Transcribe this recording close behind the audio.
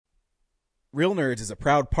Real Nerds is a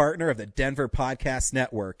proud partner of the Denver Podcast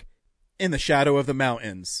Network. In the shadow of the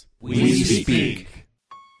mountains, we speak.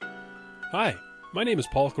 Hi, my name is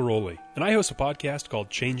Paul Caroli, and I host a podcast called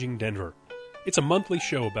Changing Denver. It's a monthly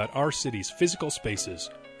show about our city's physical spaces,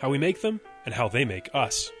 how we make them, and how they make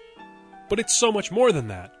us. But it's so much more than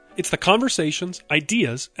that. It's the conversations,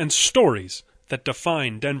 ideas, and stories that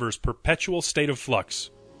define Denver's perpetual state of flux.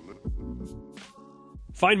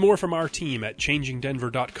 Find more from our team at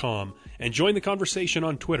changingdenver.com and join the conversation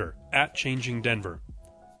on Twitter at changingdenver.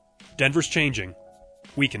 Denver's changing.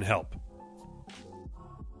 We can help.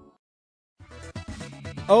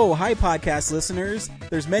 Oh, hi, podcast listeners.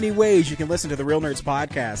 There's many ways you can listen to the Real Nerds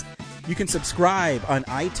podcast. You can subscribe on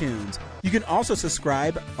iTunes. You can also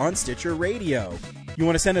subscribe on Stitcher Radio. You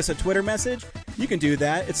want to send us a Twitter message? You can do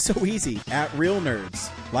that. It's so easy, at Real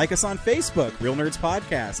Nerds. Like us on Facebook, Real Nerds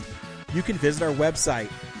Podcast. You can visit our website,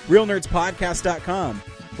 realnerdspodcast.com,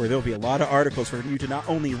 where there'll be a lot of articles for you to not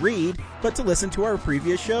only read, but to listen to our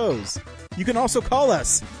previous shows. You can also call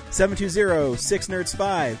us,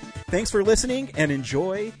 720-6NERDS5. Thanks for listening, and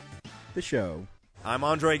enjoy the show. I'm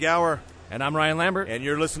Andre Gower. And I'm Ryan Lambert. And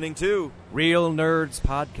you're listening to Real Nerds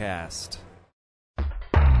Podcast.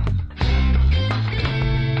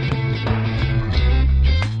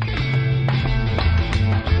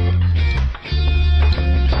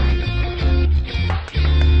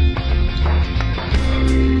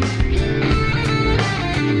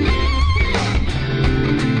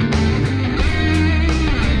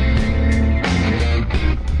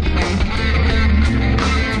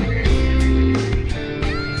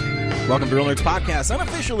 Welcome to Real Nerds Podcast,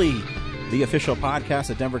 unofficially the official podcast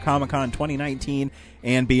at Denver Comic-Con 2019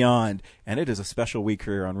 and beyond. And it is a special week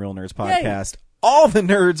here on Real Nerds Podcast. Yay. All the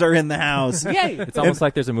nerds are in the house. Yay! It's almost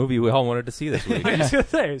like there's a movie we all wanted to see this week. I was going to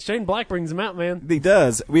say, Shane Black brings him out, man. He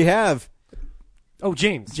does. We have... Oh,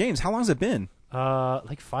 James. James, how long has it been?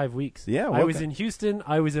 Like 5 weeks. Yeah. I was in Houston.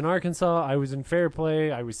 I was in Arkansas. I was in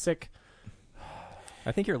Fairplay. I was sick.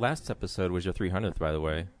 I think your last episode was your 300th, by the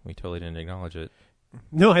way. We totally didn't acknowledge it.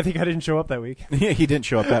 No, I think I didn't show up that week. Yeah, he didn't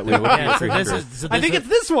show up that week. I think it's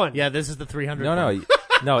this one. Yeah, this is the 300.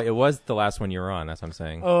 No, it was the last one you were on. That's what I'm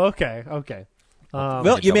saying. Oh, okay.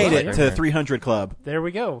 Well, you made it to 300 Club. There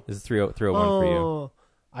we go. This is 301 for you.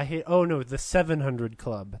 I hate. Oh no, the 700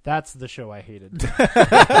 Club. That's the show I hated.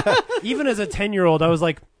 Even as a 10-year-old, I was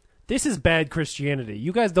like, "This is bad Christianity.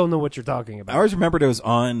 You guys don't know what you're talking about." I always remembered it was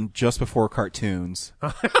on just before cartoons.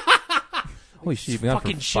 Holy shit, you've been on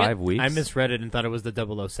for 5 weeks? I misread it and thought it was the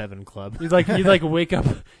 007 Club. You'd wake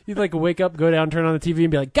up, go down, turn on the TV,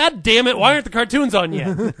 and be like, "God damn it! Why aren't the cartoons on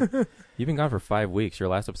yet?" You've been gone for 5 weeks. Your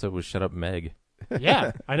last episode was Shut Up, Meg.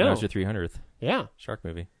 Yeah, I know. That was your 300th. Yeah, shark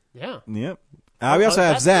movie. Yeah. Yep. We also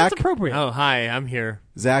have Zach. That's appropriate. Oh, hi, I'm here.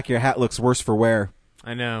 Zach, your hat looks worse for wear.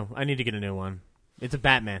 I know. I need to get a new one. It's a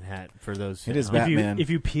Batman hat for those. It is Batman.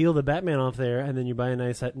 If you peel the Batman off there and then you buy a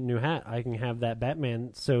nice new hat, I can have that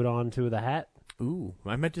Batman sewed onto the hat. Ooh,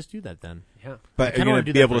 I might just do that then. Yeah. But you're going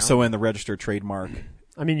to be able to sew in the registered trademark.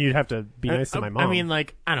 I mean, you'd have to be nice to my mom. I mean,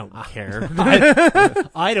 like, I don't care.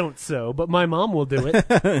 I don't sew, but my mom will do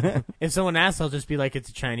it. If someone asks, I'll just be like, it's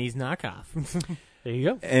a Chinese knockoff. There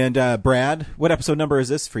you go. And Brad, what episode number is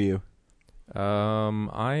this for you?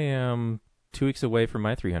 I am 2 weeks away from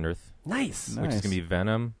my 300th. Nice. Which is going to be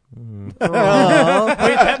Venom. Wait,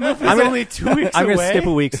 that movie's only 2 weeks away? I'm going to skip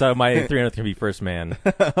a week, so my 300th can be First Man.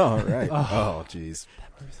 All right. Oh, jeez.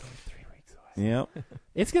 That movie's only 3 weeks away. Yep.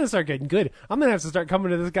 It's going to start getting good. I'm going to have to start coming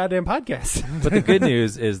to this goddamn podcast. But the good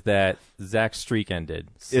news is that Zach's streak ended.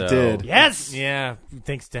 So it did. Yes! Yeah,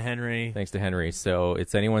 thanks to Henry. Thanks to Henry. So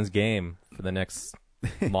it's anyone's game for the next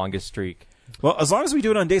longest streak. Well, as long as we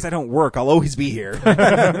do it on days I don't work, I'll always be here.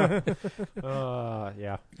 Yeah.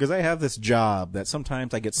 Because I have this job that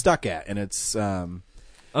sometimes I get stuck at, and it's... Oh,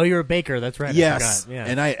 you're a baker. That's right. Yes. I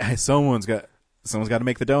forgot. Yeah. And someone's got to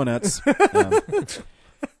make the donuts.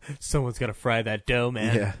 Someone's got to fry that dough,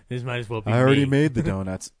 man. Yeah. This might as well be I already me. made the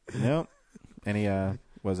donuts. Yep. Any, what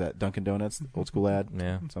was that, Dunkin' Donuts? Old school ad?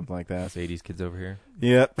 Yeah. Something like that. Us 80s kids over here.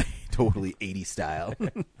 Yep. Totally 80s style.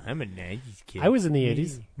 I'm a 90s kid. I was in the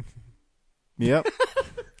 80s. Yep.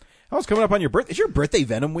 I was coming up on your birthday. Is your birthday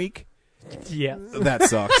Venom week? Yeah. That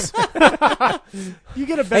sucks. You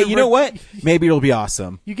get a better Hey, you know what? Maybe it'll be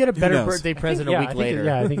awesome. You get a better knows? birthday present a week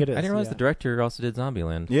later. I think it is. I didn't realize the director also did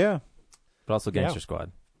Zombieland. Yeah. But also Gangster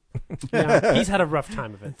Squad. Yeah, he's had a rough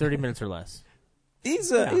time of it. 30 minutes or less.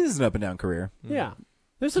 He's an up and down career. Yeah.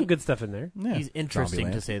 There's some good stuff in there. Yeah. He's interesting,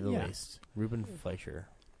 Zombieland. to say the Yeah. least. Ruben Fleischer.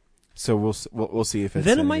 So we'll see if it's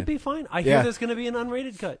Venom might be fine. I hear Yeah. there's going to be an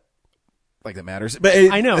unrated cut. like that matters. But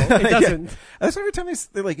it, I know it doesn't. That's every time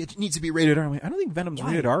they're like, it needs to be rated R. I'm like, I don't think Venom's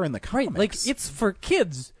rated R in the comics. Right, like it's for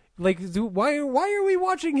kids. Like, why are we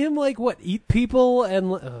watching him like what eat people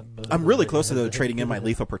and? I'm really close to trading in my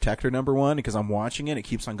Lethal Protector #1 because I'm watching it. It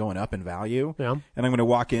keeps on going up in value. Yeah. And I'm going to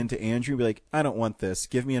walk into Andrew and be like, I don't want this.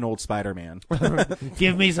 Give me an old Spider-Man.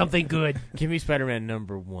 Give me something good. Give me Spider-Man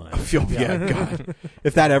 #1. Yeah, God.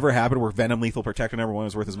 If that ever happened where Venom Lethal Protector #1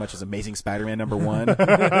 is worth as much as Amazing Spider-Man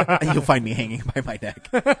 #1, you'll find me hanging by my neck.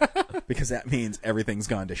 Because that means everything's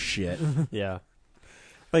gone to shit. Yeah.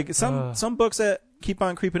 Like some books that keep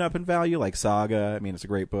on creeping up in value, like Saga. I mean, it's a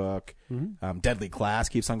great book. Mm-hmm. Deadly Class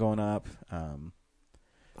keeps on going up.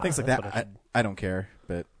 Things like that's what that. I don't care,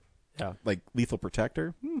 but Yeah. like Lethal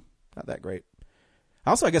Protector, not that great.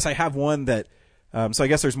 Also, I guess I have one that. So I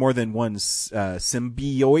guess there's more than one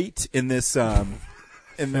symbiote in this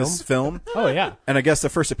this film. Oh yeah. And I guess the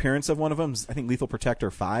first appearance of one of them is, I think, Lethal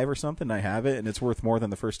Protector 5 or something. I have it, and it's worth more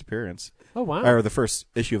than the first appearance. Oh wow. Or the first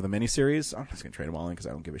issue of the miniseries. I'm just going to trade them all in because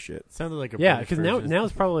I don't give a shit. Sounded like a Yeah, British because version.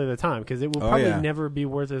 now's probably the time because it will Oh, probably yeah. never be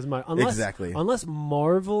worth as much Exactly. unless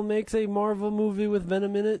Marvel makes a Marvel movie with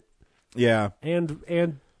Venom in it Yeah.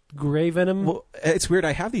 and Gray Venom. Well, it's weird.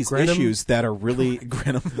 I have these Grenum? issues that are really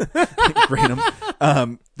Grenum,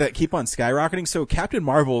 that keep on skyrocketing. So Captain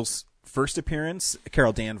Marvel's first appearance,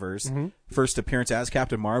 Carol Danvers' first appearance as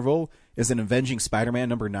Captain Marvel is in Avenging Spider-Man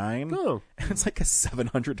 #9. Oh. And it's like a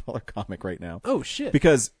 $700 comic right now. Oh shit.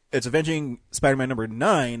 Because it's Avenging Spider-Man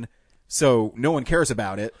 #9, so no one cares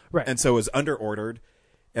about it. Right. And so it's under-ordered.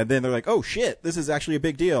 And then they're like, oh shit, this is actually a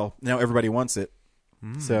big deal. Now everybody wants it.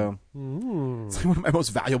 So it's like one of my most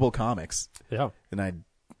valuable comics. Yeah. And I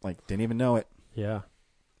didn't even know it. Yeah.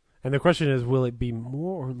 And the question is, will it be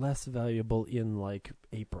more or less valuable in like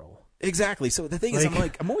April? Exactly. So the thing is,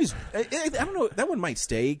 I'm always, I don't know, that one might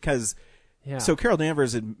stay because, Yeah. so Carol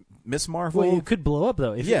Danvers and Miss Marvel. Well, it could blow up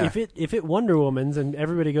though. If it Wonder Woman's and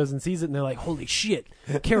everybody goes and sees it and they're like, "Holy shit,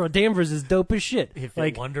 Carol Danvers is dope as shit." If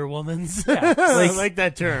like, Wonder Woman's. yeah, I like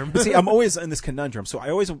that term. But see, I'm always in this conundrum. So I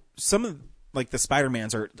always, some of like the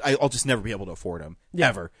Spider-Mans I'll just never be able to afford them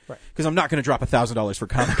ever. Right. Because I'm not going to drop $1,000 for a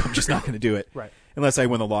comic. I'm just not going to do it. Right. Unless I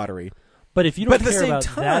win the lottery. But if you don't But at the care same about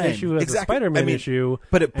time, that issue as exactly. a Spider-Man I mean, issue,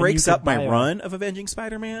 But it and you breaks could up my buy run of Avenging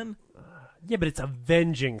Spider-Man. Yeah, but it's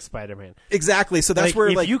Avenging Spider-Man. Exactly. So that's like, where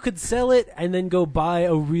if you could sell it and then go buy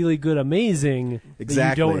a really good Amazing exactly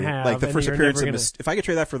that you don't have, like the and first you're appearance of never gonna... if I could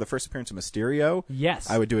trade that for the first appearance of Mysterio, Yes,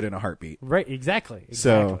 I would do it in a heartbeat. Right, exactly.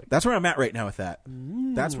 So that's where I'm at right now with that.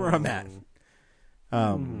 That's where I'm at.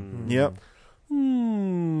 Yep.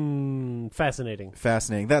 Fascinating.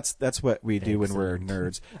 Fascinating. That's what we do when we're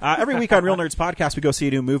nerds. Every week on Real Nerds Podcast, we go see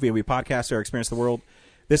a new movie and we podcast our experience of the world.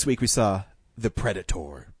 This week we saw The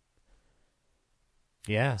Predator.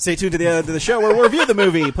 Yeah. Stay tuned to the end of the show where we'll review the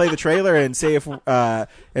movie, play the trailer, and say if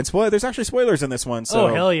and spoil. There's actually spoilers in this one. So,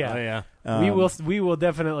 Oh hell yeah! Oh, yeah. We will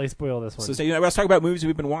definitely spoil this one. So stay tuned. Let's talk about movies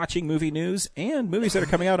we've been watching, movie news, and movies that are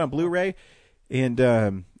coming out on Blu-ray.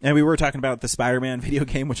 And we were talking about the Spider-Man video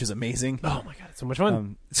game, which is amazing. Oh my god, it's so much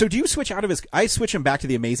fun. So do you switch out of his? I switch him back to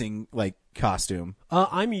the Amazing costume.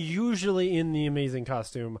 I'm usually in the Amazing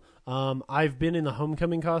costume. I've been in the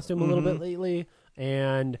Homecoming costume a little bit lately,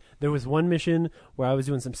 and there was one mission where I was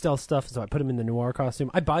doing some stealth stuff, so I put him in the Noir costume.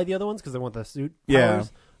 I buy the other ones because I want the suit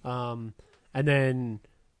powers. And then,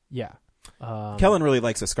 yeah. Kellen really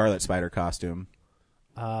likes a Scarlet Spider costume.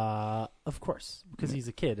 Of course, because he's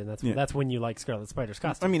a kid, and that's when you like Scarlet Spider's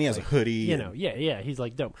costume. I mean, he has a hoodie. You know, yeah, he's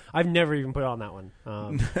like dope. I've never even put on that one.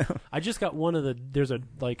 I just got one of the. There's a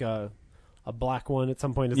black one at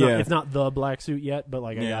some point. It's not the black suit yet, but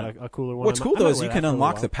like I got a cooler one. What's cool though is you can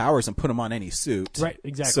unlock the powers and put them on any suit. Right,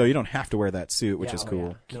 exactly. So you don't have to wear that suit, which is cool.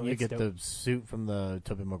 Yeah. Can you get the suit from the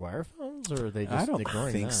Tobey Maguire films, or are they just I don't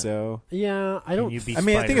ignoring think that? so. Yeah, I don't. Can you be I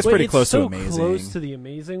mean, I think it's Spider- pretty close to so Amazing. close to the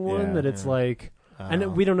Amazing one Yeah. that it's like,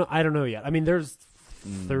 and we don't know. I don't know yet. I mean, there's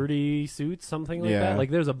 30 suits, something like that.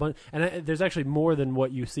 Like there's a bunch, and there's actually more than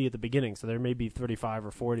what you see at the beginning. So there may be 35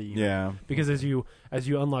 or 40. Yeah. Because as you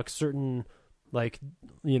unlock certain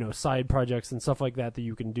side projects and stuff like that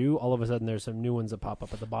you can do, all of a sudden there's some new ones that pop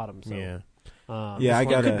up at the bottom. So I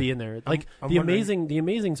got could be in there. Like I'm the wondering-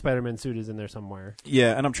 amazing Spider-Man suit is in there somewhere.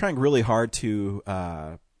 Yeah, and I'm trying really hard to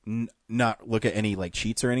not look at any like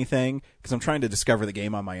cheats or anything because I'm trying to discover the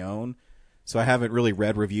game on my own. So I haven't really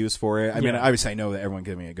read reviews for it. I mean, obviously I know that everyone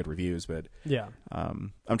gives me good reviews, but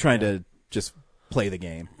I'm trying to just play the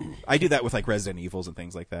game. I do that with like Resident Evils and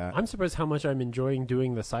things like that. I'm surprised how much I'm enjoying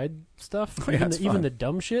doing the side stuff, Oh, yeah, even the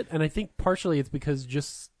dumb shit. And I think partially it's because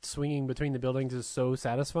just swinging between the buildings is so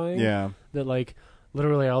satisfying. Yeah. That like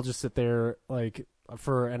literally I'll just sit there like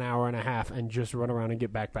for an hour and a half and just run around and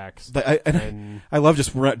get backpacks. But I love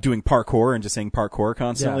just doing parkour and just saying parkour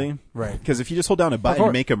constantly. Yeah, right. Because if you just hold down a button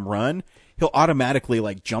and make him run, he'll automatically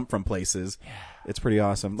like jump from places. Yeah. It's pretty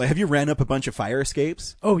awesome. Like, have you ran up a bunch of fire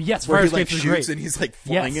escapes? Oh yes, where fire he like escapes shoots are great. and he's like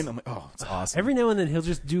flying in. I'm like, oh, it's awesome. Every now and then he'll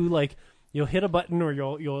just do like you'll hit a button or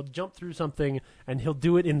you'll jump through something and he'll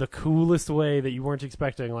do it in the coolest way that you weren't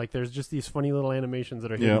expecting. Like there's just these funny little animations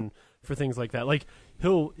that are hidden for things like that. Like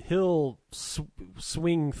he'll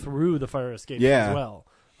swing through the fire escape as well,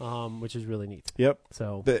 which is really neat. Yep.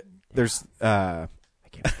 So there's I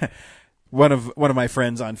can't. One of my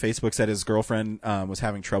friends on Facebook said his girlfriend was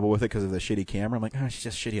having trouble with it because of the shitty camera. I'm like, oh, she's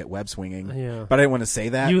just shitty at web swinging. Yeah. But I didn't want to say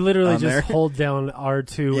that. You literally just there. hold down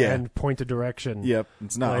R2 and point a direction. Yep.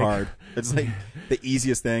 It's not Like- hard. It's like the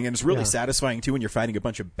easiest thing. And it's really satisfying, too, when you're fighting a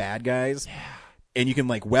bunch of bad guys. Yeah. And you can,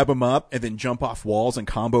 like, web them up and then jump off walls and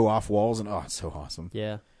combo off walls. And, oh, it's so awesome.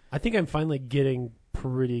 Yeah. I think I'm finally getting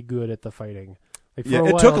pretty good at the fighting. Like Yeah, for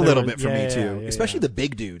it while, took a there little was- bit for me, too. Especially the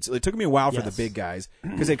big dudes. It took me a while for the big guys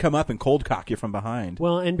because they come up and cold cock you from behind.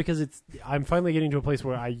 Well, and because I'm finally getting to a place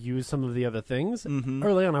where I use some of the other things. Mm-hmm.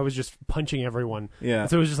 Early on, I was just punching everyone. Yeah.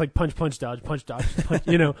 So it was just like punch, dodge, punch,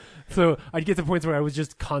 you know. So I'd get to points where I was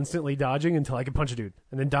just constantly dodging until I could punch a dude,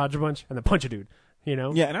 and then dodge a bunch, and then punch a dude. You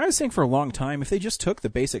know? Yeah, and I was saying for a long time, if they just took the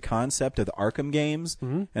basic concept of the Arkham games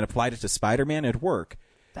and applied it to Spider-Man, it'd work.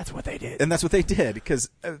 That's what they did. And that's what they did, because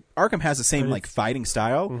Arkham has the same like fighting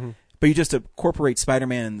style, but you just incorporate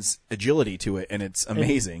Spider-Man's agility to it, and it's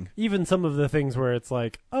amazing. And even some of the things where it's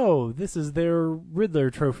like, oh, this is their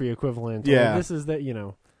Riddler trophy equivalent. Yeah. Or this is that, you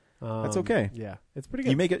know. That's okay. Yeah, it's pretty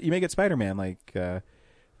good. You make it Spider-Man. Like the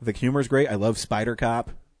humor's great. I love Spider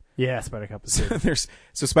Cop. Yeah, Spider Cop is good.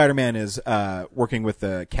 So Spider-Man is working with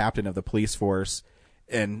the captain of the police force,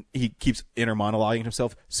 and he keeps inner monologuing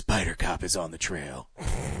himself. Spider Cop is on the trail.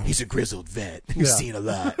 He's a grizzled vet. He's seen a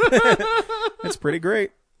lot. It's pretty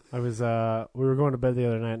great. I was we were going to bed the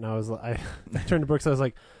other night, and I turned to Brooks. I was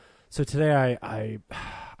like, so today I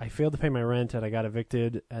failed to pay my rent, and I got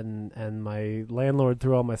evicted, and my landlord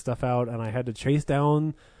threw all my stuff out, and I had to chase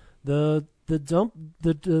down the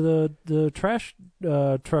trash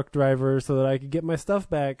truck driver so that I could get my stuff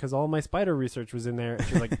back because all my spider research was in there. And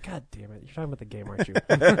she's like, God damn it, you're talking about the game, aren't you?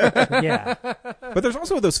 Yeah. But there's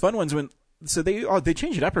also those fun ones they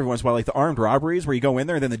change it up every once in a while, like the armed robberies where you go in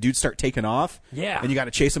there and then the dudes start taking off. Yeah. And you got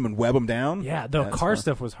to chase them and web them down. Yeah, the That's car fun.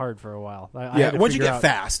 stuff was hard for a while. Once you get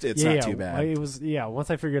fast, it's not too bad.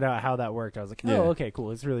 Once I figured out how that worked, I was like, oh, okay,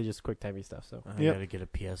 cool. It's really just quick timey stuff. So I gotta get a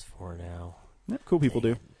PS4 now. Yeah, cool people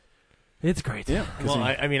do. it's great. Yeah. Well,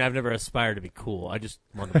 I mean, I've never aspired to be cool. I just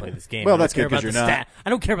want to play this game. Well, I don't that's good care 'cause about you're the not. I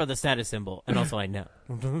don't care about the status symbol, and also I know.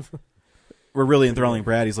 We're really enthralling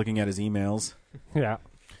Brad. He's looking at his emails. Yeah.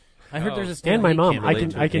 I heard there's a And stand my you mom. can't I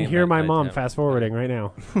relate to a can game hear like my that, mom yeah. fast forwarding right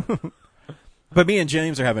now. But me and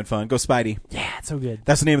James are having fun. Go Spidey. Yeah, it's so good.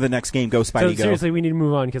 That's the name of the next game. Go Spidey, So go. seriously, we need to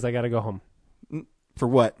move on because I got to go home For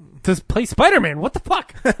what? to play Spider-Man. What the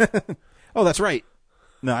fuck? Oh, that's right.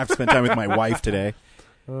 No, I have to spend time with my wife today.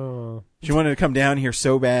 Oh. She wanted to come down here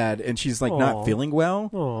so bad, and she's like Aw. not feeling well.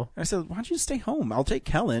 Oh. I said, why don't you just stay home? I'll take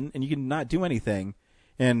Kellen, and you can not do anything.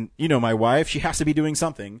 And, you know, my wife, she has to be doing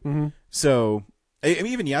something. Mm-hmm. So,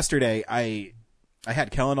 even yesterday, I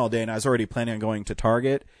had Kellen all day, and I was already planning on going to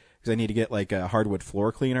Target because I need to get, like, a hardwood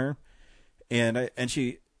floor cleaner. So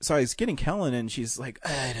I was getting Kellen, and she's like,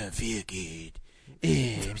 I don't feel good.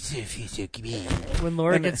 When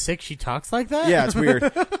Laura gets sick, she talks like that? Yeah, it's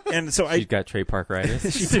weird. And so She's got Trey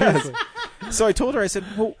Parkeritis. She does. So I told her, I said,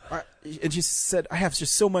 well, and she said, I have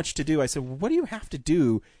just so much to do. I said, well, what do you have to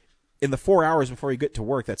do in the 4 hours before you get to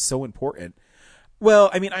work that's so important?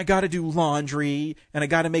 Well, I mean, I got to do laundry and I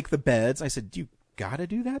got to make the beds. I said, do you got to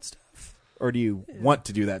do that stuff? Or do you want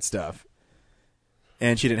to do that stuff?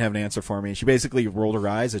 And she didn't have an answer for me. She basically rolled her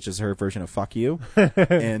eyes, which is her version of fuck you.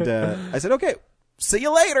 And I said, okay, see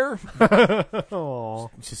you later.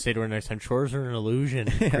 Oh. Just say to her next time, chores are an illusion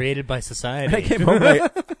created by society. And I came home.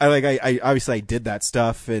 And I obviously I did that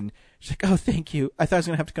stuff, and she's like, "Oh, thank you." I thought I was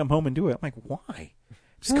gonna have to come home and do it. I'm like, "Why?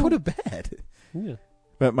 Just go to bed." Yeah.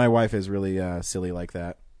 But my wife is really silly like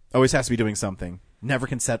that. Always has to be doing something. Never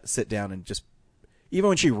can sit down and just. Even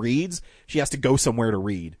when she reads, she has to go somewhere to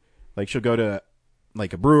read. Like she'll go to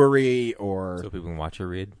like a brewery or. So people can watch her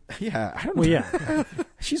read. Yeah, I don't know. Well, yeah.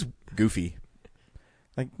 She's goofy.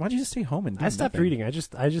 Like, why don't you just stay home and do I stopped nothing? reading. I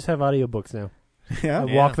just have audiobooks now. Yeah, I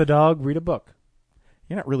walk the dog, read a book.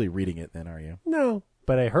 you're not really reading it, then, are you? No,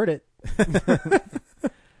 but I heard it.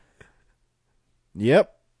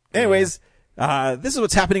 Yep. Anyways, this is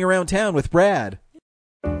what's happening around town with Brad.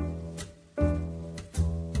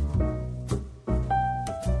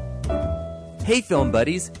 Hey, film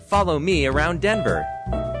buddies, follow me around Denver.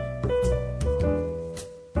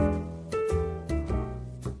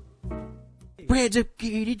 Bread's up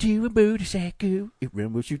goody to a motorcycle. It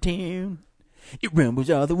rumbles your town. It rumbles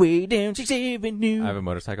all the way down 6th Avenue. I have a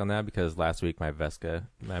motorcycle now because last week my Vesca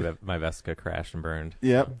crashed and burned.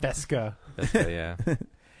 Yep. Vesca. Vesca, yeah.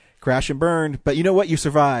 Crash and burned. But you know what? You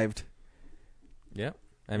survived. Yep.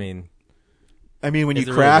 I mean, when Is you it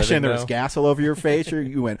really crashed living, and there was though? gas all over your face,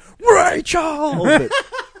 you went, Rachel! But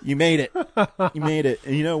you made it. You made it.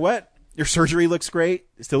 And you know what? Your surgery looks great.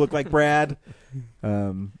 You still look like Brad.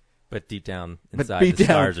 but deep down But inside, deep the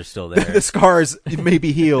down, scars are still there. The scars may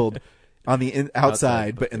be healed on the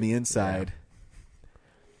outside, but but in the inside.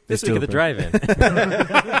 This They week at the still- drive-in.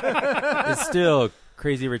 It's still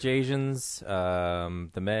Crazy Rich Asians,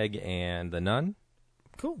 The Meg, and The Nun.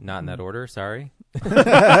 Cool. Not in that order, sorry.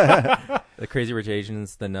 The Crazy Rich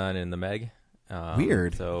Asians, The Nun, and The Meg.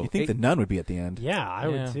 Weird. So You think the nun would be at the end? Yeah, I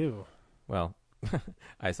Yeah. would too. Well,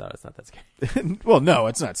 I saw it's not that scary. Well, no,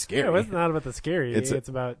 it's not scary. Yeah, it's not about the scary. It's It's,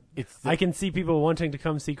 a- about. It's I can see people wanting to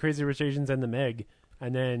come see Crazy Rich Asians and the Meg,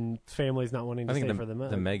 and then families not wanting to I think stay for the Meg.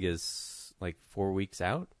 the Meg is like 4 weeks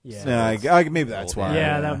out. Yeah. Yeah, maybe that's why.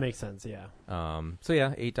 Yeah, that makes sense. Yeah. So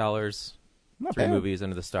yeah, $8. Not 3 bad. movies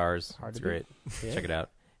under the stars. Hard It's to beat. great. Yeah. Check it out.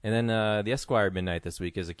 And then the Esquire midnight this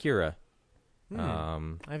week is Akira.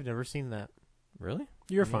 I've never seen that. Really?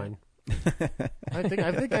 You're fine. I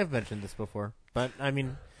think I've mentioned this before, but I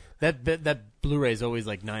mean, that Blu-ray is always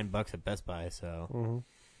like $9 at Best Buy, so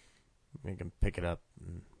Mm-hmm. you can pick it up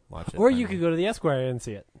and watch it. Or you could go to the Esquire and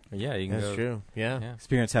see it. Yeah, you can That's go true. Yeah. Yeah.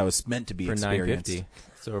 Experience how it's meant to be for experienced. $9.50.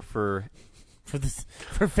 So for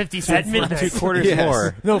For 50 cents midnight. less. 2/4 Yes.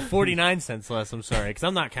 more. No, 49 cents less. I'm sorry, because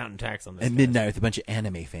I'm not counting tax on this. And midnight with a bunch of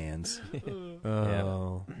anime fans.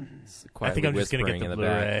 Oh, It's I think I'm just gonna get whispering the in the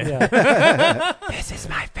back. Blu-ray. Yeah. This is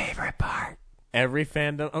my favorite part. Every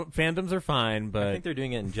fandoms are fine, I but think they're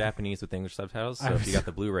doing it in Japanese with English subtitles. So I if was- you got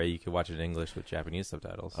the Blu-ray, you could watch it in English with Japanese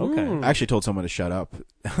subtitles. okay. Mm. I actually told someone to shut up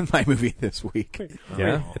on my movie this week.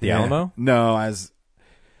 Yeah, at the Yeah. Alamo. No,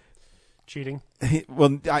 Cheating.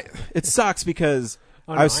 it sucks because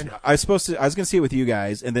Oh, I was no, I was going to see it with you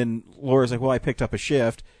guys, and then Laura's like, "Well, I picked up a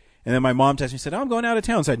shift," and then my mom texted me and said, "Oh, I'm going out of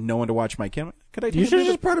town," so I had no one to watch my kid. Could I take You him should to have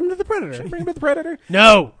just brought him to the Predator. bring him to the Predator?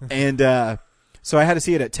 No. And so I had to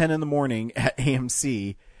see it at 10 in the morning at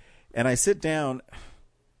AMC, and I sit down,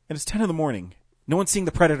 and it's 10 in the morning. No one's seeing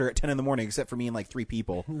the Predator at 10 in the morning except for me and like 3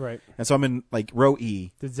 people, Right. and so I'm in like row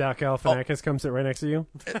E. Did Zach Galifianakis come sit right next to you?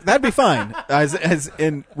 That'd be fine. As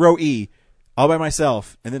in row E, all by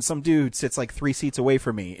myself, and then some dude sits like 3 seats away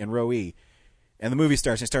from me in row E, and the movie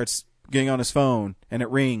starts. And he starts getting on his phone, and it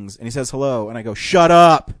rings, and he says hello, and I go, "Shut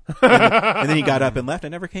up!" and then he got up and left. I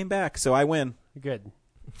never came back, so I win. Good.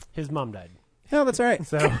 His mom died. Yeah, that's all right.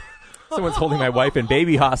 So Someone's holding my wife and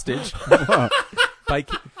baby hostage. The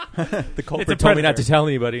culprit told me not to predator. tell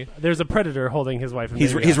anybody. there's a Predator holding his wife and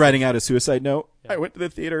He's baby. he's writing out a suicide note. I went to the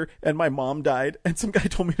theater and my mom died, and some guy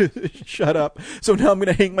told me to shut up. So now I'm going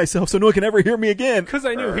to hang myself so no one can ever hear me again. because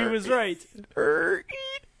I knew he was right.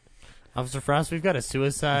 Officer Frost, we've got a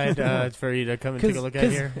suicide for you to come and take a look at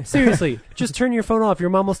here. Seriously, just turn your phone off. Your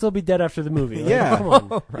mom will still be dead after the movie. Like, Yeah. Come on.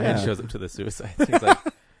 Ryan Yeah. shows up to the suicide. He's like,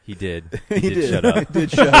 he did. He did shut up. He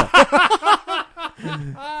did shut up.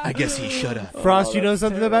 I guess he shut up. Frost, you know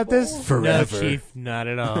something about this? Forever. No, Chief, not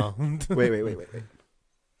at all. Wait.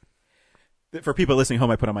 For people listening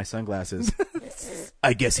home, I put on my sunglasses.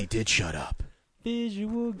 I guess he did shut up.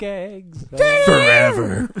 Visual gags.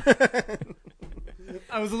 Forever.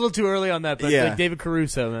 I was a little too early on that, but Yeah. like David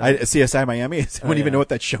Caruso, man. CSI Miami. I wouldn't even yeah. know what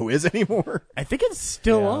that show is anymore. I think it's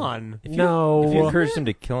still Yeah. on. If you No. encouraged him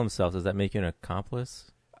to kill himself, does that make you an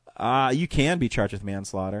accomplice? You can be charged with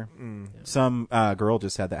manslaughter. Some girl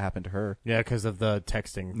just had that happen to her. Yeah, because of the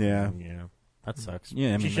texting. Yeah. Yeah. That sucks.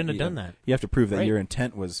 Yeah, I She mean, shouldn't have done that. You have to prove that Right. your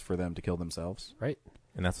intent was for them to kill themselves. Right.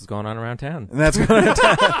 And that's what's going on around town. And that's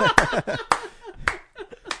what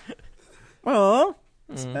well,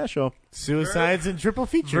 special. Suicides and triple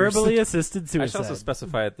features. Verbally assisted I should suicide. also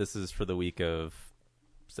specify that this is for the week of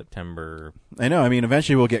September I know. I mean,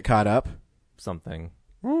 eventually we'll get caught up. something.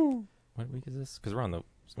 Mm. What week is this? Because we're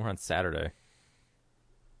on Saturday.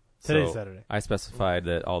 Today's So Saturday. I specified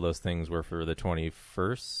that all those things were for the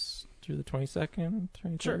 21st through the 22nd,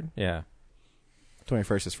 23rd. Sure. Yeah.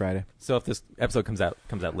 21st is Friday. So if this episode comes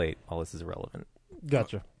out late, all this is irrelevant.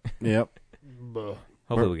 Gotcha. Yep.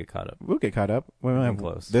 Hopefully we'll get caught up. We'll get caught up. We'll I'm have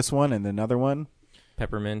close. this one and another one,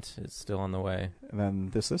 Peppermint is still on the way. and then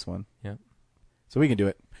this one. Yep. So we can do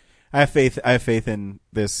it. I have faith in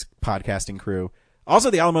this podcasting crew. Also,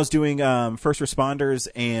 the Alamo's doing first responders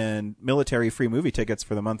and military free movie tickets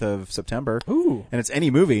for the month of September. Ooh, And it's any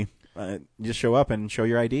movie. You just show up and show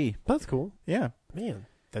your ID. that's cool, Yeah. man.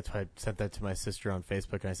 That's why I sent that to my sister on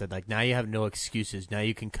Facebook, and I said, like, now you have no excuses. Now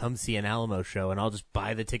you can come see an Alamo show, and I'll just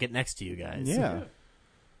buy the ticket next to you guys. Yeah.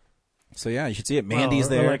 So, yeah, you should see it. Mandy's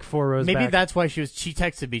Well, or there. like 4 rows Maybe back. that's why she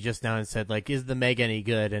texted me just now and said, like, is the Meg any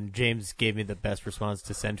good? And James gave me the best response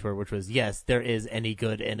to send to her, which was, yes, there is any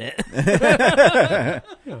good in it.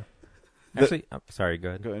 Actually, sorry, go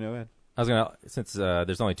ahead. Go ahead. I was gonna, since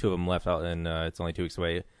there's only 2 of them left out, and it's only 2 weeks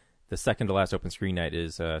away. The second to last open screen night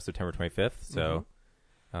is September 25th. So,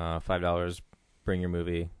 $5. Bring your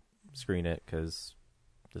movie, screen it, because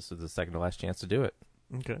this is the second to last chance to do it.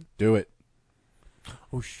 Okay. Do it.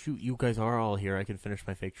 Oh, shoot, you guys are all here. I can finish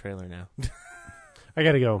my fake trailer now. I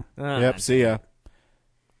gotta go. Yep, see ya.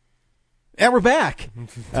 And we're back.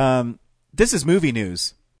 This is movie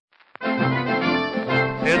news.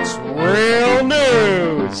 It's real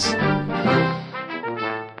news.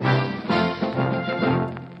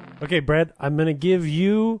 Okay, Brad, I'm gonna give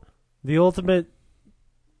you the ultimate.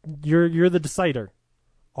 You're the decider.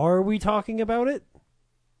 Are we talking about it?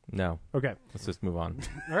 No, Okay. let's just move on.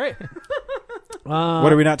 All right.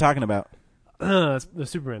 What are we not talking about? The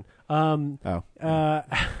Superman. Oh.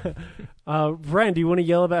 Brian, do you want to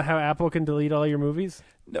yell about how Apple can delete all your movies?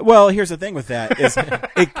 Well, here's the thing with that is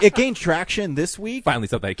it gained traction this week. Finally,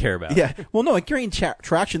 something I care about. Yeah. Well, no, it gained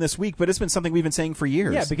traction this week, but it's been something we've been saying for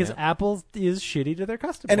years. Yeah, because Apple is shitty to their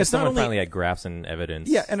customers. And it's not Someone only finally had graphs and evidence.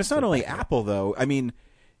 yeah, and it's not only Apple though. I mean,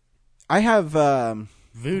 I have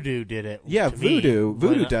Voodoo did it. yeah, to me.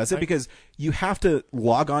 Voodoo does it I- because you have to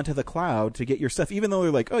log on to the cloud to get your stuff, even though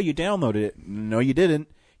they're like, oh, you downloaded it. No, you didn't.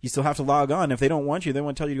 You still have to log on. If they don't want you, they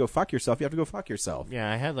want to tell you to go fuck yourself. You have to go fuck yourself. Yeah,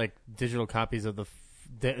 I had like digital copies of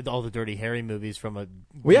all the Dirty Harry movies from a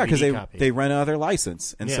Well, yeah, because DVD copy. they run out of their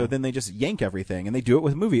license, and so Yeah. then they just yank everything, and they do it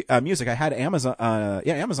with music. I had Amazon,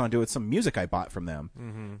 Amazon do it with some music I bought from them.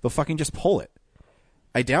 Mm-hmm. They'll fucking just pull it.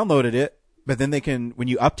 I downloaded it, but then they can, when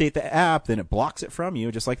you update the app, then it blocks it from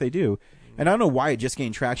you, just like they do. And I don't know why it just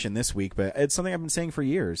gained traction this week, but it's something I've been saying for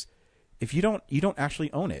years. If you don't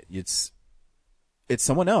actually own it. It's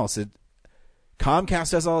someone else.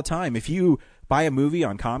 Comcast does all the time. If you buy a movie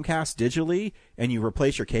on Comcast digitally and you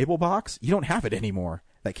replace your cable box, you don't have it anymore.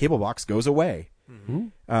 That cable box goes away.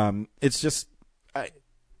 Mm-hmm. It's just,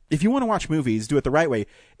 if you want to watch movies, do it the right way.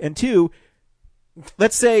 And 2,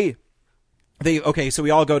 let's say so we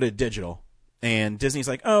all go to digital, and Disney's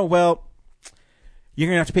like, oh, well, you're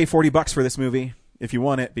going to have to pay $40 for this movie if you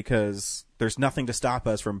want it, because there's nothing to stop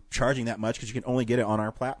us from charging that much, because you can only get it on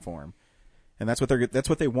our platform. And that's what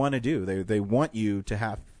they want to do. They want you to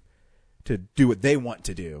have to do what they want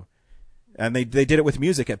to do. And they did it with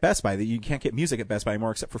music at Best Buy. You can't get music at Best Buy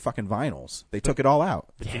anymore except for fucking vinyls. They took it all out.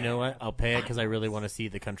 But you know what? I'll pay it because I really want to see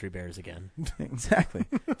the Country Bears again. Exactly.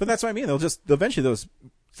 But that's what I mean. Eventually those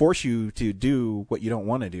force you to do what you don't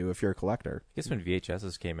want to do if you're a collector. I guess when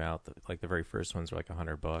VHSs came out, like the very first ones were like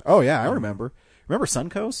 $100. Oh yeah, I remember. Remember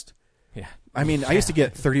Suncoast? Yeah. I mean, I used to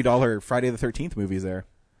get $30 Friday the 13th movies there.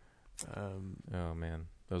 Oh man,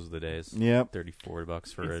 those are the days. Yep.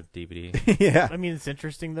 $34 for a DVD. Yeah. I mean, it's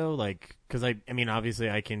interesting though, like, because I mean, obviously,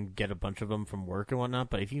 I can get a bunch of them from work and whatnot.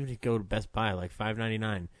 But if you go to Best Buy, like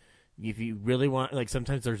 $5.99, if you really want, like,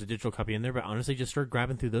 sometimes there's a digital copy in there. But honestly, just start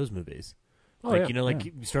grabbing through those movies. Oh, Like, yeah, you know, like,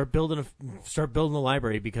 you start building a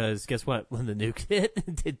library, because guess what? When the nukes hit,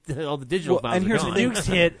 all the digital Well, files and are here's the gone. thing. Nukes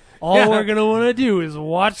hit. All we're gonna want to do is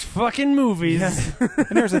watch fucking movies. And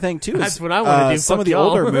there's the thing too. That's what I wanna do. Some Fuck of the y'all.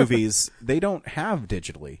 older movies they don't have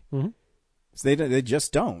digitally. Mm-hmm. So they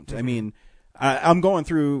just don't. I mean, I'm going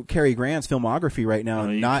through Cary Grant's filmography right now. Oh,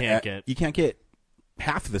 and you you can't get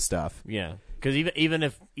half the stuff. Yeah, because even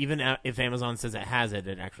if Amazon says it has it,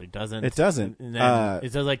 it actually doesn't. It doesn't. And then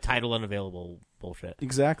it says like title unavailable bullshit.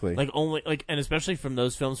 Exactly. Like only like, and especially from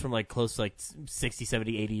those films from like close to like 60,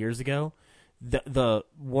 70, 80 years ago, the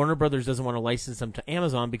Warner Brothers doesn't want to license them to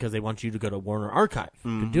Amazon because they want you to go to Warner Archive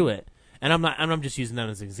to do it. And I'm just using that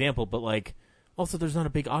as an example, but like also there's not a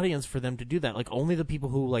big audience for them to do that. Like only the people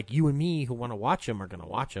who like you and me who want to watch them are going to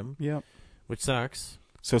watch them. Yep. Which sucks.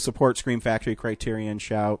 So support Scream Factory, Criterion,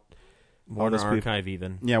 Shout, Warner those people. Archive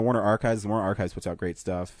even. Yeah, Warner Archives. Warner Archives puts out great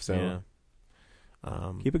stuff. So Yeah.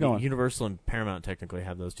 Keep it going. Universal and Paramount technically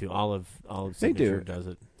have those too. Olive They do. Signature does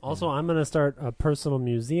it. Also, I'm going to start a personal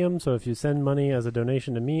museum, so if you send money as a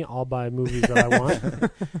donation to me, I'll buy movies that I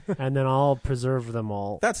want, and then I'll preserve them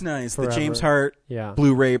all. that's nice. Forever. The James Hart Yeah.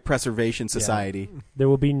 Blu-ray Preservation Society. There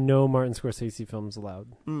will be no Martin Scorsese films allowed.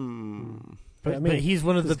 But, I mean, but he's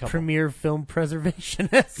one of the there's a couple. premier film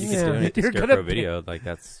preservationists. You Yeah. can donate to You're Scarecrow gonna pay- Video. Like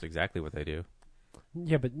that's exactly what they do.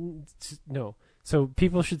 Yeah, but no. So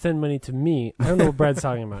people should send money to me. I don't know what Brad's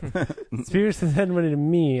talking about. People should send money to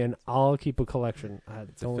me, and I'll keep a collection.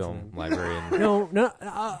 It's a film library in No.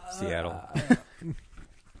 Seattle.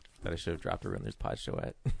 That I should have dropped a Real Nerds Pod show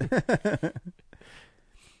at.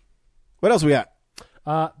 What else we got?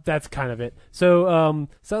 That's kind of it. So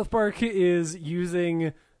South Park is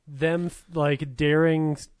using them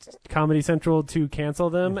daring Comedy Central to cancel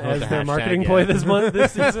them as the their hashtag, marketing ploy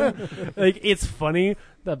this season. It's funny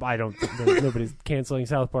that I don't think nobody's canceling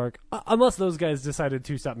South Park unless those guys decided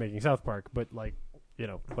to stop making South Park. But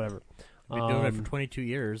whatever. Been doing it for 22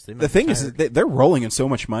 years. They The thing is, they're rolling in so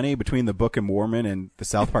much money between the Book of Mormon and the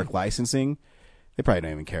South Park licensing. They probably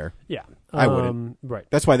don't even care. Yeah, I wouldn't. Right.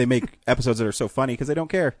 That's why they make episodes that are so funny, because they don't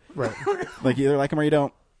care. Right. Like, you either like them or you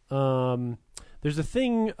don't. There's a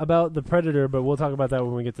thing about the Predator, but we'll talk about that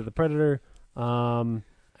when we get to the Predator. And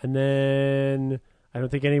then I don't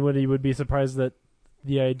think anybody would be surprised that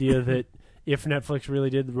the idea that if Netflix really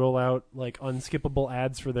did roll out unskippable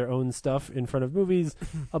ads for their own stuff in front of movies,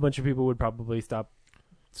 a bunch of people would probably stop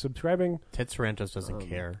subscribing. Ted Sarantos doesn't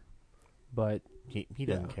care. But He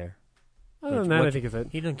doesn't care. other than that, I think it's it.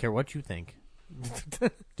 He doesn't care what you think. Do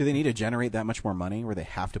they need to generate that much more money where they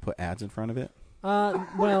have to put ads in front of it?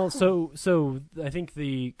 Well, so I think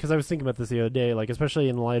because I was thinking about this the other day, especially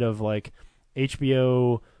in light of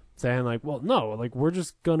HBO saying we're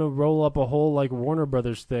just gonna roll up a whole Warner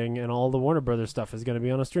Brothers thing, and all the Warner Brothers stuff is gonna be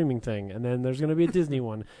on a streaming thing, and then there's gonna be a Disney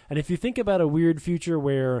one. And if you think about a weird future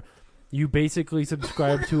where you basically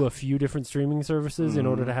subscribe to a few different streaming services in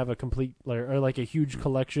order to have a complete or a huge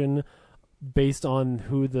collection based on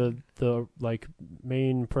who the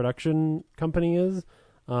main production company is.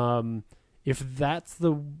 If that's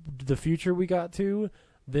the future we got to,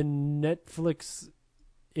 then Netflix,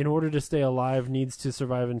 in order to stay alive, needs to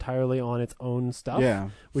survive entirely on its own stuff. Yeah.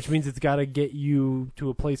 Which means it's got to get you to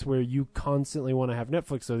a place where you constantly want to have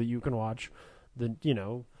Netflix so that you can watch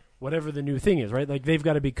whatever the new thing is, right? They've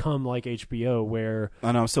got to become like HBO, where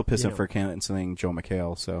I know, I'm still pissing for canceling Joe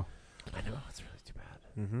McHale, so I know it's really too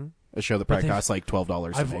bad. Mm-hmm. a show that probably costs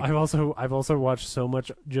 $12 to make. I've also watched so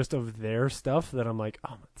much just of their stuff that I'm like,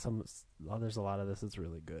 there's a lot of this that's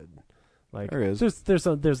really good. There is. There's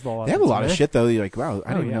a lot. They have a lot of shit though. You're like, wow,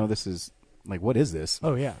 I don't even yeah. know this is what is this?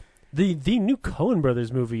 Oh yeah, the new Coen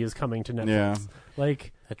Brothers movie is coming to Netflix. Yeah.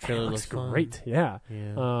 That trailer looks fun. great. Yeah.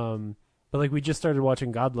 But we just started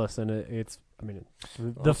watching Godless, and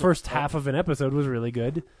the first half of an episode was really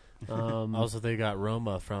good. Also, they got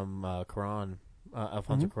Roma from Cuarón,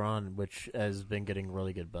 Alfonso Cuarón, which has been getting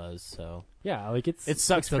really good buzz. So yeah, it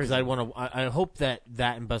sucks though, because I hope that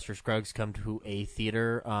and Buster Scruggs come to a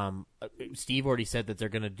theater. Steve already said that they're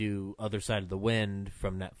going to do Other Side of the Wind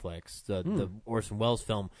from Netflix, the Orson Welles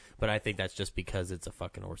film, but I think that's just because it's a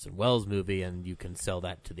fucking Orson Welles movie, and you can sell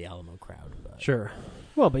that to the Alamo crowd. But. Sure.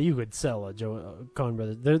 Well, but you could sell a Coen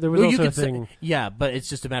Brothers. There was also a thing. Yeah, but it's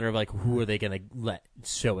just a matter of who are they going to let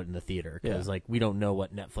show it in the theater? Because we don't know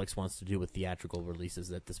what Netflix wants to do with theatrical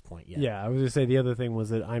releases at this point yet. Yeah, I was going to say the other thing was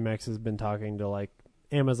that IMAX has been talking to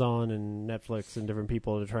Amazon and Netflix and different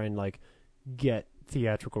people to try and get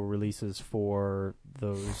theatrical releases for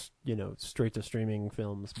those straight to streaming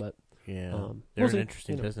films, but yeah, they're an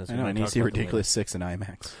interesting business. I know. I need to see Ridiculous 6 in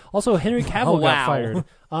IMAX. Also, Henry Cavill got fired.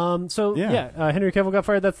 Henry Cavill got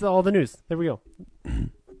fired. That's all the news. There we go.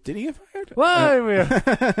 Did he get fired?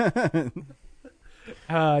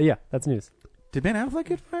 Yeah, that's news. Did Ben Affleck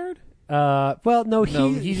get fired? Well, no,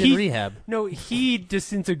 he's in rehab. No, he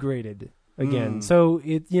disintegrated again. So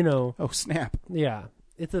it, Oh snap! Yeah,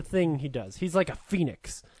 it's a thing he does. He's like a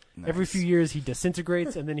phoenix. Nice. Every few years he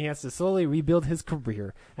disintegrates, and then he has to slowly rebuild his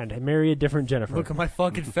career and marry a different Jennifer. Look at my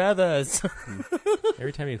fucking feathers.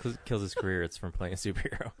 Every time he kills his career, it's from playing a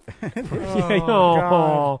superhero.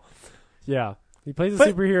 God. Yeah, he plays a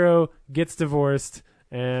superhero, gets divorced,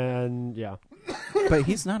 and yeah. But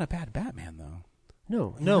he's not a bad Batman though.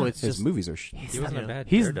 No, it's his just movies are. He wasn't a bad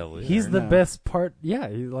he's Daredevil either. he's the best part. Yeah,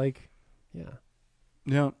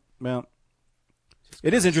 Yeah, well,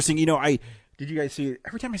 it is interesting. Did you guys see?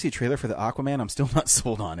 Every time I see a trailer for the Aquaman, I'm still not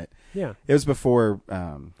sold on it. Yeah. It was before.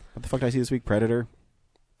 What the fuck did I see this week? Predator.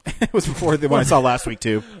 It was before the one I saw last week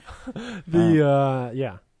too. Yeah.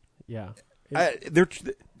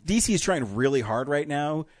 DC is trying really hard right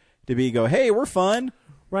now to go. Hey, we're fun.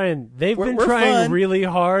 Ryan, they've been We're trying fun. really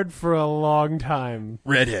hard for a long time.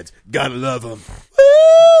 Redheads, gotta love them.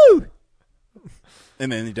 Woo!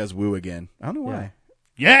 And then he does woo again. I don't know why.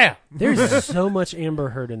 Yeah. There's so much Amber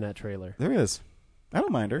Heard in that trailer. There is. I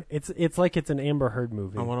don't mind her. It's like it's an Amber Heard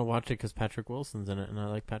movie. I want to watch it because Patrick Wilson's in it, and I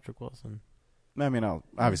like Patrick Wilson. I mean,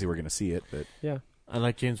 obviously we're going to see it, but Yeah. I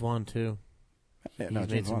like James Wan too. He's no, made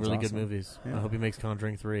James some Wan's really good awesome. movies. Yeah. I hope he makes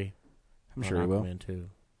Conjuring 3. I'm sure he will. Aquaman 2.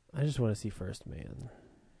 I just want to see First Man.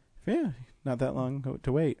 Yeah, not that long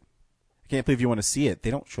to wait. I can't believe you want to see it.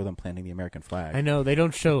 They don't show them planting the American flag. I know they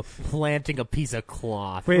don't show planting a piece of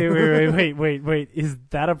cloth. Wait. Is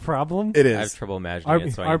that a problem? It I have is. trouble imagining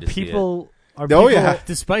it, so I need to see it. Are Oh, people yeah.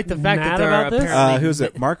 Despite the fact mad that there are about this? apparently Who's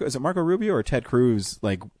it? Marco? Is it Marco Rubio or Ted Cruz?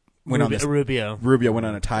 Like went on this. Rubio. Rubio went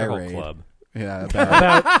on a Their whole tirade. club. Yeah,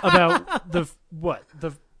 about, about the what?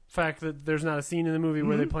 The fact that there's not a scene in the movie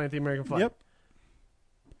where they plant the American flag. Yep.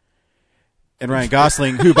 And Ryan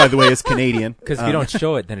Gosling, who by the way is Canadian, Because if you don't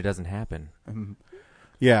show it, then it doesn't happen.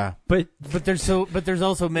 yeah, But But there's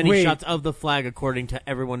also many Wait. shots of the flag according to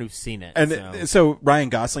everyone who's seen it. and so Ryan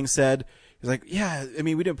Gosling said, he's like, yeah, I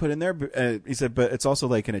mean, we didn't put in there, but, he said, but it's also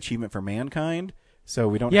like an achievement for mankind, so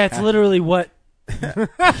we don't. yeah, it's have- literally what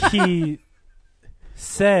he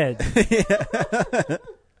said.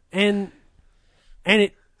 and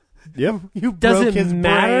it Yep, you broke his doesn't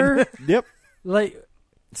matter. yep. Like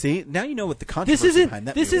See, now you know what the this controversy behind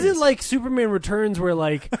that this movie isn't is. like Superman Returns where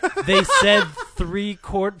like they said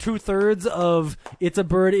 2/3 of it's a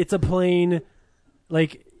bird, it's a plane,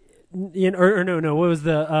 like. Or no, what was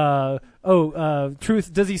the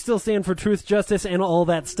truth? Does he still stand for truth, justice, and all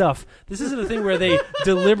that stuff? This isn't a thing where they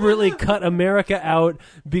deliberately cut America out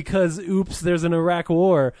because oops, there's an Iraq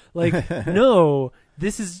war. Like, no,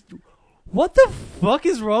 this is what the fuck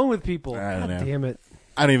is wrong with people? I don't God know. damn it!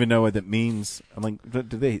 I don't even know what that means. I'm like, but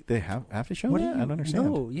do they have to show that? I don't understand.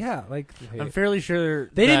 No, yeah, like I'm fairly sure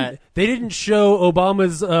they that didn't show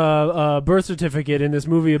Obama's birth certificate in this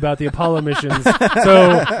movie about the Apollo missions.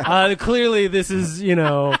 So clearly, this is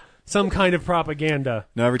some kind of propaganda.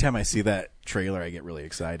 No, every time I see that trailer, I get really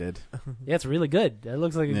excited. Yeah, it's really good. It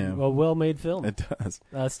looks like Yeah. a well-made film. It does.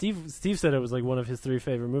 Steve said it was like one of his 3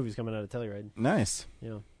 favorite movies coming out of Telluride. Nice.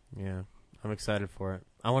 Yeah. yeah, I'm excited for it.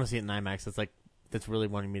 I want to see it in IMAX. That's really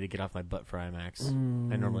wanting me to get off my butt for IMAX.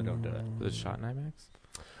 I normally don't do it. Was it shot in IMAX?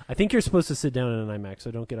 I think you're supposed to sit down in an IMAX,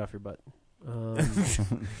 so don't get off your butt.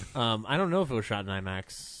 I don't know if it was shot in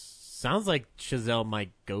IMAX. Sounds like Chazelle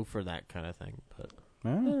might go for that kind of thing, but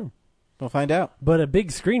We'll find out. But a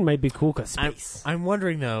big screen might be cool because space. I'm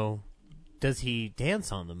wondering though, does he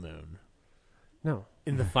dance on the moon No.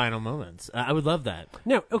 in the final moments? I would love that.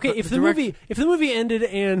 No, okay. But If the the movie ended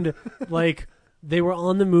and like they were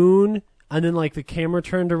on the moon, and then like the camera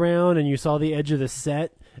turned around and you saw the edge of the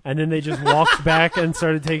set, and then they just walked back and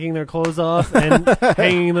started taking their clothes off and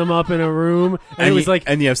hanging them up in a room, and it was like.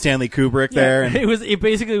 and you have Stanley Kubrick there. And, It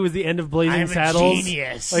basically was the end of Blazing I'm a Saddles.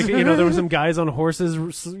 genius. Like there were some guys on horses,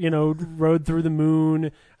 rode through the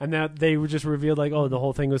moon, and that they were just revealed like, oh, the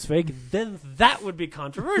whole thing was fake. Then that would be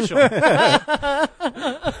controversial. Where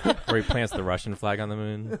he plants the Russian flag on the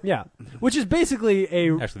moon? Yeah, which is basically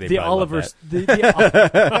Actually, they the probably love Oliver.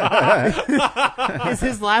 that. Is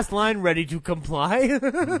his last line ready to comply?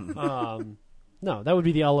 No, that would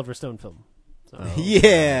be the Oliver Stone film. So.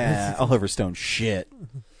 yeah, Oliver Stone shit.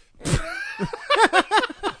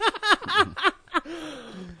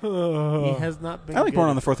 He has not been. I like good. Born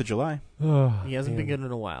on the 4th of July. He hasn't been good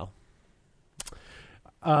in a while.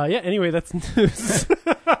 Yeah. Anyway, that's news.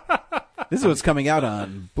 This is what's coming out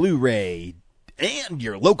on Blu-ray and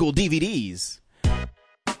your local DVDs.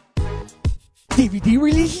 DVD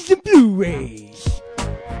releases and Blu-rays.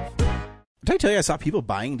 Did I tell you I saw people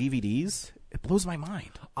buying DVDs? It blows my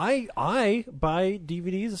mind. I buy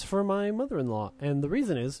DVDs for my mother-in-law, and the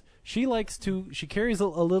reason is she carries a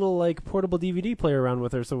little like portable DVD player around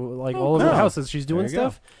with her, so like all over the cool. house as she's doing There you go.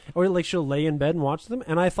 stuff, or like she'll lay in bed and watch them.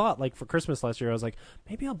 And I thought like for Christmas last year, I was like,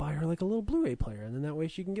 maybe I'll buy her like a little Blu-ray player, and then that way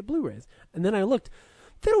she can get Blu-rays. And then I looked.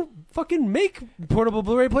 They don't fucking make portable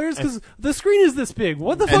Blu-ray players because the screen is this big.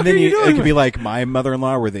 What the fuck And then are you doing? it could be like my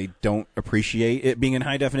mother-in-law where they don't appreciate it being in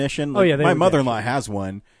high definition. Oh, yeah, they my would mother-in-law has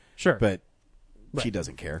one, sure, but Right. she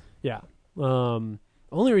doesn't care. yeah.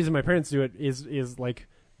 Only reason my parents do it is like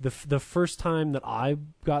the first time that I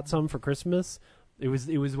got some for Christmas. It was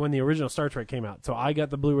when the original Star Trek came out. So I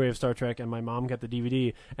got the Blu-ray of Star Trek, and my mom got the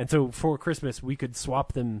DVD. And so for Christmas, we could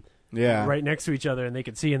swap them Yeah. right next to each other, and they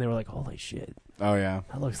could see, and they were like, "Holy shit, Oh yeah.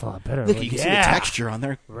 that looks a lot better." Look, Like, you can see the yeah. texture on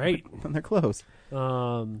their Right. clothes.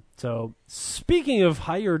 So speaking of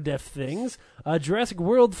higher def things, Jurassic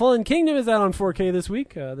World: Fallen Kingdom is out on 4K this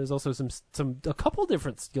week. There's also a couple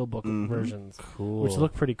different steelbook versions, Cool. which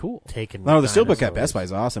look pretty cool. Taken. No, the with steelbook at dinosaurs. Best Buy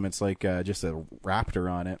is awesome. It's like just a raptor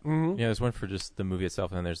on it. Mm-hmm. Yeah, there's one for just the movie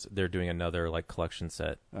itself, and then they're doing another like collection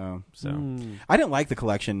set. Oh. So I didn't like the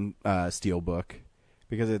collection steelbook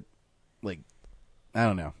because it, like, I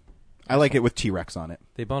don't know. I like it with T-Rex on it.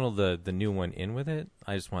 they bundled the new one in with it.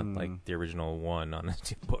 I just want like the original one on the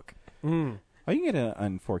steelbook. I Oh, you can get it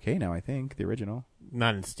on 4K now, I think, the original.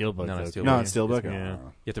 Not in Steelbook. Not in though. Steelbook. No, it's Steelbook. Yeah. Oh.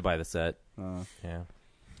 You have to buy the set. Oh. Yeah.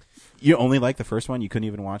 You only like the first one? You couldn't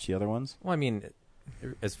even watch the other ones? Well, I mean,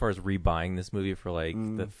 as far as rebuying this movie for like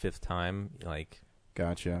the 5th time, like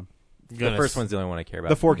Gotcha. the first one's the only one I care about.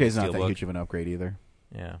 The 4K is not that Steelbook. huge of an upgrade either.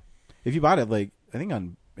 Yeah. If you bought it, like, I think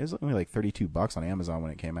it was only like $32 on Amazon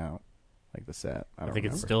when it came out. Like the set. I think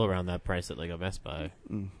it's still around that price at like a Best Buy.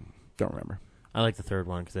 Don't remember. I like the third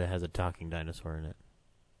one because it has a talking dinosaur in it.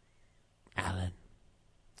 Alan.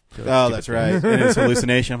 Oh, that's right. And it's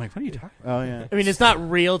hallucination. I'm like, what are you talking about? Oh, yeah. I mean, it's not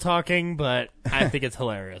real talking, but I think it's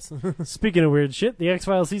hilarious. Speaking of weird shit, the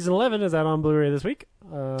X-Files season 11 is out on Blu-ray this week.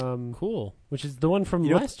 Cool. Which is the one from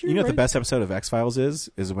You know, last year. you know what the right? best episode of X-Files is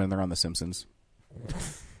when they're on The Simpsons.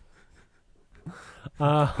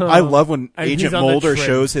 I love when and Agent he's on the Mulder trim.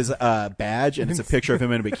 shows his badge and it's a picture of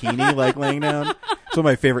him in a bikini, like laying down. It's one of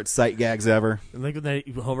my favorite sight gags ever. Like when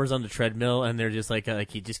Homer's on the treadmill and they're just like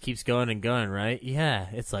he just keeps going and going, right? Yeah,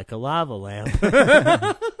 it's like a lava lamp.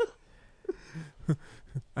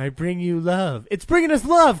 I bring you love. It's bringing us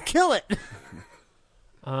love. Kill it.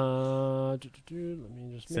 Let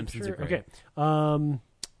me just make Simpsons sure. are great. Okay.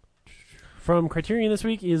 From Criterion this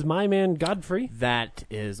week is My Man Godfrey. That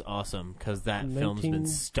is awesome because that film's been 19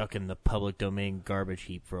 stuck in the public domain garbage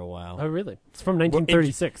heap for a while. Oh, really? It's from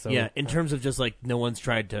 1936. So Yeah, in terms of just like no one's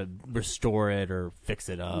tried to restore it or fix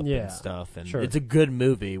it up Yeah, and stuff. And sure. it's a good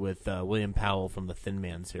movie with William Powell from the Thin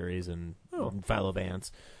Man series and Philo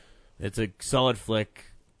Vance. It's a solid flick.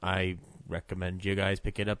 I recommend you guys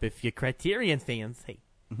pick it up if you're Criterion fans. Hey,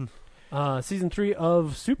 season 3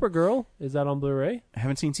 of Supergirl is out on Blu-ray. I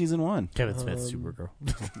haven't seen season 1. Kevin Smith's Supergirl.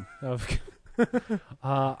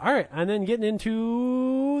 All right, and then getting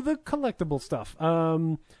into the collectible stuff.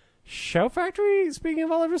 Shout Factory, speaking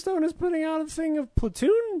of Oliver Stone, is putting out a thing of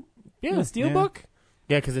Platoon in the Steelbook.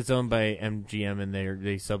 Yeah, because it's owned by MGM and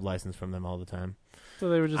they sub-license from them all the time. So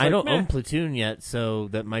they were just I like, don't meh. own Platoon yet, so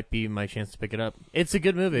that might be my chance to pick it up. It's a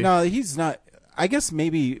good movie. No, he's not. I guess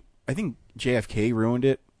maybe, I think JFK ruined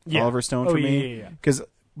it, Yeah. Oliver Stone, Oh, for yeah, me. yeah, yeah. Because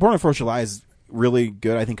Born on 4th of July is really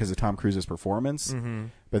good, I think, because of Tom Cruise's performance. Mm-hmm.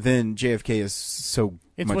 But then JFK is so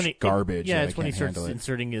much garbage. Yeah, that it's I when he can't starts handle it.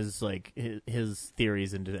 inserting his like his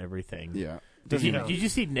theories into everything. Yeah. Did you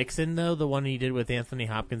see Nixon though? The one he did with Anthony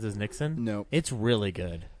Hopkins as Nixon? No. It's really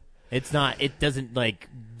good. It's not. It doesn't like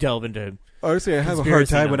delve into. Honestly, I have a hard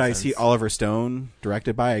Conspiracy time when I nonsense. see Oliver Stone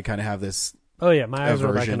directed by. I kind of have this. Oh, yeah, my eyes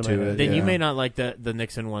are back aversion into my to head. it. Then you Yeah. may not like the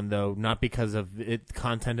Nixon one though, not because of it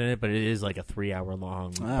content in it, but it is like a 3-hour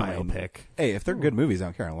long biopic. Hey, if they're good movies, I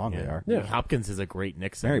don't care how long they are. Yeah. Hopkins is a great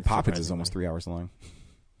Nixon. Mary Poppins is surprisingly. almost 3 hours long.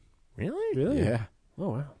 Really. Really? Yeah. Oh,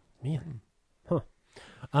 wow. Man. Huh.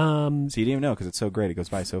 So you didn't even know because it's so great. It goes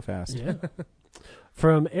by so fast. Yeah.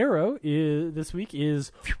 From Arrow this week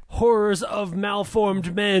is Horrors of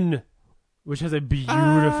Malformed Men, which has a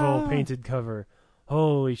beautiful painted cover.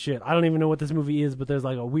 Holy shit. I don't even know what this movie is, but there's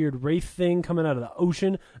like a weird wraith thing coming out of the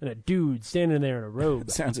ocean and a dude standing there in a robe.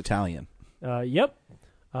 It sounds Italian. Yep.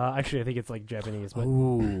 Actually, I think it's like Japanese. But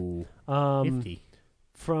Ooh. Nifty.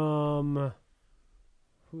 from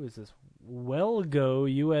who is this? Wellgo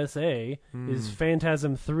USA is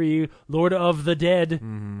Phantasm 3, Lord of the Dead,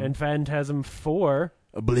 and Phantasm 4.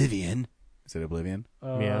 Oblivion. Is it Oblivion?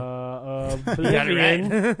 Yeah.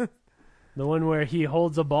 Oblivion, the one where he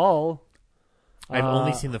holds a ball. I've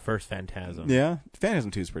only seen the first Phantasm. Yeah.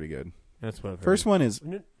 Phantasm 2 is pretty good. That's what I've heard. First one is.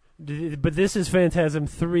 But this is Phantasm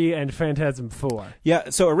 3 and Phantasm 4. Yeah.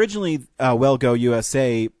 So originally, Well Go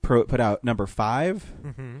USA put out number 5.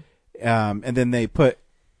 And then they put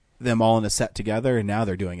them all in a set together, and now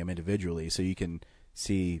they're doing them individually, so you can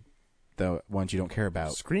see the ones you don't care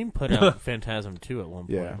about. Scream put out Phantasm 2 at one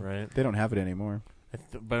point, Yeah. right? They don't have it anymore.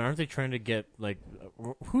 But aren't they trying to get like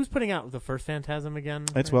who's putting out the first Phantasm again?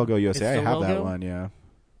 It's Well Go USA. I It's have still that Well Go? one, yeah.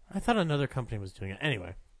 I thought another company was doing it.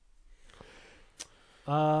 Anyway,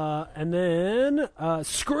 And then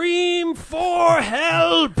Scream for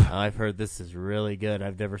Help! I've heard this is really good.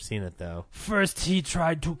 I've never seen it though. First he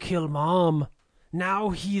tried to kill Mom. Now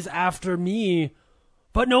he's after me.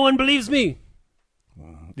 But no one believes me.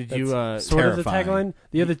 Did you? Sort of the terrifying.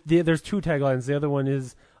 tagline. There's two taglines. The other one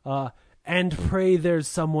is and pray there's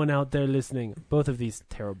someone out there listening. Both of these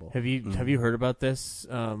terrible. Have you heard about this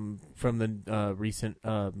from the recent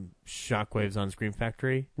shockwaves on Scream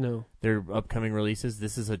Factory? No. Their upcoming releases.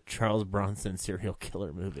 This is a Charles Bronson serial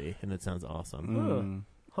killer movie, and it sounds awesome.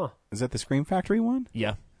 Huh. Is that the Scream Factory one?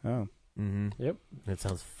 Yeah. Oh. Mm-hmm. Yep. It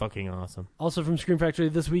sounds fucking awesome. Also from Scream Factory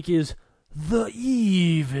this week is The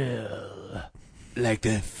Evil. Like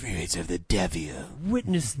the spirits of the devil.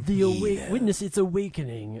 Witness its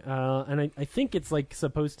awakening. And I think it's like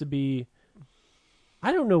supposed to be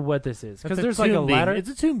I don't know what this is because That's there's like a tomb being- ladder. it's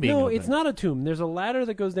a tomb being No, opened. it's not a tomb. There's a ladder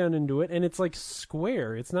that goes down into it, and it's like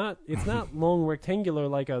square. It's not long rectangular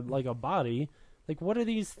like a body. Like, what are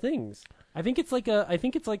these things? I think it's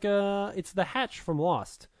the hatch from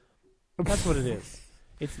Lost. That's what it is.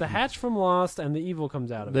 It's the hatch from Lost, and the evil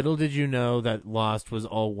comes out of it. Little did you know that Lost was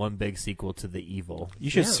all one big sequel to the evil. You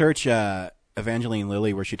should Yeah. search Evangeline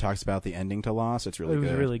Lilly, where she talks about the ending to Lost. It's really It was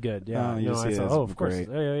good. really good. Yeah. Oh, you no, see I it. saw. It's Oh, of course. great.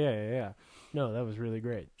 Yeah. No, that was really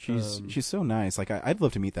great. She's so nice. Like I'd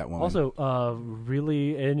love to meet that woman. Also,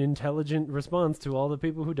 really an intelligent response to all the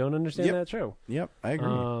people who don't understand Yep. that show. Yep, I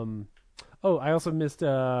agree. I also missed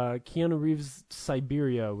Keanu Reeves'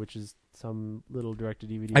 Siberia, which is some little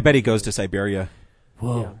direct-to-DVD. I bet he goes to Siberia.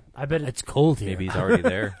 Whoa. Yeah, I bet It's cold here. Maybe he's already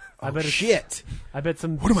there. I bet it's, Shit! I bet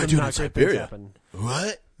some. What am I some doing not in great things Siberia? happen.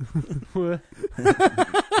 What?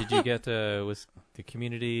 Did you get was the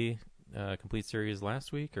Community complete series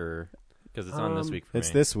last week, or because it's on this week for It's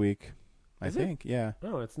me? this week, I Is it? think. Yeah.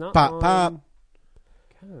 No, it's not. Pop, on... pop.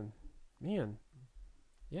 God, man.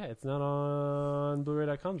 Yeah, it's not on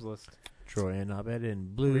Blu-ray.com's list. Troy and Abed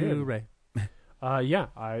in Blu-ray. Yeah,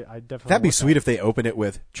 I definitely. That'd be want sweet that. if they opened it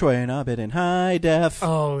with Troy and Abed in high def.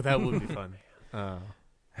 Oh, that would be fun. I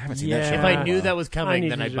haven't seen yeah. that show. If in a I knew while. that was I coming,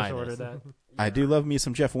 need then to I'd just buy order this. that. I do love me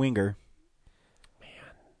some Jeff Winger. Man.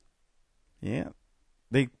 Yeah.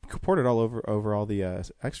 They ported all over all the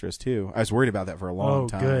extras too. I was worried about that for a long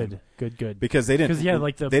time. Good. Because they didn't. 'Cause, yeah,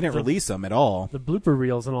 like they didn't release them at all. The blooper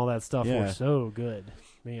reels and all that stuff Yeah. were so good,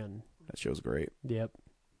 man. That show's great. Yep.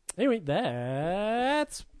 Anyway,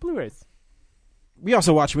 that's Blu-rays. We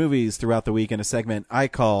also watch movies throughout the week in a segment I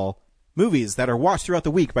call "Movies That Are Watched Throughout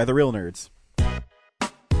the Week" by the Real Nerds.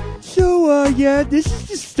 So, yeah, this is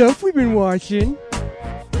the stuff we've been watching.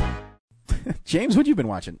 James, what you been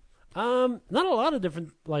watching? Not a lot of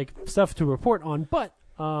different like stuff to report on, but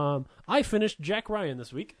I finished Jack Ryan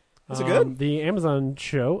this week. Is it good? The Amazon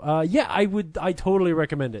show. Yeah, I totally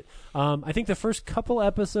recommend it. I think the first couple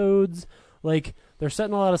episodes, like, they're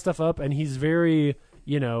setting a lot of stuff up, and he's very,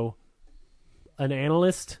 an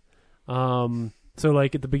analyst. So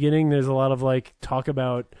like at the beginning, there's a lot of like talk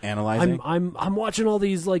about Analyzing. I'm watching all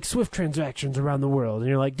these like Swift transactions around the world, and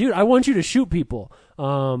you're like, dude, I want you to shoot people.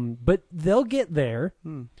 But they'll get there.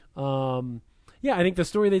 Yeah, I think the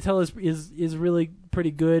story they tell is really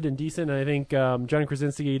pretty good and decent. And I think John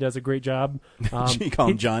Krasinski does a great job. You call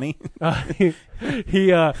him Johnny?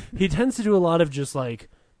 He tends to do a lot of just like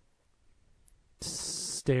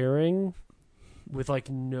staring with like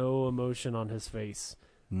no emotion on his face,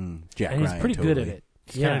 Jack and he's Ryan, pretty good at totally. it.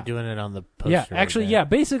 He's kind of doing it on the poster. Yeah, actually, right yeah.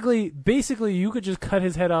 Basically, you could just cut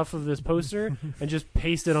his head off of this poster and just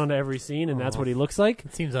paste it onto every scene, and that's what he looks like.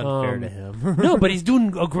 It seems unfair to him. No, but he's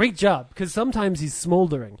doing a great job because sometimes he's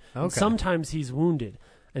smoldering, and Okay. sometimes he's wounded,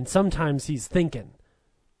 and sometimes he's thinking.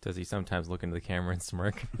 Does he sometimes look into the camera and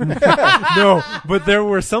smirk? No, but there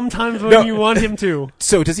were some times when No. you want him to.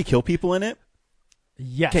 So does he kill people in it?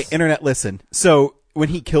 Yes. Okay, internet, listen. So when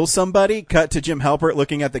he kills somebody, cut to Jim Halpert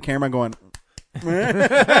looking at the camera going...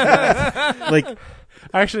 like,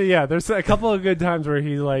 Actually, yeah. There's a couple of good times where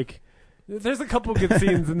he like. There's a couple good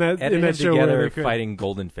scenes in that Edited show where together they could. fighting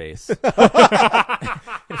Golden Face. That'd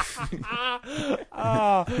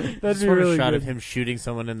Just be want really a shot good. of him shooting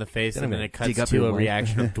someone in the face, Then and I'm then gonna it dig cuts up your to a wife.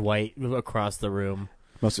 reaction of Dwight across the room.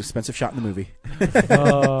 most expensive shot in the movie.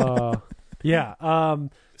 Yeah.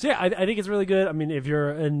 So yeah, I think it's really good. I mean, if you're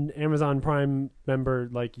an Amazon Prime member,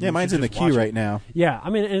 like you Yeah, mine's should in the just queue watch it. right now. Yeah, I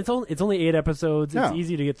mean, and it's only 8 episodes. It's Oh.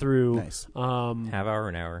 easy to get through. Nice. Half hour,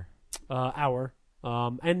 an hour. Hour.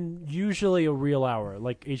 And usually a real hour,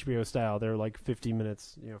 like HBO style. They're like 50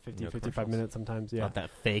 minutes, 50, No 55 commercials. minutes sometimes. Yeah. Not that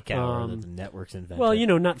fake hour that Um, the networks invented. Well,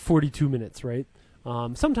 not 42 minutes, right?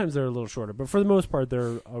 Sometimes they're a little shorter, but for the most part,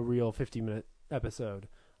 they're a real 50-minute episode.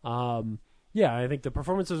 Yeah, I think the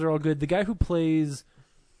performances are all good. The guy who plays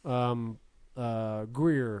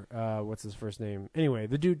Greer, what's his first name? Anyway,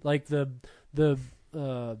 the dude, like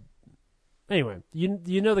anyway,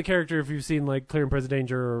 you know the character if you've seen like Clear and Present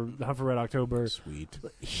Danger or Hunt for Red October. Sweet.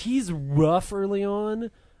 He's rough early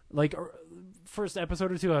on, like first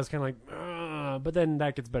episode or two. I was kind of like, but then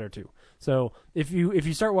that gets better too. So if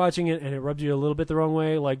you start watching it and it rubs you a little bit the wrong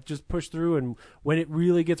way, like just push through, and when it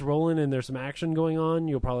really gets rolling and there's some action going on,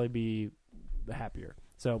 you'll probably be happier.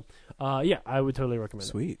 So yeah, I would totally recommend it.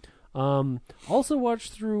 Sweet. Also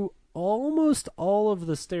watched through almost all of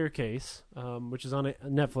The Staircase, which is on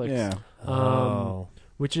Netflix. Yeah.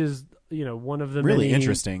 Which is one of the Really many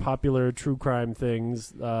interesting. popular true crime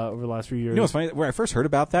things over the last few years. You know what's funny? Where I first heard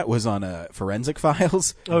about that was on Forensic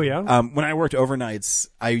Files. Oh yeah. When I worked overnights,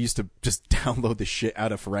 I used to just download the shit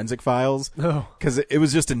out of Forensic Files Oh. because it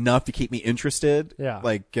was just enough to keep me interested.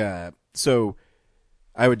 Yeah. So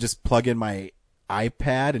I would just plug in my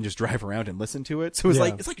iPad and just drive around and listen to it. So it was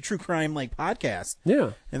Yeah. it's like a true crime podcast,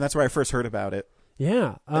 Yeah. and that's where I first heard about it.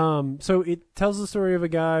 Yeah. So it tells the story of a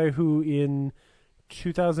guy who in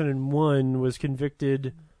 2001 was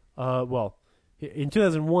convicted. In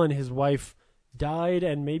 2001, his wife died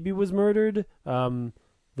and maybe was murdered.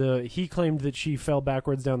 He claimed that she fell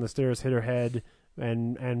backwards down the stairs, hit her head,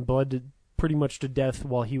 and bled pretty much to death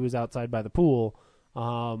while he was outside by the pool.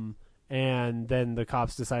 And then the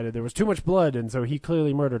cops decided there was too much blood, and so he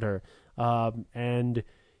clearly murdered her.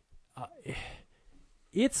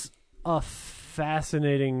 It's a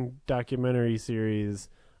fascinating documentary series.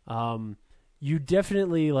 You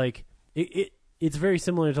definitely like it. It's very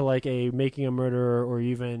similar to like a Making a Murderer or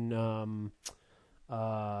even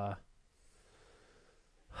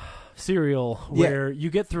Serial, where you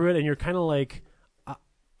get through it and you're kind of like,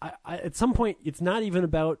 at some point, it's not even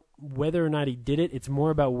about whether or not he did it. It's more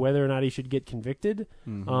about whether or not he should get convicted.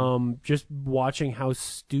 Mm-hmm. Just watching how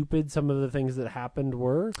stupid some of the things that happened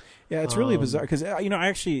were. Yeah, it's really bizarre because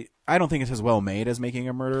I don't think it's as well made as Making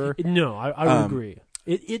a Murderer. No, I would agree.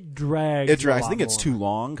 It drags. It drags. a I think lot it's more. too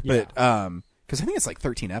long, Yeah. but because I think it's like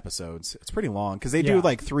 13 episodes. It's pretty long because they Yeah. do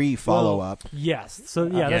like 3 follow up. Yes. So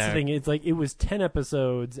that's the Yeah. thing. It's like it was 10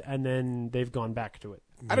 episodes and then they've gone back to it.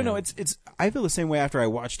 I don't know. It's. I feel the same way after I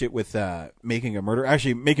watched it with Making a Murderer.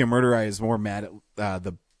 Actually, Making a Murderer, I was more mad at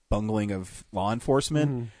the bungling of law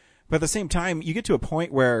enforcement. But at the same time, you get to a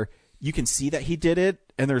point where you can see that he did it,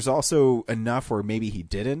 and there's also enough where maybe he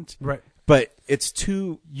didn't. Right. But it's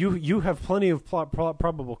too. You have plenty of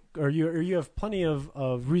probable, or you have plenty of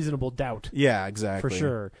reasonable doubt Yeah, exactly. for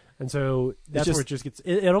sure. And so that's just- where it just gets.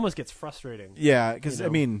 It almost gets frustrating. Yeah, because You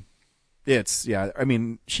know? I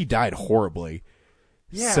mean, she died horribly.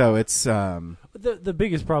 Yeah. So it's The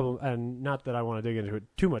biggest problem, and not that I want to dig into it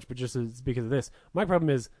too much, but just because of this, my problem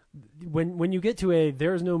is when you get to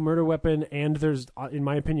there's no murder weapon and there's, in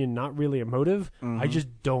my opinion, not really a motive. I just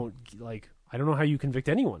don't like. I don't know how you convict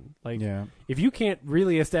anyone. Like, Yeah. if you can't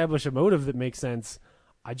really establish a motive that makes sense,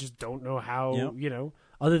 I just don't know how. Yep.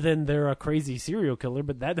 Other than they're a crazy serial killer,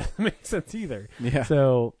 but that doesn't make sense either. Yeah.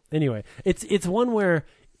 So anyway, it's one where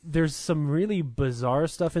there's some really bizarre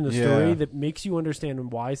stuff in the story Yeah. that makes you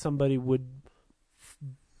understand why somebody would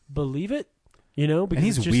believe it. Because and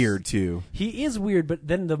he's it's just- weird too. He is weird, but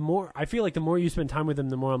then the more I feel like the more you spend time with him,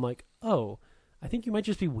 the more I'm like, oh, I think you might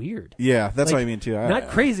just be weird. Yeah, that's Like, what I mean too. Not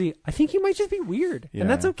crazy. I think you might just be weird, Yeah. and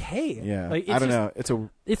that's okay. Yeah, like, I don't just- know.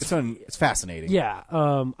 It's fascinating. Yeah,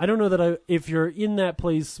 I don't know that if you're in that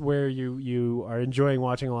place where you are enjoying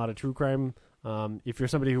watching a lot of true crime, if you're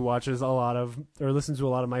somebody who watches a lot of or listens to a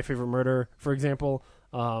lot of My Favorite Murder, for example,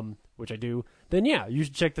 which I do, then yeah, you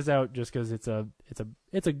should check this out just because it's a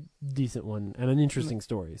decent one and an interesting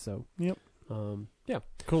story. So Yep. Yeah,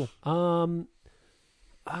 Cool.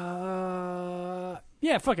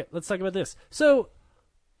 Yeah, fuck it. Let's talk about this. So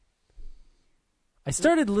I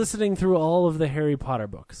started listening through all of the Harry Potter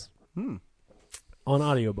books on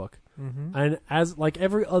audiobook. And as like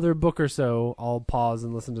every other book or so, I'll pause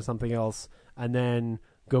and listen to something else and then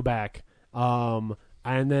go back. And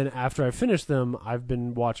then after I finish them, I've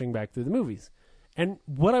been watching back through the movies. And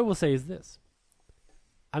what I will say is this.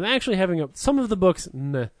 I'm actually having some of the books,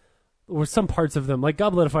 meh, or some parts of them, like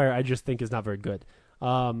Goblet of Fire, I just think is not very good.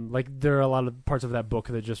 Like there are a lot of parts of that book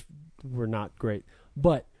that just were not great.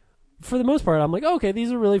 But for the most part, I'm like, okay,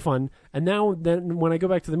 these are really fun. And now then when I go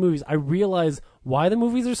back to the movies, I realize why the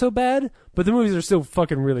movies are so bad, but the movies are still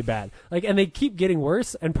fucking really bad. Like, and they keep getting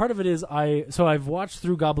worse. And part of it is I've watched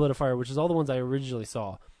through Goblet of Fire, which is all the ones I originally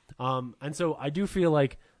saw. And so I do feel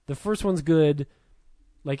like the first one's good,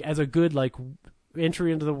 like as a good, like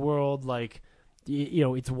entry into the world, like,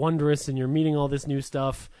 it's wondrous and you're meeting all this new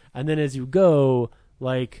stuff. And then as you go,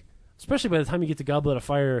 like, especially by the time you get to Goblet of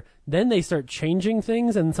Fire, then they start changing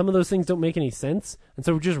things, and some of those things don't make any sense, and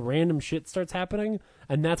so just random shit starts happening,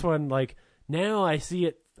 and that's when, like, now I see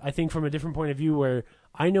it, I think, from a different point of view, where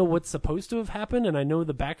I know what's supposed to have happened, and I know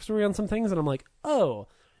the backstory on some things, and I'm like, oh,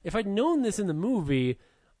 if I'd known this in the movie,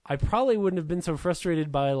 I probably wouldn't have been so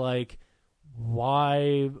frustrated by, like,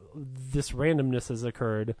 why this randomness has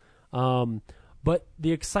occurred. But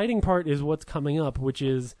the exciting part is what's coming up, which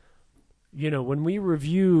is, when we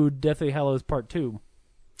reviewed Deathly Hallows Part 2,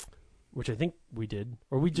 which I think we did,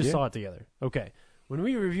 or we just saw it together. Okay. When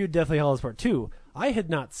we reviewed Deathly Hallows Part 2, I had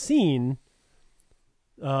not seen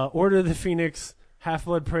Order of the Phoenix,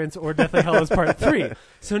 Half-Blood Prince, or Deathly Hallows Part 3.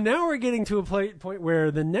 So now we're getting to a point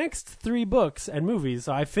where the next 3 books and movies,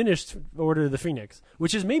 so I finished Order of the Phoenix,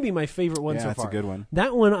 which is maybe my favorite one so that's far. a good one.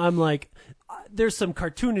 That one, I'm like, there's some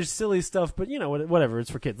cartoonish, silly stuff, but, whatever,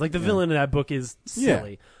 it's for kids. Like, the villain in that book is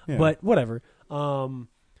silly, Yeah. but whatever.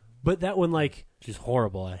 But that one, like... She's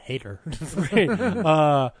horrible. I hate her.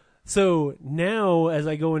 Right. So now, as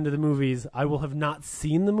I go into the movies, I will have not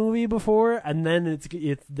seen the movie before, and then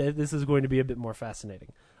this is going to be a bit more fascinating.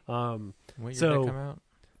 What year So- did that come out?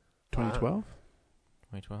 2012.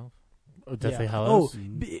 2012. Deathly Yeah. Hallows. Oh,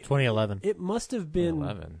 2011. it must have been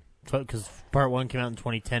 2011. Because part 1 came out in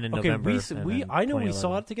 2010 in okay. November. I know we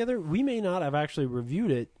saw it together. We may not have actually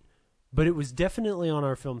reviewed it, but it was definitely on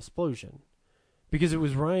our film Splosion, because it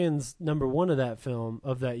was Ryan's number 1 of that film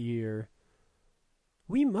of that year.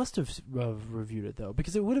 We must have reviewed it though,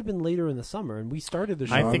 because it would have been later in the summer, and we started the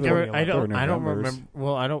show. I think I don't Novembers. remember.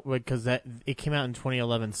 Well, I don't because it came out in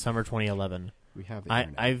 2011, summer 2011. We have the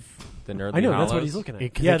internet. I've The Nerdly I know that's what Hollows? he's looking at.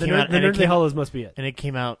 Because Yeah, it the came out- and it Nerdly came- Hollows must be it. and it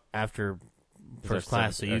came out after It's First our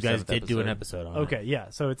Class, so seventh- you our guys seventh did do an episode. episode on Okay, yeah.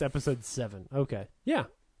 So it's episode 7. Okay, yeah.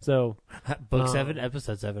 So it. Book 7,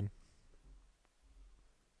 episode 7.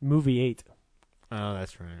 movie 8. Oh,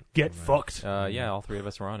 that's right. Get Right. fucked. Yeah, all 3 of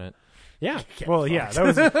us were on it. Yeah. Get Well, yeah. That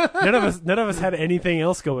was none of us had anything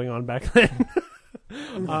else going on back then.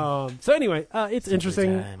 So anyway, it's Simpler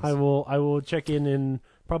interesting. times. I will check in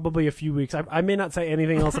probably a few weeks. I may not say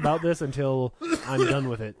anything else about this until I'm done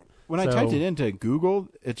with it. When I So- typed it into Google,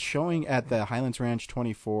 it's showing at the Highlands Ranch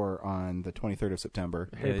 24 on the 23rd of September.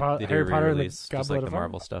 Harry They Po- did Harry a Potter and the re-release, just Goblet like of the Fire?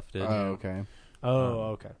 Marvel stuff did. Oh, okay.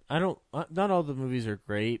 Oh, okay. I don't. Not all the movies are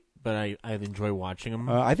great, but I enjoy watching them.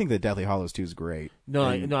 I think the Deathly Hallows 2 is great. No,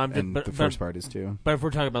 and, I'm just, and but, the but- first part is too. But if we're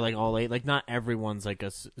talking about like all 8, like not everyone's like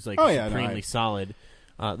is like Oh, yeah, no, supremely solid.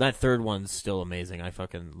 That third one's still amazing. I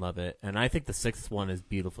fucking love it, and I think the 6th one is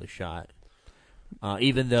beautifully shot.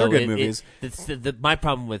 Even though They're good movies. My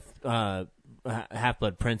problem with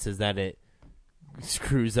Half-Blood Prince is that it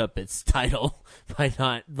screws up its title by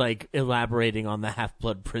not like elaborating on the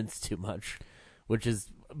Half-Blood Prince too much, which is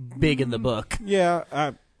big in the book.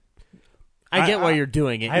 Yeah. I get why you're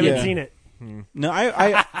doing it. I haven't Yeah. seen it. No,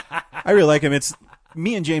 I really like him. It's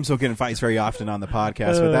me and James don't get in fights very often on the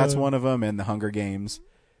podcast, but that's one of them. And the Hunger Games.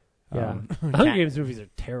 Yeah. The Hunger Games movies are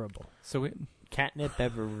terrible. So Catnip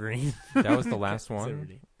Evergreen. that was the last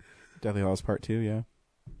one. Deathly Hallows Part 2. Yeah.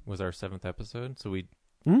 Was our 7th episode. So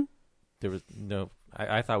Hmm? there was no.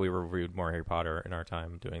 I thought we reviewed more Harry Potter in our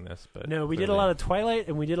time doing this, but No, we did a lot of Twilight,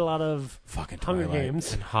 and we did a lot of Fucking Hunger Twilight.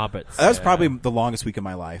 Games. And Hobbits. That was probably the longest week of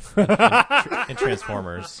my life. and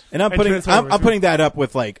Transformers. And I'm And putting Transformers, I'm putting that up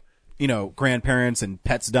with like grandparents and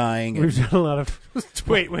pets dying. And We've done a lot of.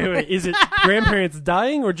 Wait. Is it grandparents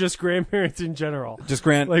dying or just grandparents in general? just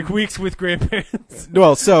Like weeks with grandparents.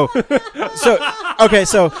 Well, so okay,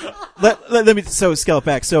 so let me scale it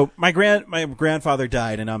back. So my grandfather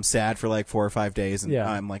died, and I'm sad for like 4 or 5 days, and Yeah.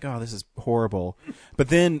 I'm like, oh, this is horrible. But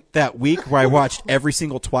then that week where I watched every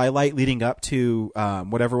single Twilight leading up to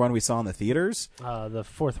whatever one we saw in the theaters, The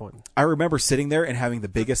 4th one. I remember sitting there and having the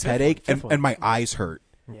biggest headache, fifth one. and my eyes hurt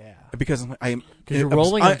Yeah. because I'm Because you're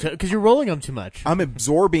rolling them. Because you're rolling them too much. I'm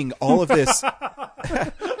absorbing all of this.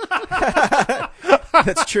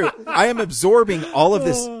 That's true. I am absorbing all of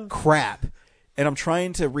this crap, and I'm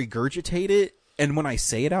trying to regurgitate it. And when I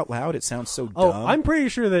say it out loud, it sounds so dumb. Oh, I'm pretty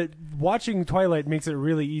sure that watching Twilight makes it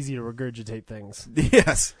really easy to regurgitate things.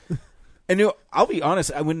 Yes. And I'll be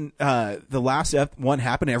honest. When the last one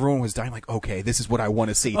happened, everyone was dying. Like, okay, this is what I want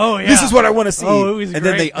to see. Oh, yeah. This is what I want to see. Oh, it was and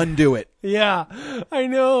then they great. undo it. Yeah, I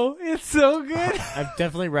know. It's so good. I've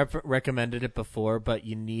definitely recommended it before, but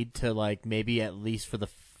you need to like maybe at least for the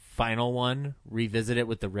final one revisit it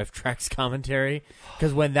with the Riff Tracks commentary,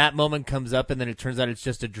 because when that moment comes up and then it turns out it's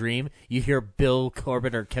just a dream, you hear Bill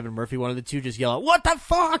Corbett or Kevin Murphy, one of the two, just yell out, "What the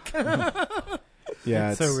fuck!"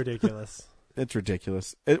 Yeah, It's so ridiculous. It's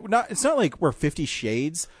ridiculous. It's not like we're 50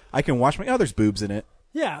 Shades. I can watch there's boobs in it.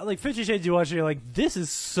 Yeah, like 50 Shades you watch and you're like, this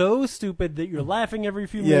is so stupid that you're laughing every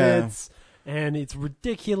few Yeah. minutes, and it's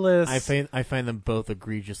ridiculous. I find them both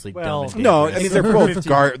egregiously Well, dumb. And No, dangerous. I mean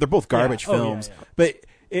they're both garbage Yeah. Oh, yeah, films. yeah. But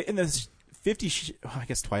in this 50, I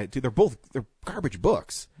guess Twilight, dude, they're garbage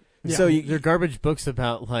books. Yeah. So They're garbage books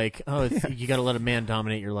about like, you got to let a man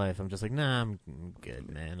dominate your life. I'm just like, nah, I'm good,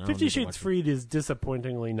 man. I don't 50 need to Shades watch Freed is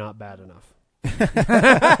disappointingly not bad enough.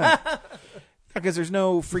 because there's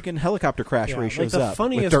no freaking helicopter crash Yeah, where he like shows the up with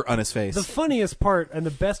funniest- dirt on his face. The funniest part and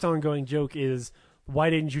the best ongoing joke is, why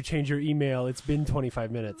didn't you change your email? It's been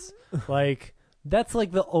 25 minutes. Like, that's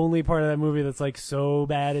like the only part of that movie that's like so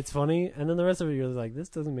bad it's funny, and then the rest of it you're like, this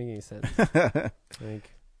doesn't make any sense.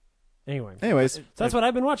 Like, Anyways, so that's what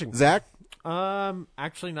I've been watching. Zach?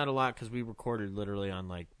 Actually not a lot because we recorded literally on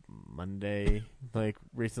like Monday, like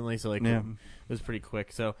recently, so like Yeah. it was pretty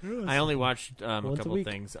quick. So I only watched a Once a couple week.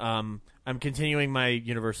 things. I'm continuing my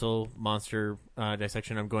Universal monster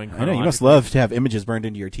dissection. I'm going. I know, you must chronologically. love to have images burned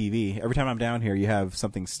into your TV. Every time I'm down here, you have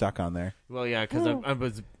something stuck on there. Well, yeah,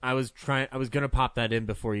 because I was gonna pop that in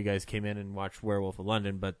before you guys came in and watch Werewolf of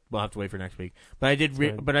London, but we'll have to wait for next week. But I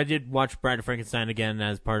did, but I did watch Bride of Frankenstein again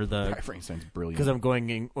as part of the. Frankenstein's brilliant. Because I'm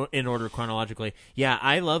going in order chronologically. Yeah,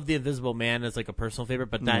 I love The Invisible Man as like a personal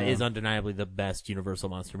favorite, but that is undeniably the best Universal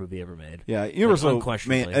monster movie ever made. Yeah, Universal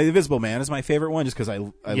unquestionably. Invisible Man is my favorite one just because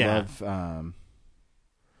I Yeah. love...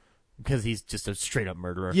 Because he's just a straight up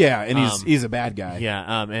murderer. yeah, and he's a bad guy.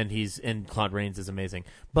 Yeah, and Claude Rains is amazing.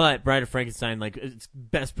 But Bride of Frankenstein, like, it's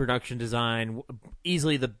best production design,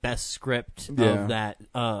 easily the best script of that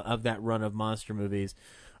run of monster movies.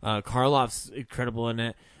 Karloff's incredible in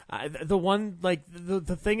it. The one, like,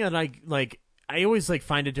 the thing that I always like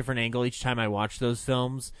find a different angle each time I watch those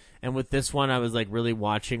films, and with this one I was like really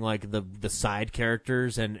watching like the side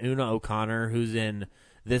characters, and Una O'Connor, who's in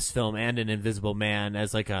this film and in Invisible Man,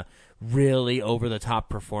 as like a really over the top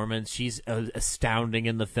performance. She's astounding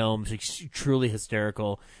in the film. She's truly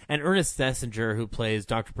hysterical. And Ernest Thesiger, who plays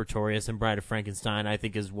Dr. Pretorius in Bride of Frankenstein, I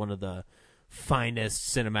think is one of the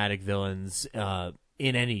finest cinematic villains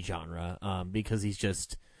in any genre, because he's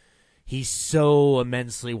so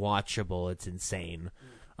immensely watchable. It's insane.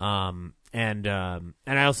 And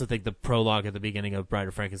I also think the prologue at the beginning of Bride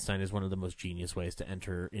of Frankenstein is one of the most genius ways to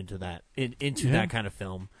enter into that that kind of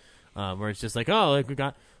film, where it's just like, oh, like we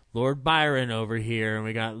got Lord Byron over here, and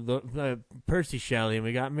we got Percy Shelley, and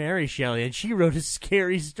we got Mary Shelley, and she wrote a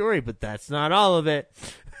scary story, but that's not all of it.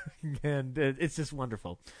 And it's just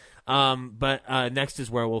wonderful. But next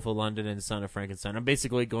is Werewolf of London and Son of Frankenstein. I'm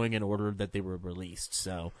basically going in order that they were released.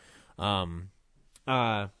 So,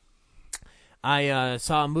 I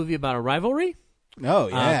saw a movie about a rivalry. Oh,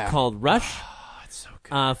 yeah. Called Rush. It's so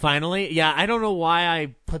good. Finally. Yeah, I don't know why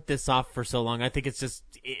I put this off for so long. I think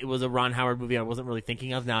it was a Ron Howard movie I wasn't really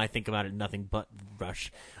thinking of. Now I think about it, nothing but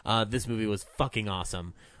Rush. This movie was fucking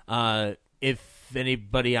awesome. If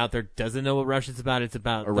anybody out there doesn't know what Rush is about, it's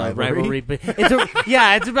about A the rivalry? But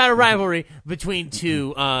it's about a rivalry between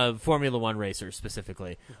two Formula One racers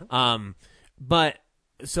specifically. But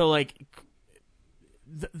so like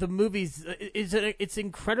the movies, it's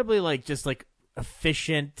incredibly like just like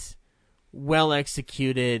efficient, well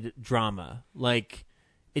executed drama. Like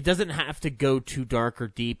it doesn't have to go too dark or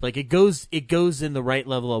deep. Like it goes in the right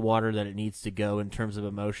level of water that it needs to go in terms of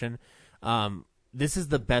emotion. This is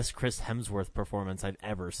the best Chris Hemsworth performance I've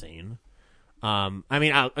ever seen. I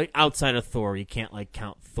mean, outside of Thor, you can't like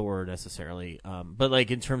count Thor necessarily. But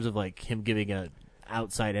like in terms of like him giving a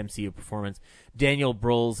outside MCU performance, Daniel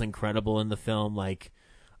Bruhl's incredible in the film. Like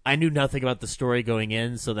I knew nothing about the story going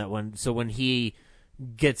in, so when he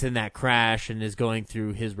gets in that crash and is going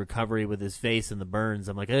through his recovery with his face and the burns,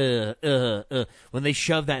 I'm like, when they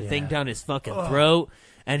shove that thing down his fucking throat,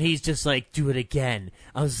 and he's just like, do it again.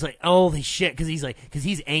 I was like, holy shit, because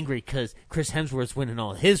he's angry because Chris Hemsworth's winning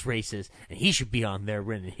all his races, and he should be on there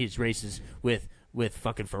winning his races with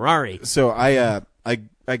fucking Ferrari. So I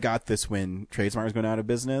got this when Tradesmart was going out of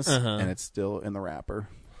business, and it's still in the wrapper,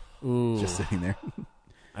 Ooh, just sitting there.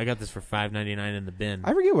 I got this for $5.99 in the bin.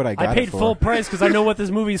 I forget what I got. I paid it for. full price because I know what this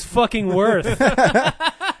movie's fucking worth. I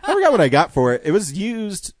forgot what I got for it. It was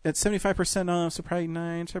used at 75% off, so probably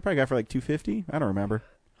 $9. So I probably got it for like $250. I don't remember.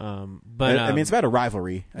 But I mean, it's about a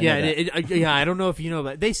rivalry. I know that. Yeah. I don't know if you know,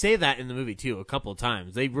 but they say that in the movie too a couple of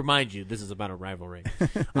times. They remind you this is about a rivalry.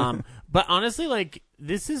 But honestly, like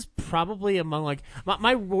this is probably among like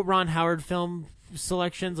my Ron Howard film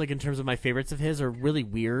selections, like in terms of my favorites of his, are really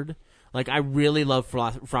weird. Like I really love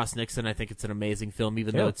Frost Nixon. I think it's an amazing film,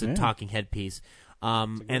 even though it's a talking head piece.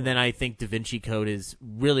 And then I think Da Vinci Code is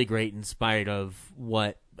really great in spite of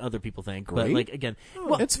what other people think. Great? But like again,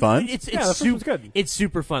 well, it's fun. the first one's good. It's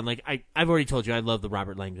super fun. Like I've already told you, I love the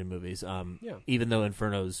Robert Langdon movies. Even though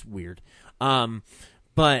Inferno's weird.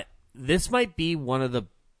 But this might be one of the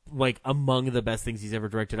like among the best things he's ever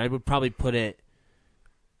directed. I would probably put it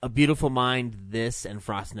A Beautiful Mind, this, and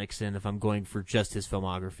Frost Nixon if I'm going for just his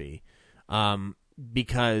filmography.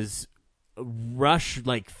 Because Rush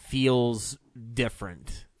like feels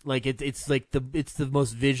different. Like it's the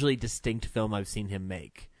most visually distinct film I've seen him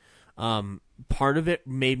make. Part of it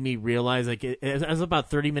made me realize, like, as about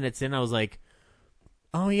 30 minutes in, I was like,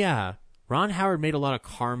 oh yeah, Ron Howard made a lot of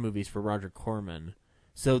car movies for Roger Corman.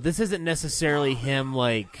 So this isn't necessarily him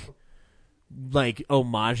like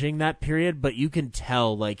homaging that period, but you can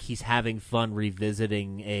tell like he's having fun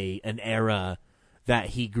revisiting an era that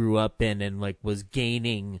he grew up in and like was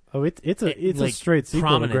gaining. Oh, it's a like, straight sequel to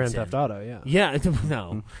prominence Grand in. Theft Auto. Yeah. Yeah,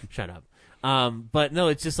 no, shut up. But no,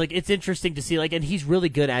 it's just like it's interesting to see like, and he's really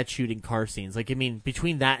good at shooting car scenes. Like, I mean,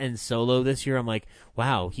 between that and Solo this year, I'm like,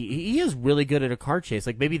 wow, he is really good at a car chase.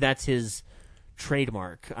 Like, maybe that's his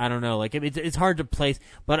trademark. I don't know. Like, it's hard to place,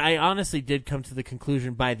 but I honestly did come to the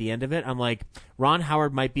conclusion by the end of it. I'm like, Ron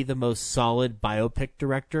Howard might be the most solid biopic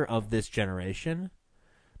director of this generation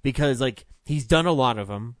because like he's done a lot of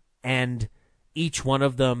them, and each one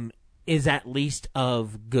of them is at least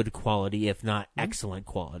of good quality, if not excellent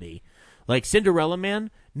quality. Like Cinderella Man,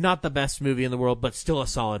 not the best movie in the world, but still a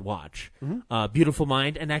solid watch. Beautiful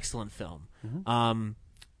Mind, an excellent film.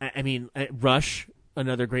 I mean, Rush,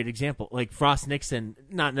 another great example. Like Frost Nixon,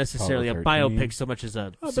 not necessarily a biopic so much as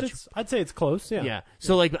a. Oh, but I'd say it's close. Yeah. Yeah.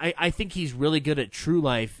 So like, I think he's really good at True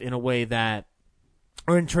Life in a way that,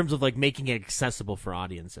 or in terms of like making it accessible for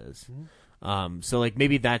audiences. So like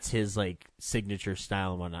maybe that's his like signature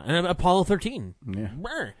style and whatnot. And Apollo 13. Yeah.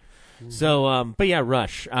 Brr. So, but yeah,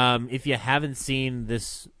 Rush. If you haven't seen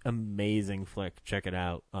this amazing flick, check it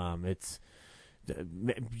out. It's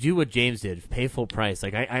do what James did, pay full price.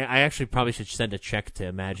 Like I actually probably should send a check to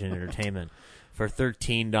Imagine Entertainment for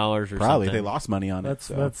 $13 or something. Probably they lost money on That's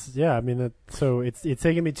it. So. that's yeah. I mean, so it's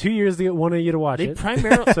taken me 2 years to get one of you to watch They it.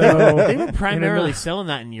 primarily So- they were primarily selling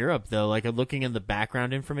that in Europe though. Like looking in the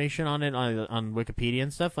background information on it on Wikipedia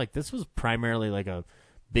and stuff. Like this was primarily like a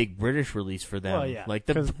big British release for them. Well, yeah, like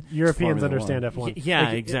because Europeans Formula understand One. F1. Yeah,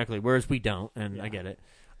 Like, exactly. Whereas we don't, and I get it.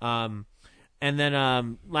 And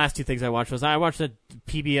then last two things I watched was I watched a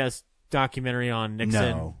PBS documentary on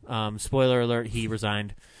Nixon. No. Spoiler alert: he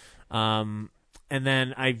resigned. And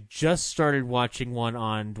then I've just started watching one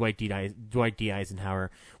on Dwight D.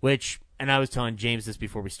 Eisenhower, which, and I was telling James this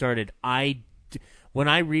before we started. When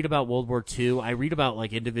I read about World War II, I read about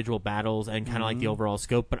like individual battles and kind of like the overall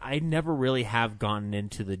scope, but I never really have gotten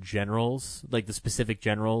into the generals, like the specific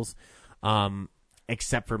generals,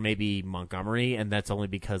 except for maybe Montgomery, and that's only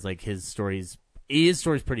because like his story's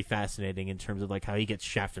pretty fascinating in terms of like how he gets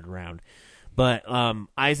shafted around. But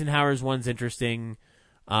Eisenhower's one's interesting.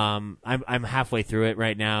 I'm halfway through it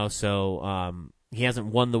right now, so he hasn't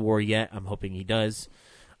won the war yet. I'm hoping he does.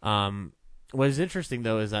 What is interesting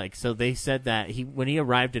though is like, so they said that when he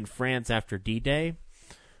arrived in France after D-Day,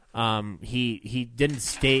 he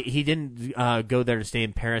didn't go there to stay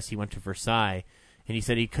in Paris. He went to Versailles, and he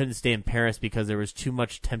said he couldn't stay in Paris because there was too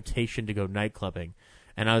much temptation to go night clubbing.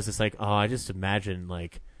 And I was just like, oh, I just imagine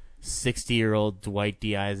like 60-year-old Dwight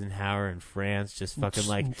D. Eisenhower in France just fucking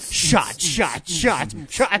like shots.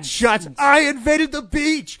 I invaded the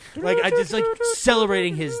beach. Like I just like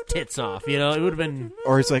celebrating his tits off. You know, it would have been.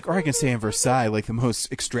 Or it's like, or I can stay in Versailles, like the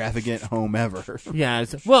most extravagant home ever. Yeah.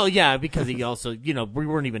 Well, yeah, because he also, you know, we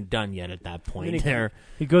weren't even done yet at that point.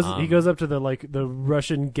 He goes up to the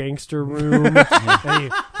Russian gangster room and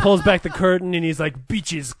he pulls back the curtain and he's like,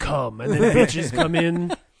 "Bitches come," and then bitches come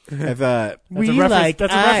in. I've, That's a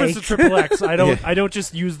reference to Triple X. I don't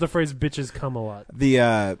just use the phrase "bitches come" a lot.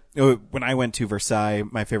 when I went to Versailles,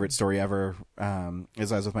 my favorite story ever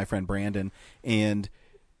is I was with my friend Brandon, and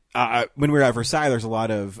when we were at Versailles, there's a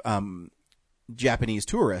lot of Japanese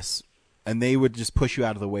tourists, and they would just push you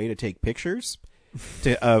out of the way to take pictures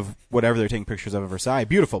of whatever they're taking pictures of at Versailles.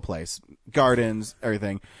 Beautiful place, gardens,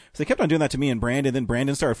 everything. So they kept on doing that to me and Brandon. Then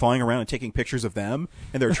Brandon started following around and taking pictures of them,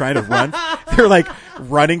 and they were trying to run. They're like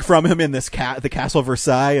running from him in this the Castle of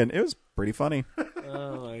Versailles, and it was pretty funny.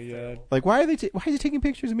 Oh my god! Like, why is he taking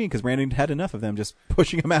pictures of me? Because Brandon had enough of them just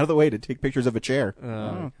pushing him out of the way to take pictures of a chair.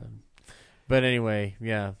 But anyway,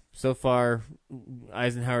 yeah. So far,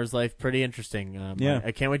 Eisenhower's life pretty interesting. Yeah.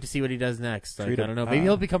 I can't wait to see what he does next. Like, I Treat him- don't know. Maybe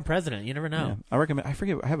he'll become president. You never know. Yeah. I recommend. I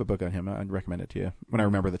forget. I have a book on him. I'd recommend it to you when I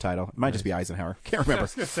remember the title. It might just be Eisenhower. Can't remember.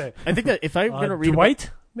 I think that if I'm gonna read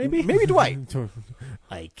Dwight, maybe Dwight.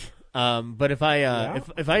 Ike. But if I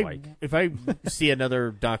if I see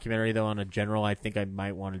another documentary though on a general, I think I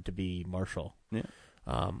might want it to be Marshall. Yeah.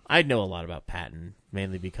 I know a lot about Patton,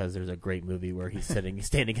 mainly because there's a great movie where he's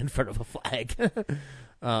standing in front of a flag.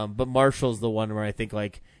 But Marshall's the one where I think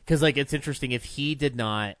because it's interesting, if he did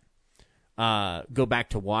not go back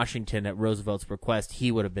to Washington at Roosevelt's request,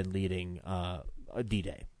 he would have been leading a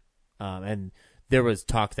D-Day. And there was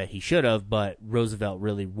talk that he should have, but Roosevelt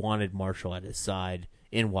really wanted Marshall at his side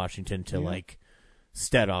in Washington to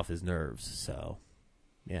stead off his nerves. So,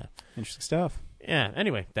 yeah. Interesting stuff. Yeah.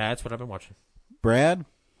 Anyway, that's what I've been watching. Brad.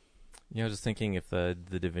 You know, just thinking if the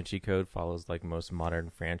Da Vinci Code follows like most modern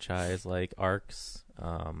franchise like arcs,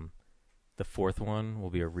 the fourth one will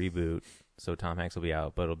be a reboot. So Tom Hanks will be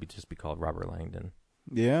out, but it'll just be called Robert Langdon.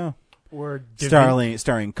 Yeah. Or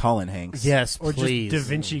starring Colin Hanks. Yes, Or please. just Da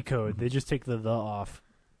Vinci Code. They just take the off.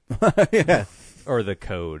 Yeah. Or The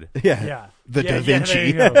Code. Yeah. Yeah. The Yeah, Da Vinci. Yeah, there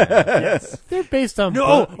you go. Yes. They're based on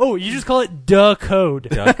No. Oh, you just call it Da Code.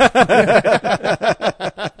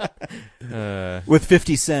 With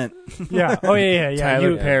 50 Cent. Yeah. Oh yeah.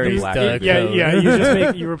 Tyler Perry's Black Da Code.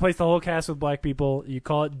 Code. You replace the whole cast with black people. You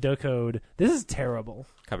call it Da Code. This is terrible.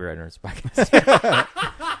 Copyright Nerds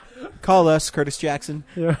podcast. Call us, Curtis Jackson.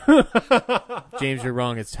 James, you're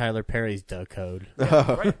wrong. It's Tyler Perry's Da Code.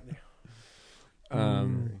 Right.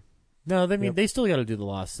 No, they still got to do the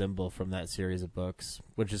Lost Symbol from that series of books,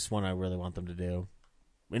 which is one I really want them to do.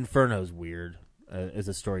 Inferno's weird as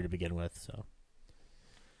a story to begin with, so.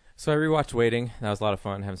 So I rewatched Waiting. That was a lot of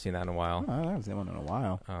fun. Haven't seen that in a while. Oh, I haven't seen one in a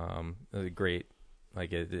while. Great.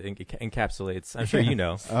 Like it encapsulates. I'm sure you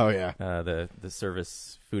know. Oh yeah. The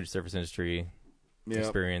food service industry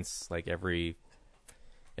experience, like every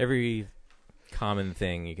common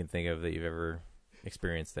thing you can think of that you've ever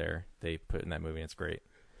experienced there, they put in that movie, and it's great.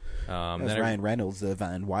 That's Ryan Reynolds of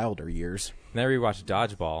Van Wilder years. Then I rewatched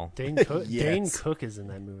Dodgeball. Dane Cook. Yes. Dane Cook is in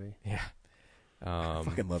that movie. Yeah. I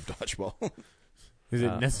fucking love Dodgeball. Is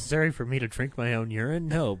it necessary for me to drink my own urine?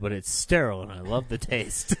 No, but it's sterile, and I love the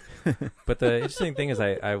taste. But the interesting thing is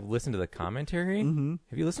I listened to the commentary. Mm-hmm.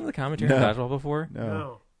 Have you listened to the commentary on Dodgeball before?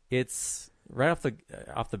 No. It's right off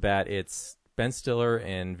the bat. It's Ben Stiller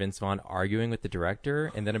and Vince Vaughn arguing with the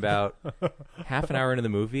director, and then about half an hour into the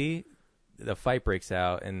movie, the fight breaks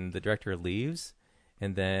out, and the director leaves,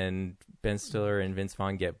 and then Ben Stiller and Vince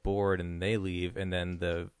Vaughn get bored, and they leave, and then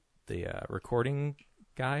the recording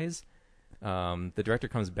guys, the director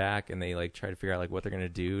comes back, and they like try to figure out like what they're gonna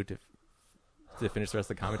do to finish the rest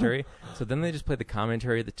of the commentary. So then they just play the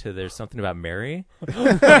commentary to There's Something About Mary.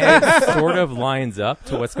 And it sort of lines up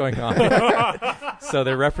to what's going on. So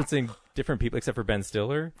they're referencing different people except for Ben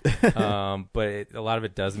Stiller. But a lot of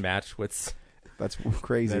it does match what's... That's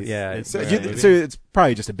crazy. Yeah. So it's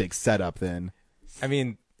probably just a big setup then. I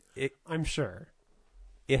mean, I'm sure.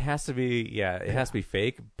 it has to be... Yeah, it has to be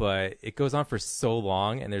fake, but it goes on for so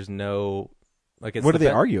long, and there's no... like. It's What do they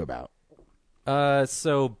argue about?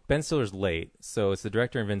 So Ben Stiller's late, so it's the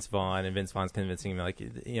director and Vince Vaughn's convincing him, like,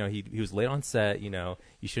 he was late on set, you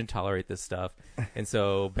shouldn't tolerate this stuff. And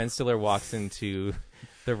so Ben Stiller walks into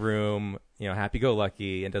the room,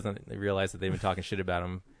 happy-go-lucky, and doesn't realize that they've been talking shit about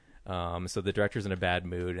him. So the director's in a bad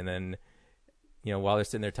mood, and then, while they're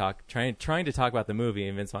sitting there trying to talk about the movie,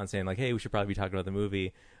 and Vince Vaughn's saying, like, hey, we should probably be talking about the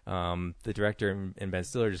movie, the director and Ben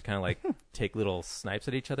Stiller just kind of, like, take little snipes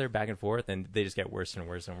at each other back and forth, and they just get worse and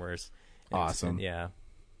worse and worse. Awesome. Yeah.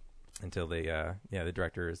 Until they, the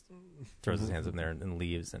director throws his hands up in there and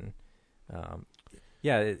leaves. And,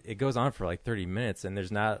 it goes on for like 30 minutes, and it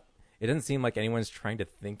doesn't seem like anyone's trying to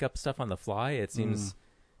think up stuff on the fly. It seems,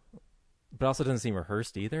 but also doesn't seem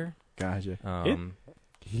rehearsed either. Gotcha.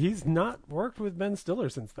 He's not worked with Ben Stiller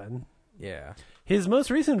since then. Yeah. His most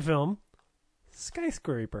recent film,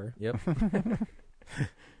 Skyscraper. Yep.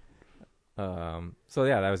 So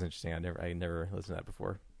yeah, that was interesting. I never listened to that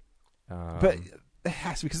before. But it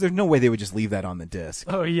has to, because there's no way they would just leave that on the disc.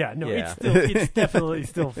 Oh yeah, no, Yeah. it's definitely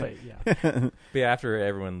still fake. Yeah. But yeah, after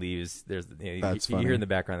everyone leaves, there's That's you funny. hear in the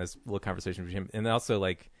background this little conversation between him, and also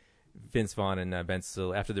like Vince Vaughn and Ben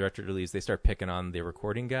Stiller. After the director leaves, they start picking on the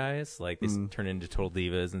recording guys. Like they turn into total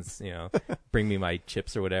divas and bring me my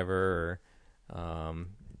chips or whatever. Or,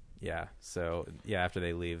 So after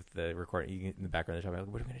they leave the recording, in the background they're talking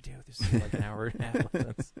about, what are we gonna do? This is like an hour and a half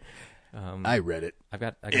left. I read it I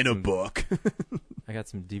got in a some, book. I got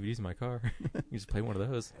some DVDs in my car. You just play one of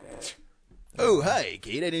those. Oh, hi,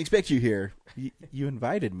 Kate. I didn't expect you here. You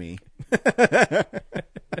invited me. I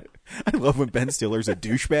love when Ben Stiller's a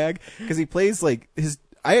douchebag because he plays like his.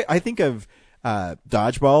 I think of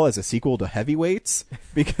Dodgeball as a sequel to Heavyweights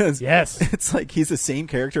because Yes. it's like he's the same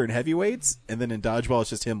character in Heavyweights, and then in Dodgeball it's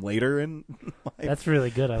just him later in life. That's really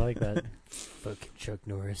good. I like that. Fucking Chuck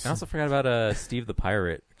Norris. I also forgot about Steve the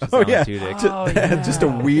Pirate. Which is Oh, on yeah. Tudyk. Oh, yeah. Just a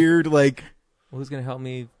weird like. Well, who's going to help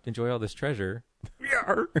me enjoy all this treasure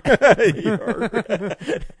after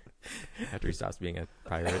he stops being a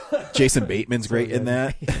pirate? Jason Bateman's great in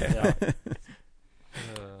that.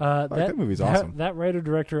 That movie's awesome. That writer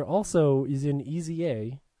director also is in Easy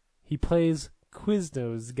A. He plays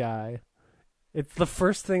Quiznos guy. It's the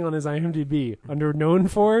first thing on his IMDb under known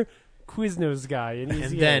for Quiznos guy in Easy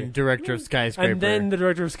And A. then director of Skyscraper. And then the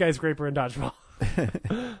director of Skyscraper and Dodgeball.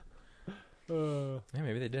 Yeah,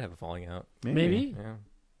 maybe they did have a falling out. Maybe. Yeah.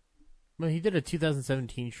 Well, he did a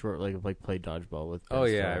 2017 short, like played Dodgeball with. Ben Oh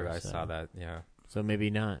yeah, Stiller, I so- saw that. Yeah, So maybe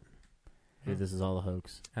not. Maybe this is all a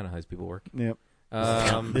hoax. I don't know how these people work. Yep.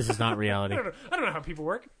 This is not reality. I don't know how people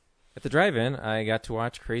work. At the drive-in, I got to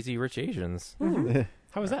watch Crazy Rich Asians.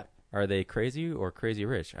 How was that? Are they crazy or crazy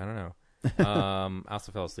rich? I don't know. I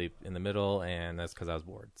also fell asleep in the middle, and that's because I was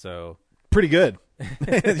bored. So Pretty good.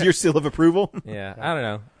 Your seal of approval? yeah, I don't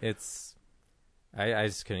know. It's I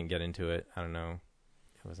just couldn't get into it. I don't know.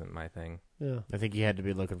 It wasn't my thing. Yeah. I think you had to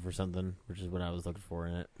be looking for something, which is what I was looking for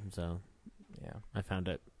in it. So Yeah. I found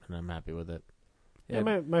it, and I'm happy with it. Yeah,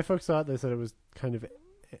 my folks saw it. They said it was kind of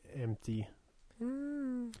empty.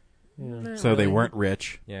 Yeah. So they weren't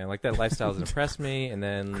rich. Yeah, like that lifestyle doesn't impress me. And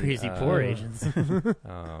then Crazy poor Asians.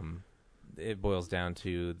 It boils down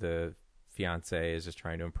to the fiance is just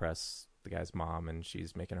trying to impress the guy's mom, and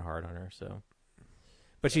she's making it hard on her. So,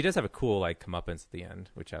 but she does have a cool like comeuppance at the end,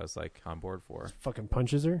 which I was like on board for. Fucking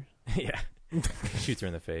punches her. Yeah, shoots her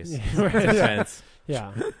in the face. Yeah. It's intense.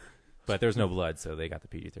 Yeah. But there's no blood, so they got the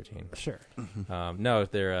PG-13. Sure. No,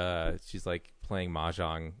 they're she's like playing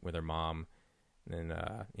mahjong with her mom, and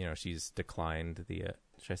she's declined the.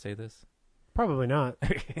 Should I say this? Probably not.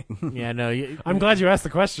 Yeah, no. I'm glad you asked the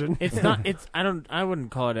question. It's not. It's. I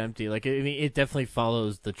wouldn't call it empty. Like, I mean, it definitely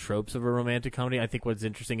follows the tropes of a romantic comedy. I think what's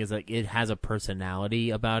interesting is like it has a personality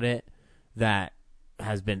about it that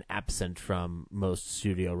has been absent from most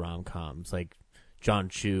studio rom-coms. Like John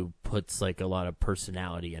Chu puts like a lot of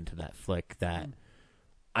personality into that flick that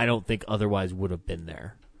I don't think otherwise would have been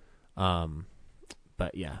there.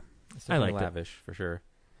 But yeah, It's I definitely liked it. lavish for sure.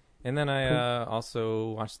 And then I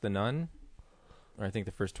also watched The Nun, or I think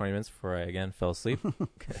the first 20 minutes before I again fell asleep.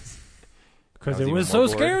 Because I it was was even so more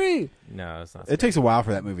bored. scary. No, it's not. It takes a while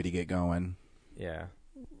for that movie to get going. Yeah.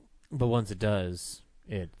 but once it does,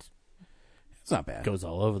 it It's not bad. goes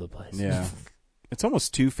all over the place. Yeah. It's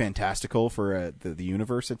almost too fantastical for the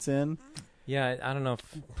universe it's in. Yeah, I don't know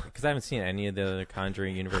because I haven't seen any of the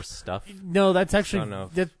Conjuring universe stuff. No, that's I actually don't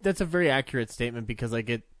know. that's a very accurate statement because like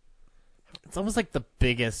it's almost like the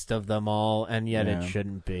biggest of them all, and yet Yeah. it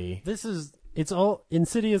shouldn't be. It's all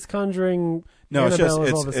Insidious, Conjuring. No, Annabelle is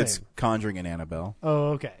it's all the it's same. Conjuring and Annabelle. Oh,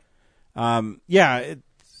 okay. Yeah,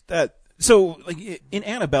 it's that. So, like in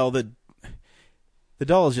Annabelle, the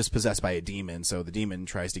doll is just possessed by a demon, so the demon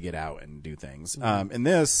tries to get out and do things. In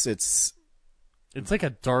this, it's It's like a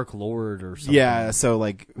Dark Lord or something. yeah. So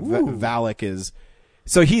like Valak is,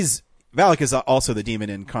 Valak is also the demon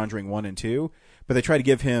in Conjuring 1 and 2, but they try to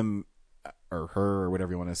give him or her or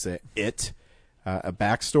whatever you want to say a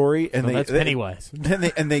backstory, and Well, that's Pennywise.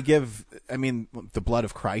 and they give. I mean, the blood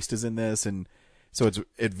of Christ is in this, and so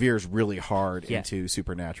it veers really hard Yeah. into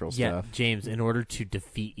supernatural Yeah, stuff. James, in order to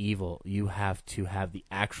defeat evil, you have to have the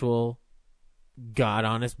actual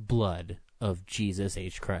God-honest blood of Jesus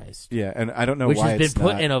H. Christ, Yeah, and I don't know which why has been it's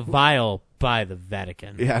put not, in a vial by the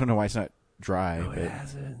Vatican. Yeah, I don't know why it's not dry. but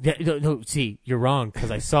Yeah, no, see, you're wrong because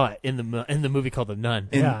I saw it in the movie called The Nun.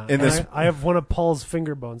 in yeah, in and this, I have one of Paul's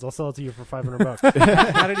finger bones. I'll sell it to you for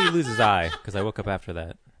 $500. How did he lose his eye? Because I woke up after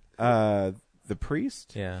that. the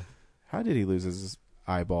priest. Yeah. How did he lose his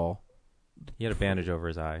eyeball? He had a bandage over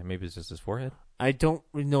his eye. Maybe it's just his forehead. I don't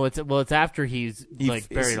know. It's after he's He-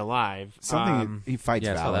 buried alive. Something he fights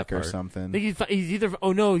yeah, I saw that Valak or part. I something. think he's either.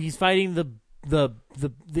 Oh no, he's fighting the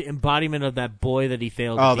embodiment of that boy that he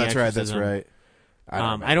failed. Oh, at the that's right. That's exorcism. right.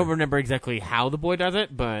 I don't remember exactly how the boy does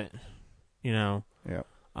it, but you know. Yeah.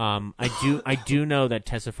 I do know that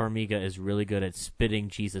Tessa Farmiga is really good at spitting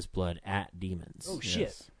Jesus blood at demons. Oh, shit.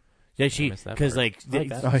 Yes. Yeah, I she missed that because part. like I like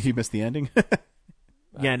that. Oh, you missed the ending.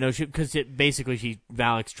 yeah no because basically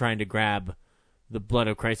Valak's trying to grab the blood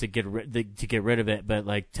of Christ to get rid of it, but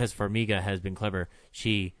like Tessa Farmiga has been clever.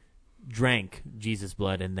 She drank Jesus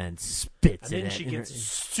blood and then spits And in then it. she in her- gets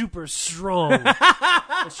super strong.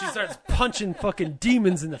 And she starts punching fucking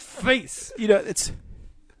demons in the face. It's.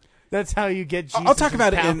 That's how you get Jesus. I'll talk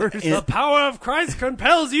about it in- The power of Christ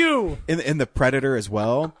compels you. In the Predator as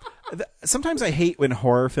well. Sometimes I hate when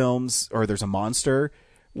horror films or there's a monster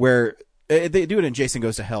where they do it in Jason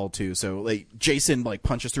Goes to Hell too. So like Jason like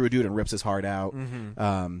punches through a dude and rips his heart out.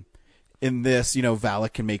 In this,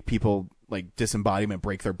 Valak can make people like disembodiment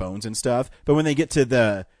break their bones and stuff. But when they get to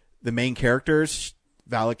the main characters,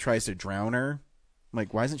 Valak tries to drown her. I'm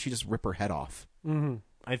like, why doesn't she just rip her head off? Mm-hmm.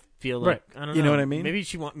 I feel like I don't know. You know what I mean? Maybe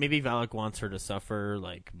maybe Valak wants her to suffer,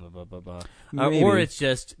 like blah blah blah blah, Maybe. or it's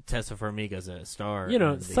just Tessa Farmiga's a star.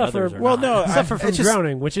 and the Suffer. others are Well, not. no, Suffer from it's just-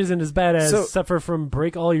 drowning, which isn't as bad as So- suffer from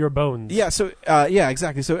break all your bones. Yeah, so yeah,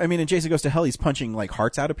 exactly. So I mean, in Jason Goes to Hell, he's punching like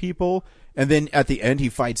hearts out of people, and then at the end, he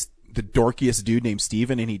fights the dorkiest dude named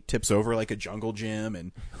Steven, and he tips over like a jungle gym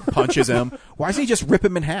and punches him. Why doesn't he just rip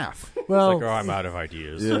him in half? Well, I'm out of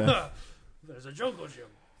ideas. Yeah, there's a jungle gym.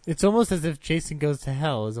 It's almost as if Jason Goes to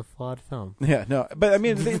Hell is a flawed film. yeah, no, but I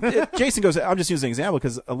mean, Jason Goes. I'm just using an example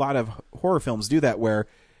because a lot of horror films do that, where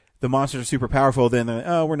the monsters are super powerful, then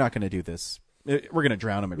we're not going to do this. We're going to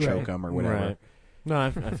drown them or choke Right. them or whatever. Right. No,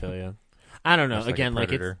 I feel you. I don't know. Just like a Again, like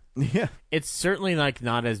predator. Yeah. it's certainly like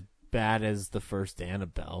not as bad as the first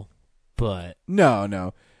Annabelle, but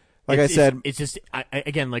No. Like I said, it's just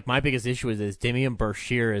again, like my biggest issue is Damian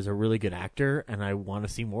Bashir is a really good actor, and I want to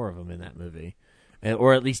see more of him in that movie,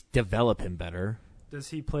 or at least develop him better. Does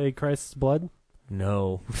he play Christ's blood?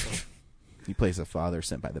 No, he plays a father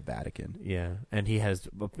sent by the Vatican. yeah, and he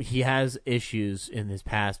has issues in his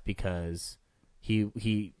past because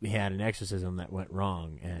he had an exorcism that went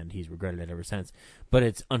wrong, and he's regretted it ever since. But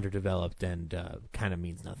it's underdeveloped and kind of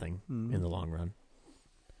means nothing in the long run.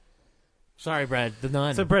 Sorry, Brad. The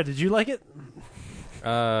Nun. So, Brett, did you like it?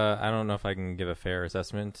 I don't know if I can give a fair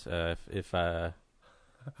assessment. If I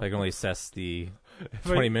can only assess the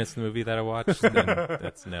 20 minutes of the movie that I watched, then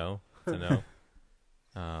that's no. It's a no.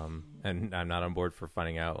 And I'm not on board for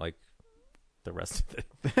finding out like the rest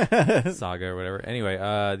of the saga or whatever. Anyway,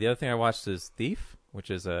 the other thing I watched is Thief, which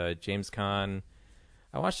is James Caan.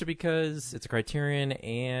 I watched it because it's a Criterion,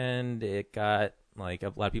 and it got like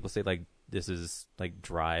a lot of people say like this is like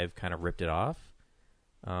Drive kind of ripped it off.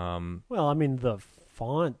 Well, I mean, the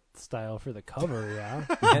font style for the cover, yeah.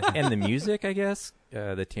 and the music, I guess.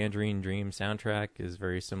 The Tangerine Dream soundtrack is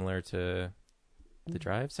very similar to the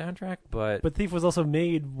Drive soundtrack, but Thief was also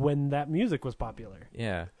made when that music was popular.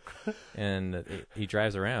 yeah, and he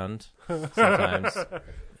drives around sometimes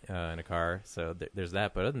in a car, so there's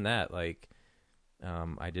that. But other than that, like,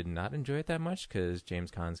 I did not enjoy it that much because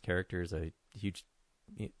James Caan's character is a huge.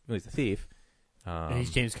 He's a thief. and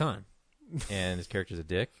he's James Caan. And his character's a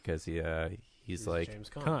dick because he's like James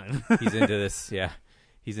Caan. he's into this. Yeah,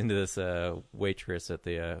 he's into this waitress at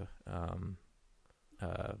the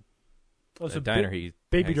So diner. He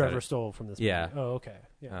Baby hangs out Driver at. stole from this Yeah. movie. Oh, okay.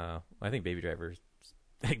 Yeah. I think Baby Driver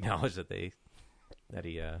acknowledged that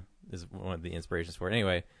he is one of the inspirations for it.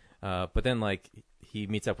 Anyway, but then like he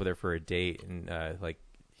meets up with her for a date, and like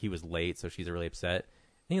he was late, so she's really upset.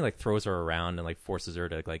 And he like throws her around and like forces her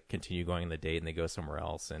to like continue going on the date, and they go somewhere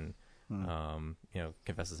else, and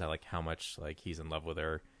confesses how much like he's in love with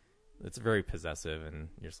her. It's very possessive, and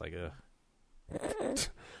you're just like, ugh,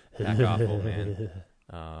 back off, old man.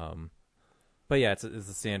 But yeah, it's a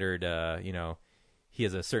standard. He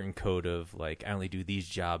has a certain code of like, I only do these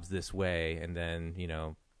jobs this way, and then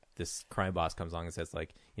this crime boss comes along and says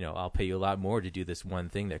like, I'll pay you a lot more to do this one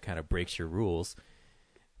thing that kind of breaks your rules.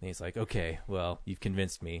 And he's like, okay, well, you've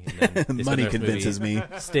convinced me. And then they spend Money the rest of the convinces movie me.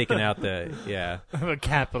 staking out I'm a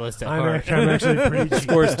capitalist at I'm heart. actually pretty cheap.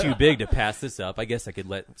 score's too big to pass this up. I guess I could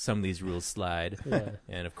let some of these rules slide. Yeah.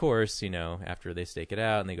 And of course, after they stake it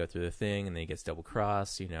out and they go through the thing and then he gets double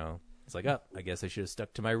crossed, it's like, oh, I guess I should have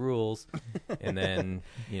stuck to my rules. And then,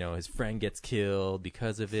 his friend gets killed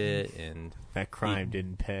because of it. And That crime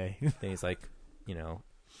didn't pay. then he's like,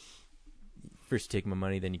 first you take my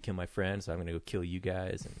money, then you kill my friend, so I'm going to go kill you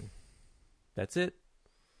guys. And that's it.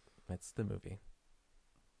 That's the movie.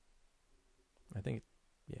 I think,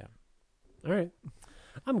 yeah. All right.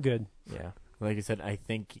 I'm good. Yeah. Like I said, I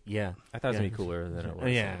think, yeah. I thought it was going Yeah. to be cooler than it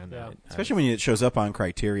was. Yeah. Yeah. Especially when it shows up on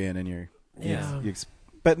Criterion and you're... Yeah.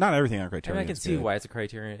 But not everything on And Criterion I can is see good. why it's a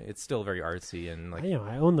Criterion. It's still very artsy and like,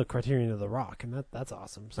 I own the Criterion of the Rock, and that's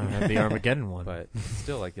awesome. So I have the Armageddon one. but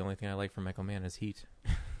still, like the only thing I like from Michael Mann is Heat.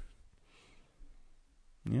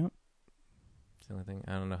 Yep. It's the only thing.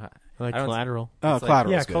 I don't know how. I like I don't- Collateral. Oh, It's like-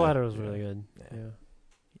 Collateral. yeah, Collateral was really good. Yeah. Yeah.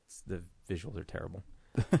 The visuals are terrible.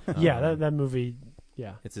 Yeah, Um, that movie.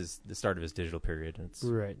 Yeah. It's the start of his digital period. It's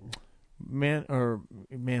Right.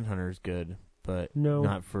 Manhunter is good, but No,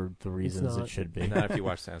 not for the reasons not. it should be. not if you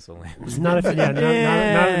watch Silence of the Lambs. It's not if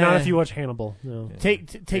not if you watch Hannibal. No. Yeah.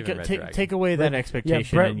 Take Even Red Dragon. take away that Yeah,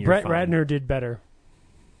 expectation. Brett and you're Brett fine. Ratner did better.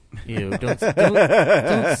 Ew, don't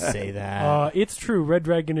say that. It's true. Red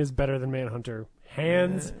Dragon is better than Manhunter,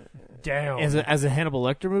 hands down. As a Hannibal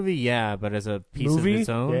Lecter movie, yeah, but as a piece Movie? of its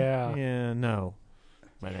own, Yeah. no.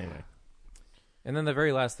 But anyway, And then the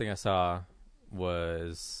very last thing I saw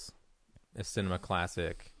was a cinema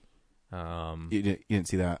classic. You didn't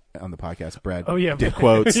see that on the podcast. Brad Oh yeah, did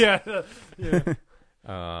quotes. yeah, yeah.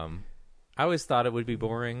 I always thought it would be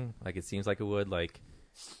boring. Like it seems like it would. Like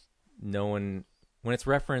no one, when it's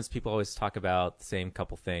referenced, people always talk about the same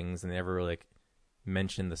couple things, and they never really like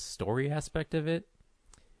mention the story aspect of it.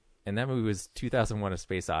 And that movie was 2001: A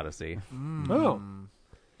Space Odyssey. Oh,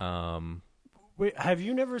 Um, wait, have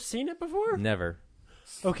you never seen it before? never.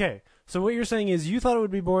 Okay, so what you're saying is you thought it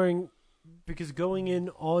would be boring because going in,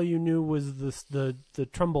 all you knew was the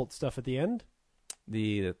Trumbolt stuff at the end.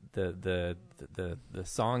 The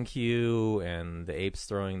song cue and the apes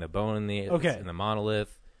throwing the bone in the Okay. in the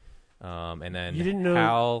monolith. And then You didn't know-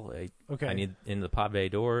 Hal, Okay. I need in the pod bay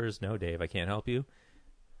doors. No, Dave, I can't help you.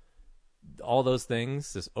 All those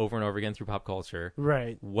things just over and over again through pop culture.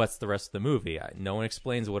 Right. What's the rest of the movie? No one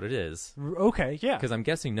explains what it is. Okay. Yeah. Because I'm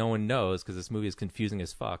guessing no one knows because this movie is confusing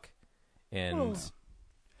as fuck. And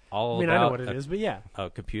all I mean, about I know what it is, but yeah. a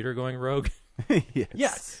computer going rogue. Yes.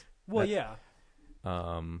 Yes. Well, yeah.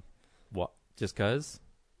 What? Just cause?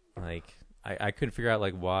 Like, I couldn't figure out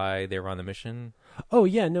like why they were on the mission. Oh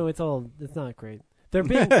yeah. No, it's not great. They're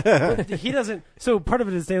being he doesn't. So part of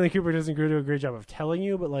it is Stanley Kubrick doesn't do a great job of telling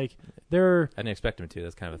you, but like they're I didn't expect him to.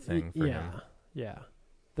 That's kind of a thing for him. Yeah.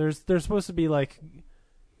 There's supposed to be like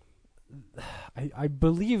I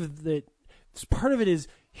believe that part of it is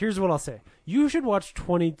here's what I'll say. You should watch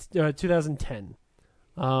 2010,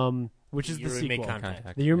 which is Year the We sequel. Make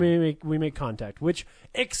Contact. The year we make contact, which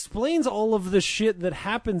explains all of the shit that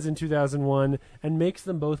happens in 2001 and makes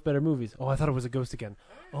them both better movies. Oh, I thought it was a ghost again.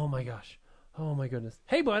 Oh my gosh. Oh my goodness.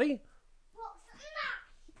 Hey, buddy.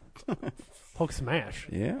 Hulk smash.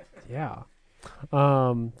 Yeah. Yeah.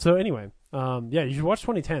 So anyway, yeah, you should watch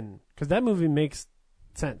 2010 because that movie makes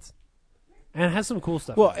sense and it has some cool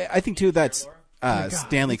stuff. Well, I think too that's God,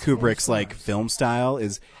 Stanley it's Kubrick's like film style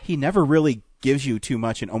is he never really gives you too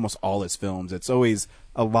much in almost all his films. It's always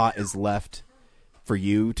a lot is left for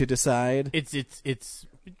you to decide. It's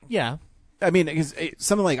yeah. I mean,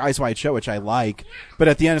 something like Eyes Wide Shut, which I like, but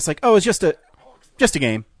at the end it's like, oh, it's just a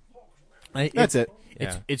game. That's it.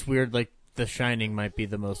 It's weird. Like The Shining might be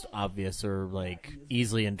the most obvious or like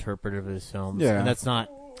easily interpretive of his films. Yeah. And that's not.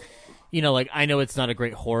 Like I know it's not a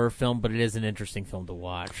great horror film, but it is an interesting film to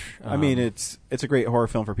watch. I mean, it's a great horror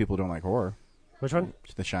film for people who don't like horror. which one?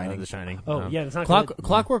 The Shining. The Shining. Oh, yeah, it's not good.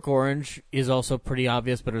 Clockwork Orange is also pretty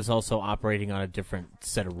obvious, but it's also operating on a different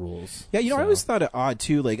set of rules. Yeah, I So- always thought it odd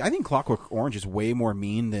too. Like, I think Clockwork Orange is way more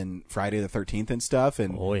mean than Friday the 13th and stuff.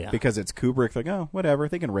 And Oh, yeah. because it's Kubrick, like, oh, whatever,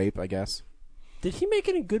 they can rape, I guess. Did he make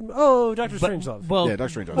any good? Oh, Doctor Strangelove. Well, Yeah,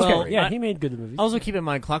 Doctor Strangelove. well, okay, yeah, I- he made good movies. Also, keep in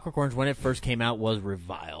mind, Clockwork Orange, when it first came out, was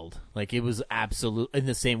reviled. Like, it was absolute in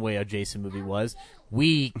the same way a Jason movie was.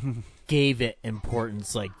 We gave it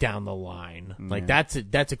importance, like, down the line. Like, that's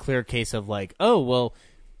a clear case of, like, oh, well,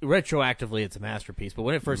 retroactively, it's a masterpiece. But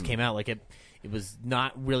when it first came out, like, it was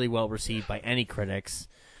not really well received by any critics,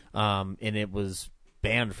 and it was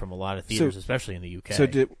banned from a lot of theaters, especially in the UK. So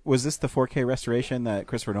was this the 4K restoration that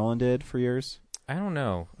Christopher Nolan did for years? I don't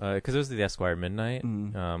know, because it was the Esquire Midnight,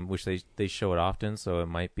 which they show it often, so it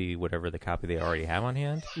might be whatever the copy they already have on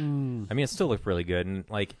hand. I mean, it still looked really good, and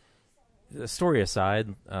like, the story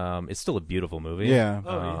aside, it's still a beautiful movie. Yeah.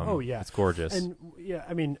 Oh, yeah. It's gorgeous. And yeah,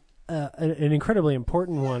 I mean, an incredibly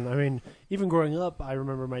important one. I mean, even growing up, I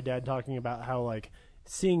remember my dad talking about how like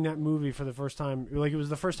seeing that movie for the first time, like it was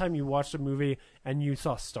the first time you watched a movie and you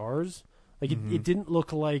saw stars. Like it didn't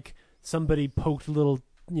look like somebody poked little,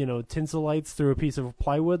 tinsel lights through a piece of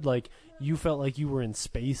plywood. Like you felt like you were in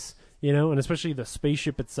space, and especially the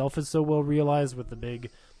spaceship itself is so well realized with the big,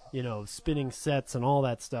 spinning sets and all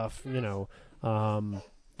that stuff. The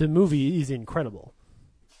movie is incredible.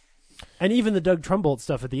 And even the Doug Trumbolt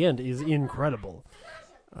stuff at the end is incredible.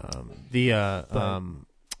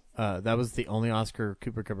 That was the only Oscar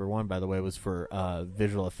Kubrick ever won, by the way, was for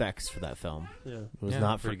visual effects for that film. Yeah. It was Yeah,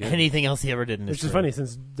 not for pretty good. anything else he ever did in his Which is career. funny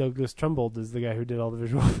since Douglas Trumbolt is the guy who did all the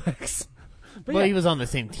visual effects. But Well, yeah. he was on the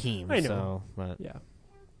same team, I know. so but Yeah.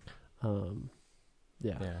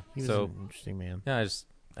 Yeah. yeah. he was So an interesting man. yeah,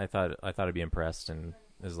 I thought I'd be impressed, and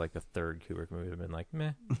this is like the third Kubrick movie. I've been like,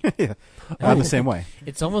 meh. Yeah. I'm the same way.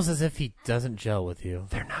 It's almost as if he doesn't gel with you.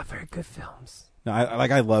 They're not very good films. No,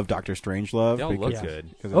 I love Doctor Strangelove. They all look Yeah. good.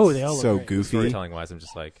 because Oh, it's they all look so great. goofy. Storytelling wise, I'm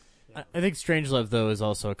just like, I think Strangelove, though, is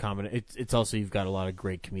also a common. It's also you've got a lot of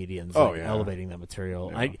great comedians Oh, like, yeah. elevating that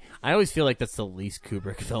material. Yeah. I always feel like that's the least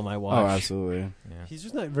Kubrick film I watch. Oh, absolutely. yeah. He's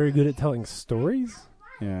just not very good at telling stories.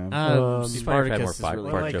 Yeah. He's probably had more Spartacus is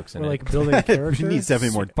really fart like, jokes in or it. like building characters. he needs to have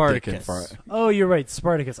any more dick in Spartacus. front. Oh, you're right.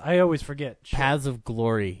 Spartacus. I always forget. Shit. Paths of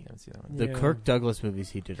Glory. I haven't seen that one. The Yeah. Kirk Douglas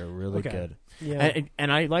movies he did are really Okay. good. Yeah.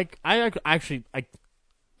 And I like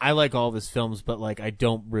I like all of his films, but like I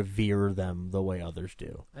don't revere them the way others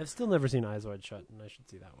do. I've still never seen Eyes Wide Shut, and I should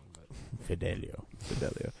see that one. But Fidelio.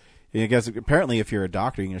 Fidelio. Yeah, I guess apparently if you're a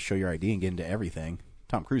doctor, you're going to show your ID and get into everything.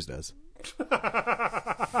 Tom Cruise does.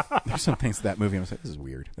 There's some things in that movie I'm like, this is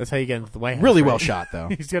weird. That's how you get into the White House. Really right? well shot, though.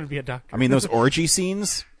 He's gonna be a doctor. I mean, those orgy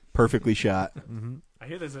scenes, perfectly shot. I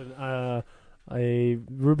hear there's a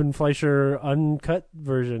Ruben Fleischer uncut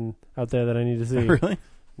version out there that I need to see. Really?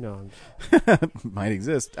 No, Might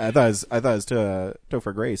exist. I thought it was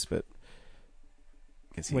Topher Grace, but...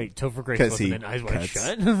 Wait, Topher Grace 'cause wasn't he in Eyes Wide cuts.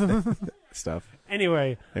 Shut? stuff.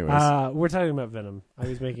 Anyway, Anyways. we're talking about Venom. I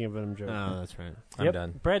was making a Venom joke. Oh, that's right. I'm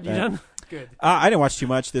done. Brad, you done? Good. I didn't watch too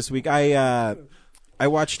much this week. I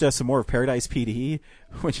watched some more of Paradise PD,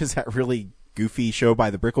 which is that really goofy show by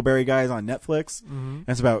the Brickleberry guys on Netflix. And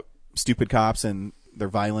it's about stupid cops and they're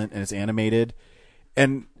violent and it's animated.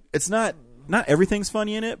 And it's not everything's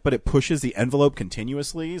funny in it, but it pushes the envelope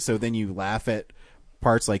continuously. So then you laugh at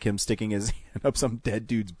parts like him sticking his hand up some dead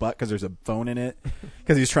dude's butt because there's a phone in it.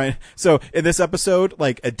 Because he's trying. So in this episode,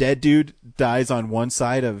 like a dead dude dies on one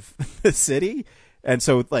side of the city. And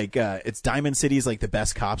so like it's Diamond City's like the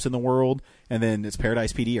best cops in the world. And then it's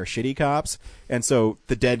Paradise PD are shitty cops. And so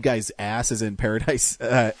the dead guy's ass is in Paradise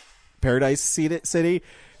City.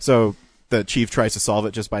 So the chief tries to solve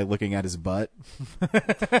it just by looking at his butt.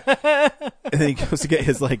 And then he goes to get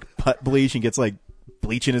his like butt bleach and gets like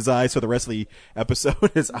bleach in his eyes. So the rest of the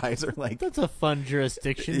episode, his eyes are like. That's a fun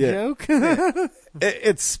jurisdiction Yeah. joke.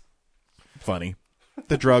 It's funny.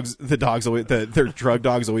 Their drug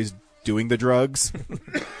dog's always doing the drugs.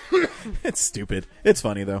 It's stupid. It's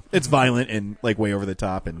funny though. It's violent and like way over the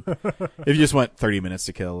top. And if you just want 30 minutes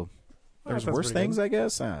to kill, there's sounds worse pretty things, I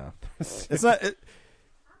guess. I don't know. It's not.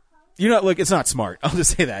 It's not smart. I'll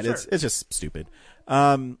just say that. Sure. It's just stupid.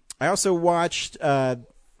 I also watched on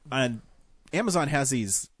Amazon has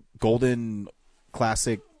these golden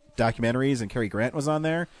classic documentaries, and Cary Grant was on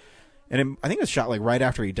there. And I think it was shot like right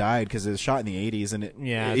after he died because it was shot in the 80s, and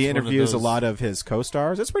he interviews a lot of his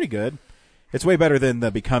co-stars. It's pretty good. It's way better than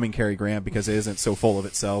the Becoming Cary Grant because it isn't so full of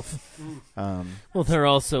itself. Well, they're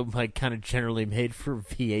also like kind of generally made for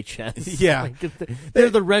VHS. Yeah. Like, they're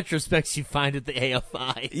the retrospects you find at the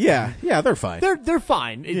AFI. Yeah, they're fine. They're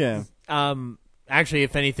fine. Yeah. Actually,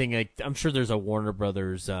 if anything, I'm sure there's a Warner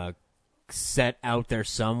Brothers set out there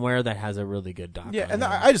somewhere that has a really good doc. Yeah, on and it.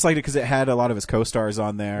 I just liked it because it had a lot of his co-stars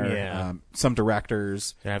on there. Yeah. Some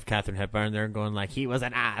directors. They have Katharine Hepburn there going like he was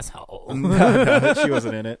an asshole. No, she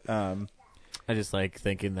wasn't in it. I just like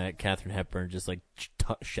thinking that Katharine Hepburn just like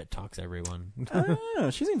shit talks everyone. I don't know.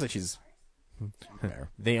 She seems like she's.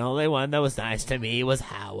 The only one that was nice to me was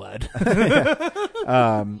Howard.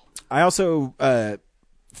 I also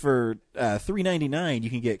for $3.99 you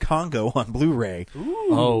can get Congo on Blu-ray.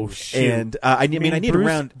 Oh shit! And I need to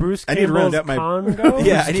round. Bruce I need to round Campbell's out my. Congo?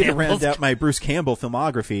 Yeah, I need to Campbell's round out my Bruce Campbell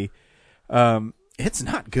filmography. It's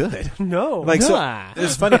not good. No. Like so, Nah.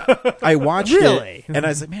 it's funny. I watched Really? it and I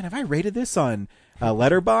was like, man, have I rated this on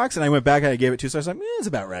Letterboxd? And I went back and I gave it 2 stars. I'm like, it's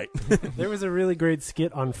about right. There was a really great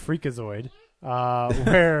skit on Freakazoid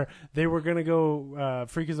where they were going to go,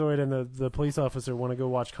 Freakazoid and the police officer want to go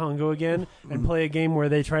watch Congo again and play a game where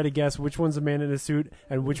they try to guess which one's a man in a suit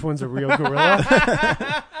and which one's a real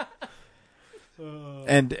gorilla.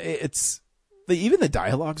 And it's even the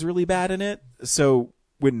dialogue's really bad in it. So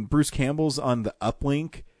when Bruce Campbell's on the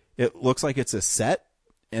uplink, it looks like it's a set,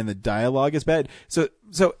 and the dialogue is bad. So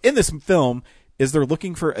in this film, is they're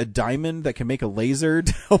looking for a diamond that can make a laser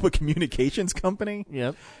to help a communications company?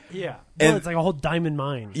 Yep. Yeah. And- Well, it's like a whole diamond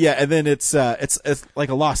mine. Yeah, and then it's like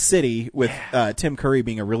a lost city with Tim Curry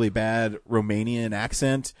being a really bad Romanian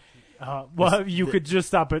accent. Well, you could just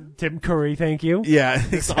stop at Tim Curry, thank you. Yeah,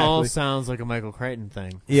 This all exactly. sounds like a Michael Crichton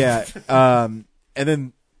thing. Yeah, and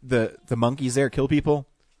then the monkeys there kill people.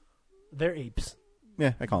 They're apes.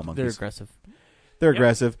 Yeah, I call them They're monkeys. aggressive. They're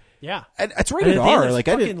aggressive. Yeah. And it's And rated they R. have Like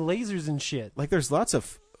I fucking didn't lasers and shit. like. There's lots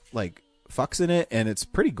of like fucks in it, and it's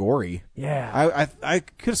pretty gory. Yeah. I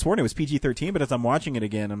could have sworn it was PG-13, but as I'm watching it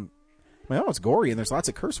again, I'm like, oh, it's gory, and there's lots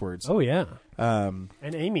of curse words. Oh yeah. Um,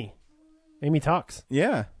 And Amy talks.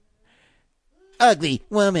 yeah. Ugly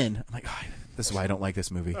woman. I'm like, oh, this is why I don't like this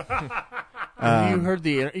movie. You've heard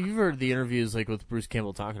the interviews like with Bruce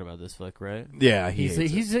Campbell talking about this flick, right? Yeah, hates it.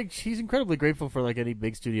 He's incredibly grateful for like any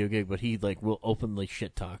big studio gig, but he like will openly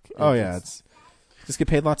shit talk. Oh yeah, it's just get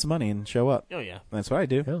paid lots of money and show up. Oh yeah. That's what I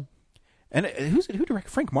do. Yeah. And who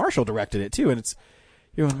directed? Frank Marshall directed it too, and it's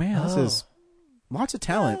you're going, man, this is lots of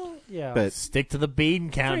talent. Yeah. But Stick to the bean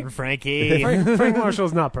counter, Frankie. Frank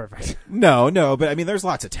Marshall's not perfect. no, but I mean, there's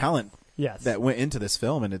lots of talent Yes. that went into this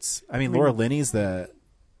film, and it's. I mean, Laura Linney's the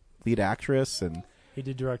lead actress, and He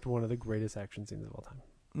did direct one of the greatest action scenes of all time.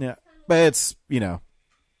 yeah, but it's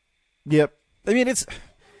yep. I mean, it's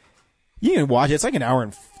you can watch it. It's like an hour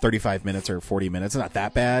and 35 minutes or 40 minutes. It's not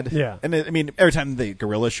that bad. Yeah. And I mean, every time the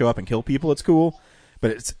gorillas show up and kill people, it's cool,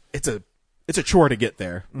 but it's a chore to get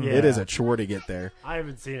there. Yeah. It is a chore to get there. I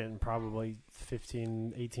haven't seen it in probably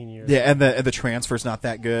 15, 18 years. Yeah, and the transfer's not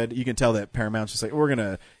that good. You can tell that Paramount's just like, we're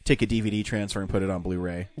gonna take a DVD transfer and put it on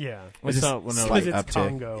Blu-ray. Yeah. I saw it when I Slight Because it's uptick.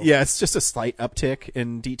 Congo. Yeah, it's just a slight uptick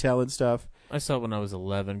in detail and stuff. I saw it when I was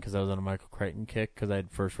 11 because I was on a Michael Crichton kick because I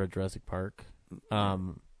had first read Jurassic Park.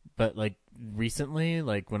 but like recently,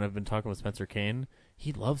 like when I've been talking with Spencer Kane,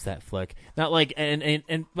 he loves that flick. Not like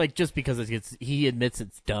and like just because he admits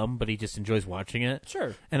it's dumb, but he just enjoys watching it.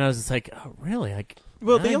 Sure. And I was just like, oh really? Like,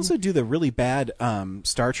 Well, they also do the really bad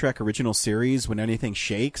Star Trek original series when anything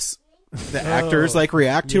shakes. The actors like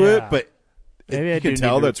react to yeah. it, but Maybe you I can do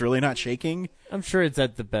tell need to- that it's really not shaking. I'm sure it's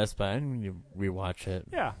at the Best Buy. I need to rewatch it.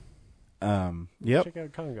 Yeah. Yep. Check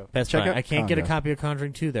out Congo. Best Check Buy. out I can't get a Congo. copy of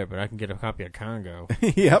Conjuring 2 there, but I can get a copy of Congo.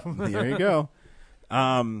 Yep. There you go.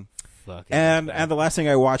 Fuck it. And the last thing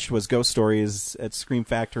I watched was Ghost Stories at Scream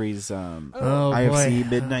Factory's IFC boy.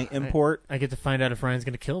 Midnight Import. I get to find out if Ryan's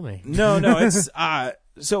going to kill me. No, it's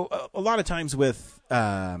so a lot of times with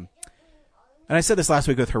and I said this last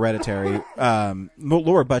week with Hereditary,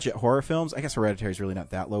 lower budget horror films. I guess Hereditary is really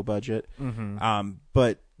not that low budget,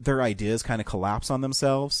 but their ideas kind of collapse on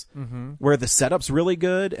themselves. Where the setup's really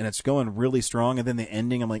good and it's going really strong, and then the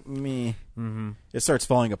ending, I'm like, meh. It starts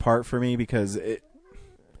falling apart for me because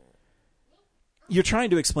you're trying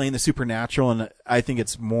to explain the supernatural, and I think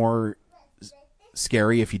it's more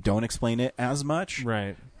scary if you don't explain it as much.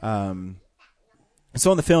 Right.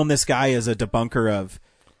 So in the film, this guy is a debunker of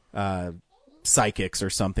psychics or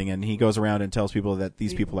something, and he goes around and tells people that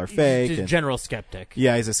these people are fake. Just and- general skeptic.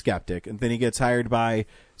 yeah, he's a skeptic. And then he gets hired by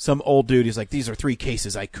some old dude. He's like, these are 3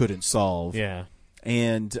 cases I couldn't solve. Yeah.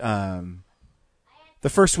 And the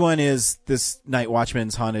first one is this night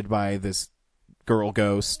watchman's haunted by this girl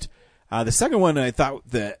ghost. The second one, I thought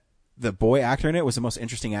that the boy actor in it was the most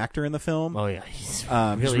interesting actor in the film. Oh yeah, he's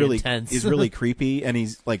He's really intense. He's really creepy, and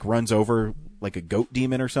he's like runs over like a goat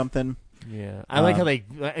demon or something. Yeah, I like how they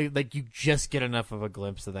like you just get enough of a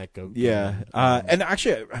glimpse of that goat. Yeah, and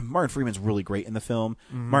actually, Martin Freeman's really great in the film.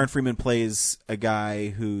 Martin Freeman plays a guy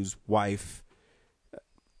whose wife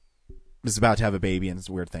is about to have a baby, and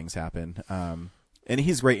weird things happen. And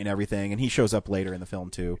he's great in everything, and he shows up later in the film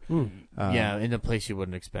too. Yeah, in a place you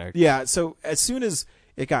wouldn't expect. Yeah, so as soon as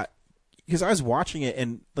it got, because I was watching it,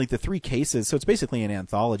 and like the 3 cases, so it's basically an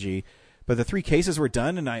anthology, but the 3 cases were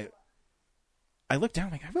done, and I looked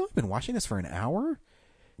down, like, I've only been watching this for an hour?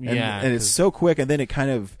 And, Yeah, and it's so quick, and then it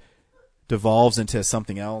kind of devolves into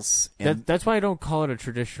something else. And that's why I don't call it a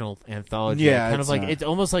traditional anthology. Yeah, I kind it's of like not. it's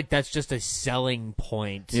almost like that's just a selling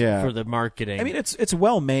point Yeah. for the marketing. I mean, it's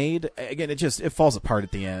well made. Again, it falls apart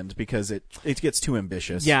at the end because it gets too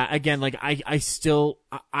ambitious. yeah, again, like I still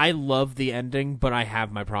I love the ending, but I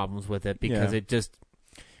have my problems with it because Yeah. it just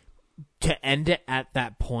to end it at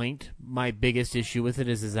that point. My biggest issue with it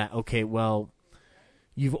is that okay, well,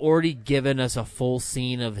 you've already given us a full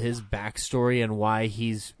scene of his backstory and why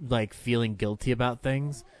he's like feeling guilty about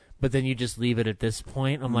things, but then you just leave it at this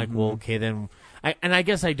point. I'm like, well, okay, then. I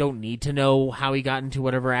guess I don't need to know how he got into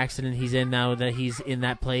whatever accident he's in now that he's in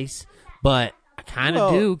that place, but I kind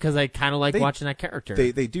of Well, do because I kind of like watching that character.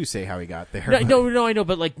 They do say how he got there. No, I know,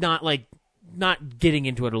 but not getting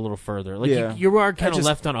into it a little further. Like Yeah. you are kind I of just-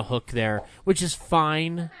 left on a hook there, which is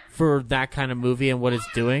fine for that kind of movie and what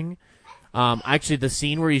it's doing. Actually, the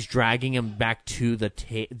scene where he's dragging him back to the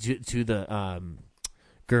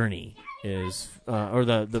gurney is, or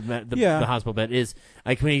the hospital bed is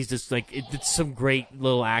like when he's just like it's some great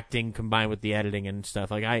little acting combined with the editing and stuff.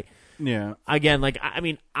 Like Yeah. again, like I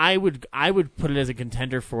mean, I would put it as a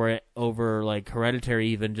contender for it over like Hereditary,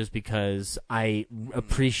 even just because I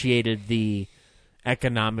appreciated the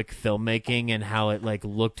economic filmmaking and how it like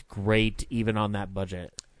looked great even on that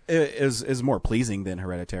budget. It is more pleasing than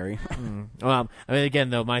Hereditary. I mean, again,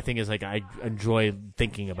 though, my thing is like I enjoy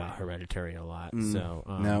thinking about Hereditary a lot. So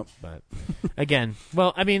no. but again,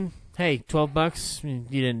 well, I mean, hey, $12. I mean,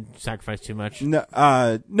 you didn't sacrifice too much.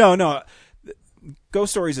 No.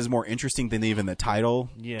 Ghost Stories is more interesting than even the title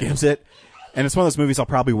Yeah. gives it. And it's one of those movies I'll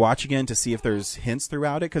probably watch again to see if there's hints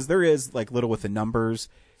throughout it, because there is like little with the numbers,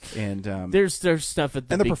 and There's stuff at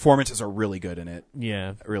the and the performances are really good in it.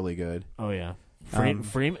 yeah. Really good. Oh yeah.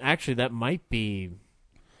 Freeman, actually, that might be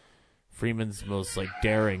Freeman's most like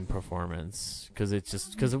daring performance because it's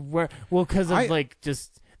just because of like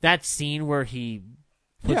just that scene where he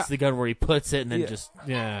puts Yeah. the gun where he puts it and then Yeah. just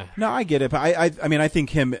yeah. No, I get it, but I mean, I think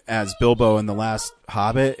him as Bilbo in The Last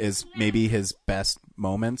Hobbit is maybe his best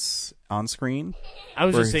moments on screen. I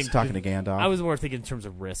was where just he's saying talking to Gandalf. I was more thinking in terms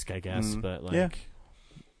of risk, I guess, but like, Yeah.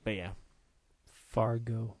 but yeah.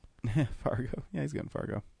 Fargo. Fargo. Yeah, he's good in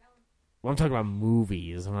Fargo. Well, I'm talking about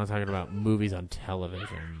movies. I'm not talking about movies on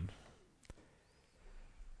television.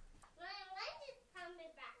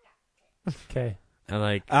 Okay. I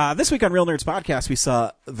like This week on Real Nerds Podcast, we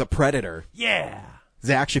saw The Predator. yeah,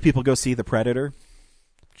 Zach, should people go see The Predator?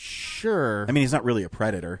 sure. I mean, he's not really a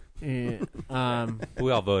predator. Eh,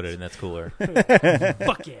 We all voted, and that's cooler.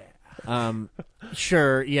 Fuck yeah.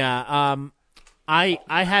 Sure, yeah. I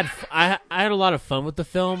had a lot of fun with the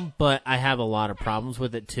film, but I have a lot of problems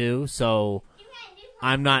with it too. So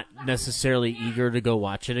I'm not necessarily eager to go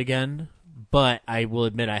watch it again. But I will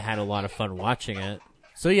admit I had a lot of fun watching it.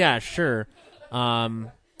 So yeah, sure.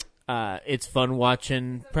 It's fun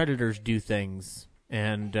watching predators do things,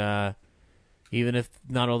 and even if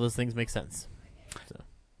not all those things make sense. So.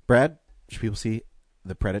 Brad, should people see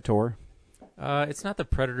The Predator? It's not the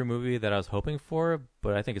Predator movie that I was hoping for,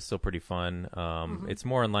 but I think it's still pretty fun. It's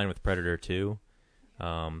more in line with Predator 2.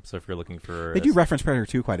 So if you're looking for... They do reference Predator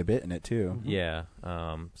 2 quite a bit in it, too. Yeah.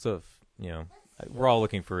 So if, we're all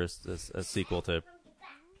looking for a sequel to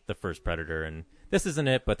the first Predator, and this isn't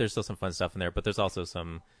it, but there's still some fun stuff in there. But there's also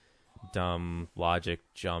some dumb logic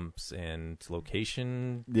jumps and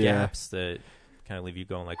location gaps that kind of leave you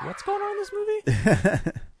going like, what's going on in this movie?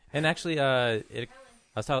 And actually, I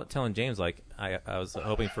was telling James, like, I was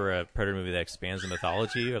hoping for a Predator movie that expands the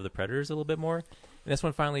mythology of the Predators a little bit more. And this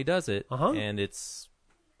one finally does it, and it's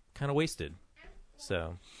kind of wasted.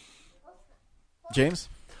 So, James?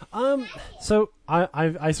 So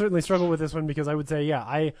I certainly struggle with this one because I would say, yeah,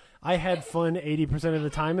 I had fun 80% of the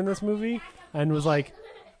time in this movie and was like,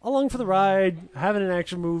 along for the ride, having an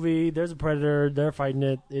action movie, there's a predator, they're fighting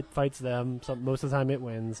it, it fights them, so most of the time it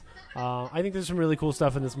wins. I think there's some really cool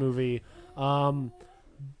stuff in this movie.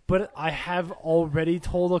 But I have already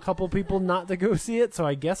told a couple people not to go see it, so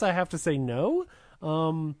I guess I have to say no.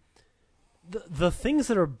 The things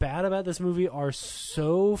that are bad about this movie are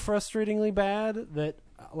so frustratingly bad that,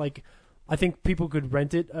 like, I think people could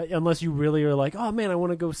rent it unless you really are like, oh man, I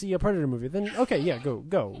want to go see a Predator movie. Then okay, yeah,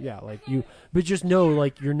 go, yeah, like but just know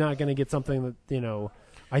like you're not gonna get something that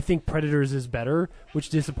I think Predators is better, which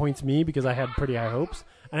disappoints me because I had pretty high hopes.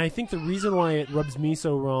 And I think the reason why it rubs me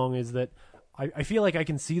so wrong is that I feel like I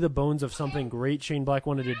can see the bones of something great Shane Black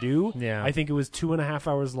wanted to do. Yeah. I think it was 2.5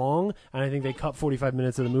 hours long, and I think they cut 45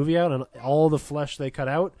 minutes of the movie out, and all the flesh they cut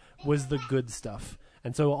out was the good stuff.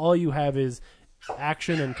 And so all you have is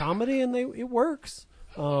action and comedy, and it works.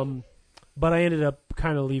 But I ended up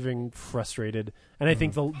kind of leaving frustrated. And I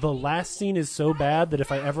think the last scene is so bad that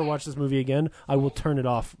if I ever watch this movie again, I will turn it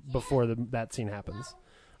off before that scene happens.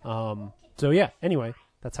 So yeah, anyway.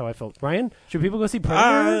 That's how I felt. Ryan, should people go see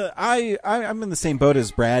Predator? I'm in the same boat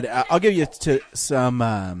as Brad. I'll give you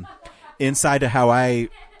some insight to how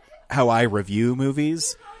I review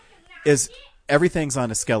movies. Is everything's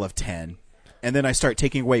on a scale of 10, and then I start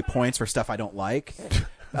taking away points for stuff I don't like.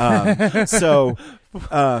 So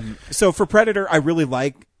for Predator, I really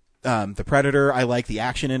like the Predator. I like the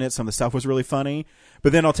action in it. Some of the stuff was really funny.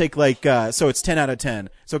 But then I'll take so it's 10 out of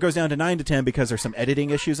 10. So it goes down to 9 to 10 because there's some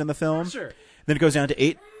editing issues in the film. Sure. Then it goes down to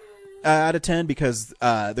 8 out of 10 because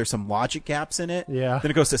there's some logic gaps in it. Yeah.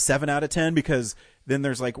 Then it goes to 7 out of 10 because then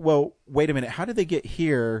there's like, well, wait a minute. How did they get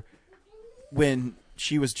here when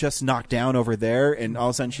she was just knocked down over there and all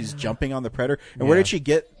of a sudden she's jumping on the Predator? And where did she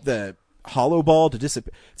get the hollow ball to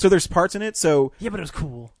disappear? So there's parts in it. So yeah, but it was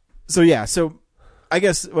cool. So yeah. So I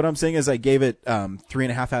guess what I'm saying is I gave it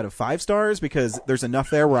 3.5 out of 5 stars because there's enough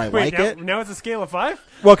there where I like it. Now it's a scale of 5?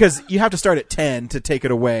 Well, because you have to start at 10 to take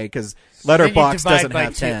it away because Letterboxd doesn't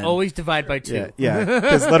have 10. Always divide by 2. Yeah,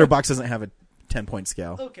 because Letterboxd doesn't have a 10-point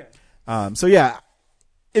scale. Okay. So yeah,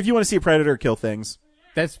 if you want to see a Predator kill things.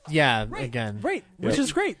 That's, again. Right, which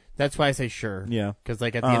is great. That's why I say sure. Yeah. Because,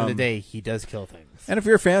 like, at the end of the day, he does kill things. And if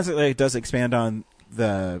you're a fan, it does expand on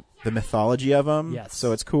the mythology of them. Yes.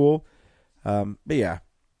 So it's cool. But yeah.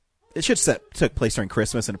 It should took place during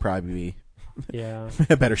Christmas and it'd probably be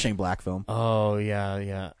a better Shane Black film. Oh,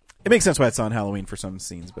 yeah. It makes sense why it's on Halloween for some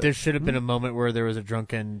scenes. But there should have been a moment where there was a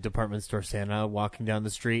drunken department store Santa walking down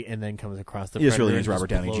the street and then comes across the He just Predator really needs and Robert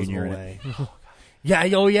just Downey blows Jr. him in away. it. Yeah,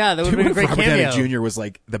 that would have been a great Robert cameo. Downey Jr. was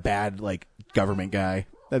like the bad government guy.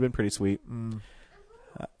 That'd been pretty sweet.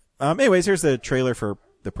 Anyways, here's the trailer for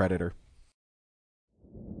The Predator.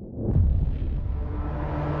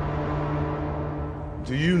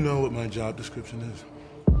 Do you know what my job description is?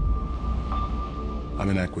 I'm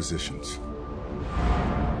in acquisitions.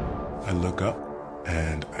 I look up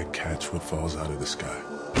and I catch what falls out of the sky.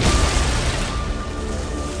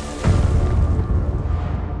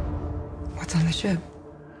 What's on the ship?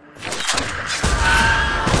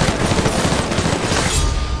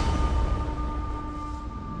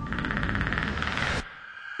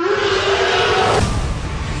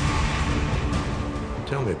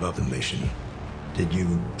 Tell me about the mission. Did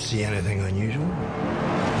you see anything unusual?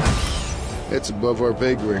 It's above our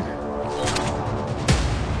pay grade.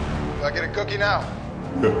 Do I get a cookie now?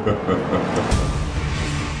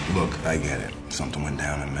 Look, I get it. Something went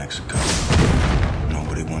down in Mexico.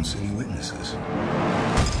 Nobody wants any witnesses.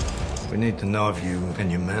 We need to know if you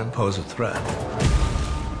and your men pose a threat.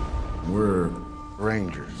 We're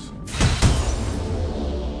Rangers.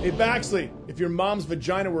 Hey, Baxley, if your mom's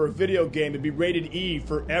vagina were a video game, it'd be rated E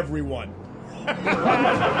for everyone.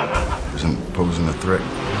 Isn't posing a threat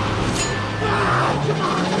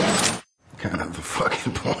kind of the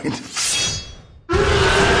fucking point?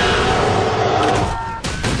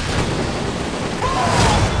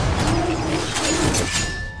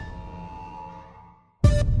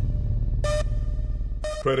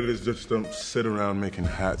 Predators just don't sit around making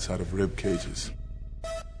hats out of rib cages.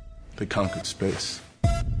 They conquered space.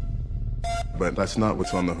 But that's not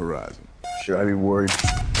what's on the horizon. Should I be worried?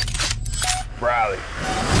 Riley.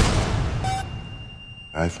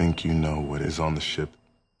 I think you know what is on the ship.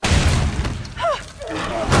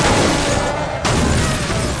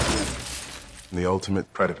 The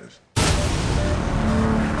ultimate predators.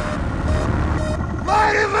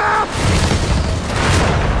 Light him up!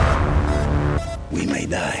 We may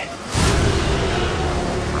die.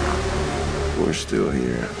 We're still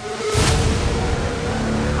here.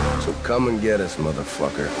 So come and get us,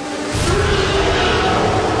 motherfucker.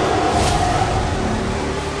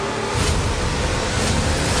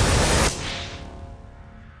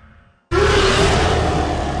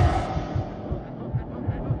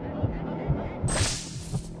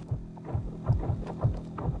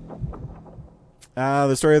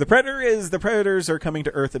 The story of the Predator is the Predators are coming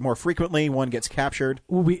to Earth more frequently. One gets captured.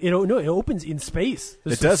 It opens in space.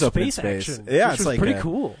 There's It does some open in space space. action, Yeah, which it's was like pretty a-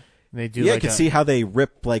 cool. They do. Yeah, like you can see how they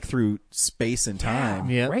rip like through space and time.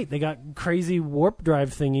 Yeah. Right, they got crazy warp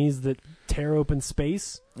drive thingies that tear open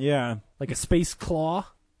space. Yeah. Like a space claw.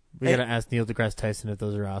 We gotta ask Neil deGrasse Tyson if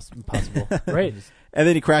those are possible. Right. And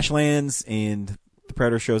then he crash lands, and the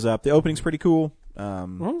Predator shows up. The opening's pretty cool.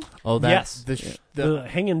 Oh, that Yes. the The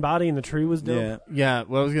hanging body in the tree was dope. Yeah. Yeah,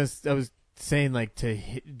 well, I was saying like to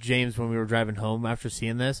James when we were driving home after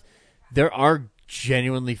seeing this, there are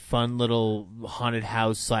genuinely fun little haunted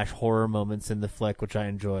house / horror moments in the flick, which I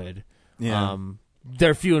enjoyed. Yeah.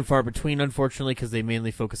 They're few and far between, unfortunately, because they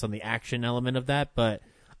mainly focus on the action element of that. But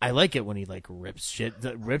I like it when he like rips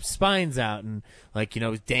spines out and like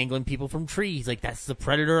is dangling people from trees. Like that's the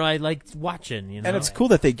Predator I liked watching. And it's cool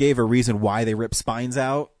that they gave a reason why they rip spines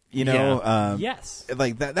out. Yes.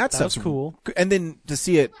 Like that That stuff's was cool. And then to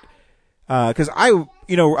see it, because I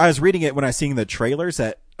was reading it when I was seeing the trailers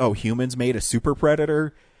that humans made a super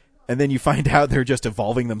Predator, and then you find out they're just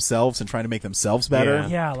evolving themselves and trying to make themselves better.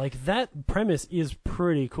 Yeah, like that premise is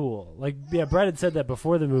pretty cool. Like, yeah, Brad had said that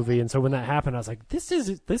before the movie, and so when that happened, I was like, this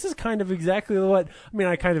is kind of exactly what. I mean,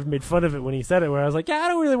 I kind of made fun of it when he said it, where I was like, yeah, I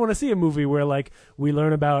don't really want to see a movie where like we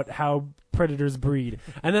learn about how predators breed,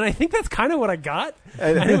 and then I think that's kind of what I got,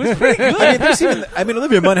 and it was pretty good. I mean,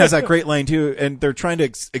 Olivia Munn has that great line too, and they're trying to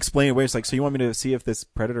explain it away. It's like, so you want me to see if this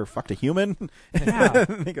predator fucked a human? Yeah.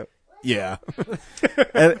 And they go, yeah.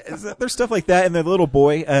 And there's stuff like that, and the little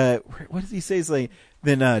boy, what does he say? He's like,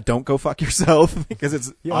 then don't go fuck yourself because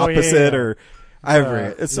it's opposite, or I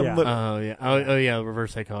forget. It's some little,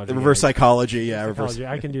 reverse psychology. reverse psychology, Psychology,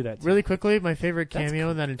 I can do that too. Really quickly, my favorite cameo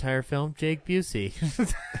in that entire film, Jake Busey.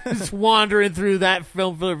 Just wandering through that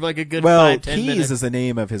film for like a good 5-10 Keyes minutes. is the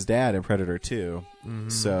name of his dad in Predator 2.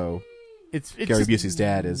 So It's Gary just- Busey's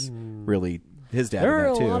dad is really his dad There are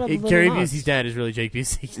in that a lot too. of Gary little nods. Busey's dad is really Jake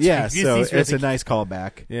Busey. Yeah, Jake so Busey's it's a really- nice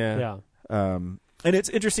callback. Yeah. Yeah. And it's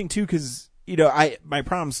interesting too because my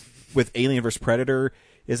problems with Alien vs Predator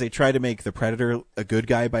is they try to make the Predator a good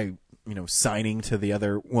guy by signing to the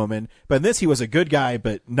other woman, but in this he was a good guy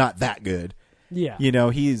but not that good. Yeah.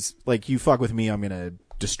 He's like, you fuck with me, I'm gonna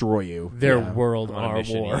destroy you. Their Yeah. world, On a our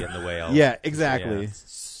mission, war. he in the way out. Yeah, exactly.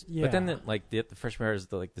 Yeah. But then the first Predator is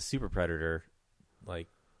the super Predator, like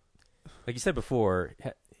you said before,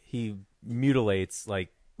 he mutilates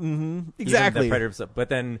even Exactly. the Predator himself, but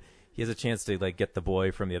then he has a chance to get the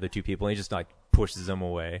boy from the other two people, and he just pushes him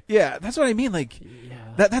away. Yeah, that's what I mean. Like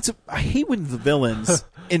that's I hate when the villains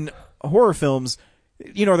in horror films,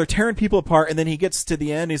 they're tearing people apart, and then he gets to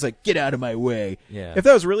the end, and he's like, "Get out of my way." Yeah. If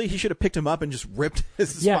that was really, he should have picked him up and just ripped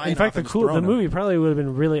his spine In fact, off and just the thrown him. movie probably would have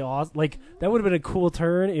been really awesome. Like that would have been a cool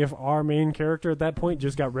turn if our main character at that point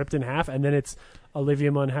just got ripped in half, and then it's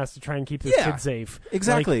Olivia Munn has to try and keep this Yeah, kid safe.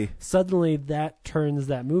 exactly. Like, suddenly, that turns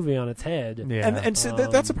that movie on its head. Yeah. And so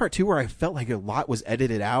that's the part too where I felt like a lot was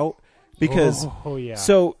edited out because yeah.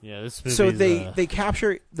 so Yeah, this so movie's, they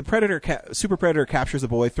capture the Predator, Super Predator captures the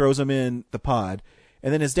boy, throws him in the pod,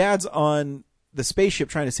 and then his dad's on the spaceship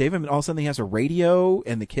trying to save him, and all of a sudden he has a radio,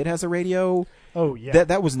 and the kid has a radio. Oh yeah,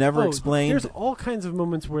 that was never explained. There's all kinds of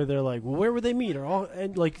moments where they're like, well, where would they meet, or all,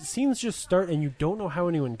 and like scenes just start and you don't know how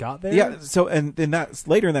anyone got there. Yeah. So and then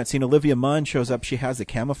later in that scene, Olivia Munn shows up. She has the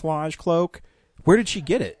camouflage cloak. Where did she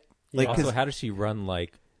get it? Like, also, how does she run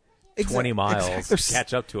like 20 miles to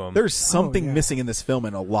catch up to him? There's something missing in this film,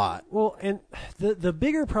 and a lot. Well, and the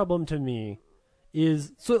bigger problem to me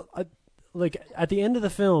is like at the end of the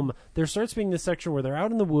film, there starts being this section where they're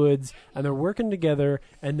out in the woods and they're working together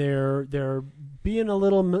and they're being a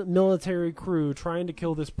little military crew trying to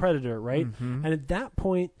kill this predator, right? Mm-hmm. And at that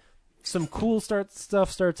point, some cool stuff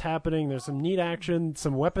starts happening. There's some neat action,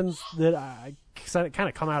 some weapons that kind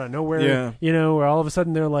of come out of nowhere. Yeah. Where all of a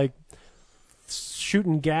sudden they're like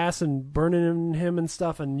shooting gas and burning him and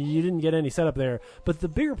stuff, and you didn't get any setup there. But the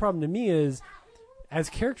bigger problem to me is, as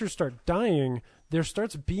characters start dying, there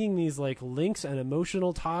starts being these like links and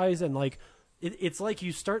emotional ties, and like it's like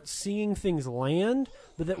you start seeing things land,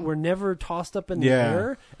 but that were never tossed up in the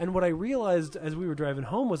air. And what I realized as we were driving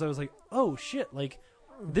home was I was like, oh shit, like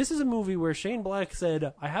this is a movie where Shane Black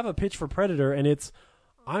said, I have a pitch for Predator, and it's,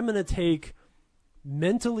 I'm going to take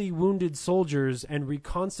mentally wounded soldiers and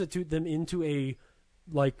reconstitute them into a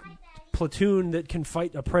like platoon that can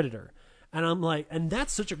fight a predator. And I'm like, and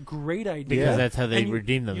that's such a great idea. Because that's how they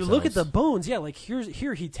redeem themselves. You look at the bones, like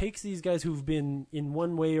here he takes these guys who've been in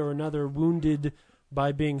one way or another wounded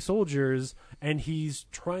by being soldiers, and he's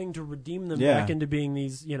trying to redeem them back into being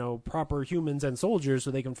these, proper humans and soldiers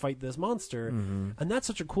so they can fight this monster. Mm-hmm. And that's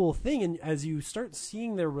such a cool thing. And as you start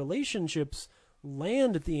seeing their relationships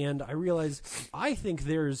land at the end, I realize I think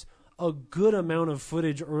there's a good amount of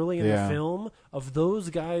footage early in the film of those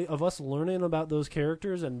guys, of us learning about those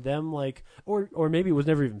characters and them like, or maybe it was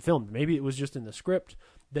never even filmed. Maybe it was just in the script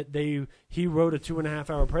that he wrote a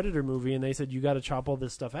 2.5-hour Predator movie and they said, you got to chop all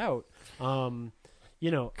this stuff out.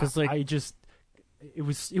 Cause it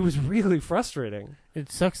was really frustrating.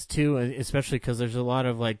 It sucks too, especially because there's a lot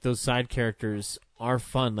of like those side characters are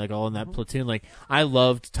fun, like all in that platoon. Like I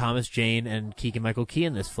loved Thomas Jane and Keegan-Michael Key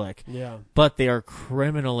in this flick. Yeah, but they are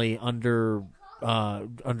criminally under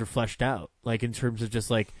fleshed out. Like in terms of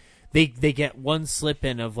just like they get one slip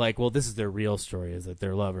in of like, well, this is their real story, is that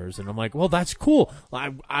they're lovers, and I'm like, well, that's cool.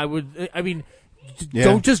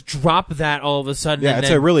 Don't just drop that all of a sudden. Yeah,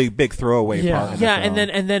 it's a really big throwaway part. Yeah,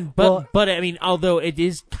 and then, but I mean, although it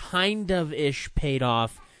is kind of ish paid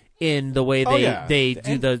off in the way they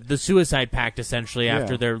do the suicide pact essentially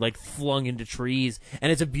after they're like flung into trees,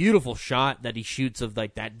 and it's a beautiful shot that he shoots of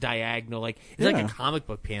like that diagonal, like it's like a comic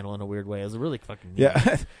book panel in a weird way. It was really fucking neat.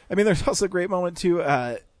 Yeah. I mean, there's also a great moment too.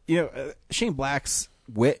 Shane Black's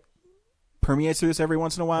wit permeates through this every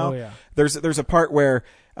once in a while. Oh yeah. There's a part where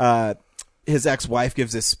his ex-wife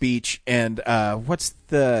gives this speech, and what's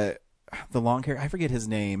the long hair? I forget his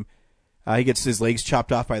name. He gets his legs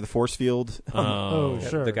chopped off by the force field.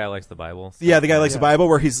 Sure. The guy likes the Bible. Yeah, the guy likes the Bible,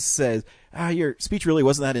 where he says, your speech really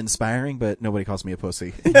wasn't that inspiring, but nobody calls me a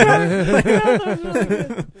pussy.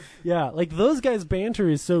 Yeah, like those guys' banter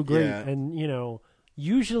is so great, Yeah. and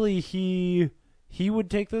usually he would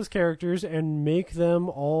take those characters and make them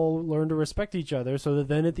all learn to respect each other, so that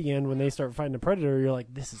then at the end when they start fighting a predator, you're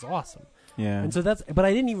like, this is awesome. Yeah. And so but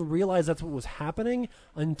I didn't even realize that's what was happening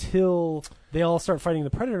until they all start fighting the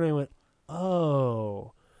predator, and I went,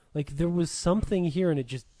 oh, like there was something here and it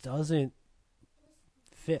just doesn't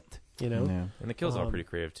fit, Yeah. And the kills are pretty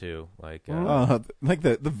creative too. Like, like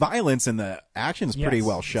the violence and the action is pretty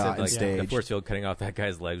well shot and the staged. force field cutting off that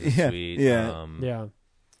guy's legs is sweet. Yeah. Yeah.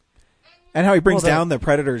 And how he brings down the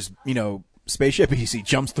Predator's, spaceship. He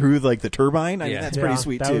jumps through like the turbine. I mean, that's pretty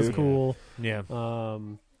sweet that too. was cool. Yeah.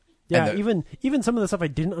 Yeah, even some of the stuff I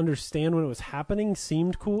didn't understand when it was happening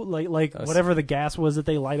seemed cool, like whatever the gas was that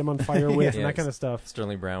they light him on fire with and that kind of stuff.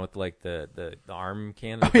 Sterling Brown with like the arm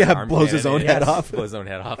cannon. Blows his own head off. Blows his own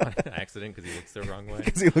head off on accident because he looks the wrong way.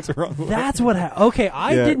 Because he looks the wrong way. That's what happened. Okay,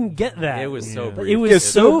 I didn't get that. It was so brief. It was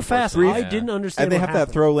so fast. I didn't understand. And they what have happened.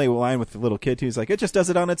 that throwaway line with the little kid who's like, it just does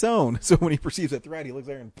it on its own. So when he perceives a threat, he looks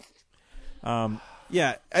there and.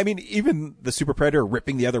 Yeah, I mean, even the Super Predator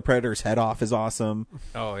ripping the other Predator's head off is awesome.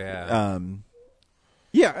 Oh yeah.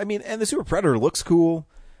 Yeah, I mean, and the Super Predator looks cool.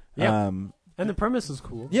 Yeah. And the premise is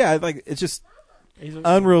cool. Yeah, like it's just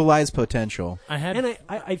unrealized potential.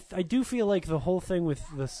 I do feel like the whole thing with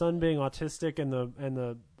the son being autistic and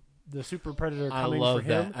the Super Predator coming for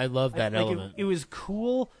him. I love that element. It was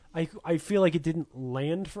cool. I feel like it didn't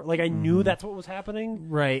land for I knew that's what was happening.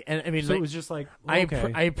 Right. And I mean, so it was just like,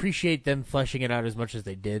 okay. I appreciate them fleshing it out as much as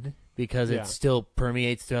they did because it still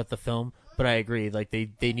permeates throughout the film. but I agree. Like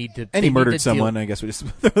they need to. And he murdered someone. I guess we just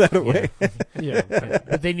throw that away. Yeah.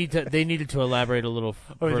 But they needed to elaborate a little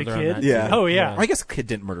further the on kid? that. Yeah. Oh, yeah. I guess the kid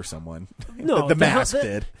didn't murder someone. No, the mask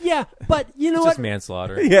did. Yeah, but you know It's what? just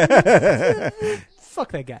manslaughter. Yeah.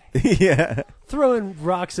 Fuck that guy. Yeah. Throwing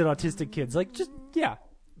rocks at autistic kids, like just yeah.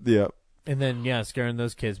 Yeah. And then, scaring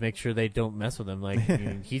those kids, make sure they don't mess with him. Like,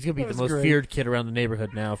 he's going to be the was most great. feared kid around the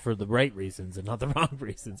neighborhood now for the right reasons and not the wrong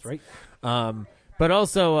reasons, right? But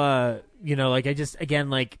also, like, I just,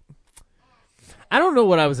 again, like, I don't know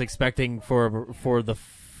what I was expecting for the 4th,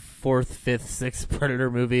 5th, 6th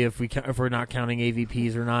Predator movie if we're not counting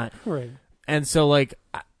AVPs or not. Right. And so, like,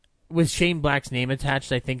 with Shane Black's name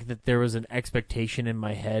attached, I think that there was an expectation in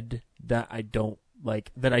my head that I don't,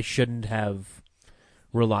 like, that I shouldn't have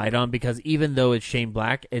relied on, because even though it's Shane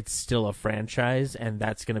Black, it's still a franchise, and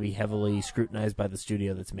that's going to be heavily scrutinized by the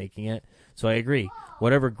studio that's making it. So I agree.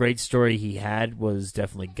 Whatever great story he had was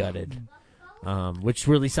definitely gutted, which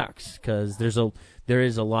really sucks, because there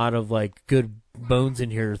is a lot of like good bones in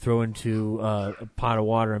here to throw into a pot of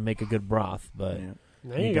water and make a good broth. But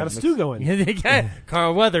now you got a stew going.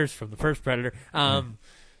 Carl Weathers from the first Predator. And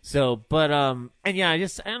yeah, I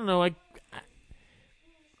don't know.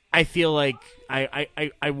 I feel like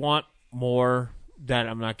I want more that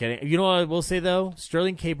I'm not getting. You know what I will say, though?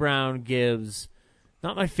 Sterling K. Brown gives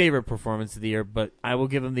not my favorite performance of the year, but I will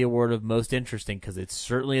give him the award of most interesting, because it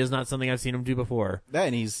certainly is not something I've seen him do before.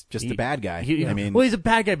 And he's just a bad guy. Well, he's a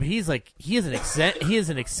bad guy, but he is an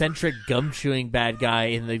eccentric, gum-chewing bad guy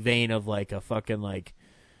in the vein of like a fucking like.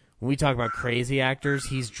 When we talk about crazy actors,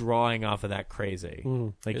 he's drawing off of that crazy.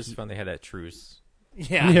 Like, It was fun they had that truce.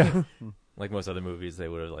 Yeah. Like most other movies, they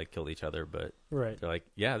would have like killed each other, but Right. they're like,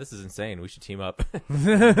 yeah, this is insane. We should team up.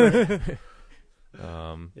 Yeah.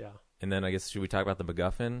 And then I guess should we talk about the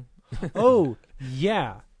MacGuffin? Oh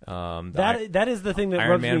yeah. The That is the thing that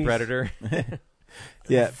Iron rubs Man me. Predator.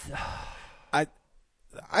 Yeah. I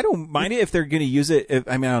don't mind it if they're going to use it.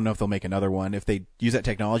 I don't know if they'll make another one. If they use that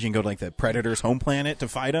technology and go to like the Predator's home planet to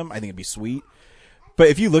fight them, I think it'd be sweet. But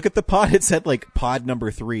if you look at the pod, it said like pod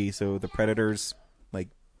number 3, so the Predators like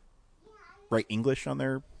write English on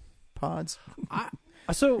their pods.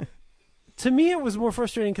 So, to me, it was more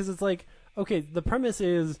frustrating because it's like, okay, the premise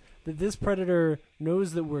is that this Predator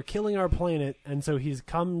knows that we're killing our planet, and so he's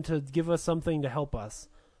come to give us something to help us.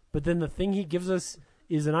 But then the thing he gives us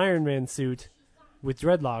is an Iron Man suit with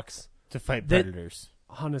dreadlocks to fight Predators.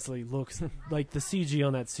 Honestly, looks like the CG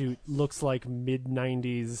on that suit looks like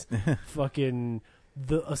mid-90s fucking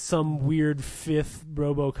some weird 5th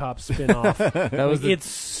RoboCop spinoff. That was it's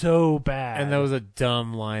so bad. And that was a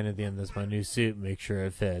dumb line at the end. That's my new suit. Make sure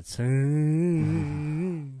it fits.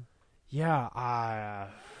 Yeah,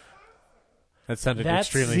 that sounded that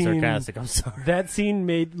extremely scene, sarcastic. I'm sorry. That scene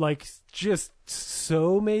made made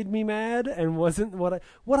me mad, and wasn't what I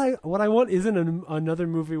want. Isn't another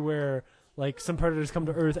movie where like some Predators come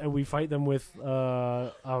to Earth and we fight them with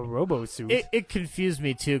a robo suit. It confused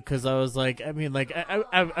me too, because I was like,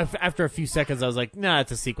 after a few seconds I was like, nah,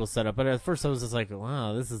 it's a sequel setup. But at first I was just like,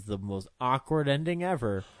 wow, this is the most awkward ending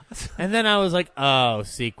ever. And then I was like, oh,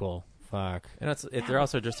 sequel. Fuck. And they're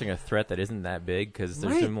also addressing a threat that isn't that big, because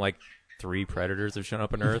there's been like 3 Predators have shown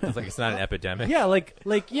up on Earth. It's like it's not an epidemic. Yeah, like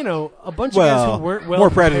a bunch of guys who weren't more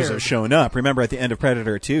prepared. Predators have shown up. Remember at the end of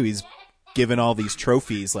Predator 2, he's given all these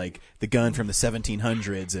trophies, like the gun from the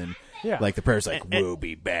 1700s, and like the Predator's like, we'll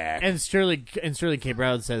be back. And Sterling K.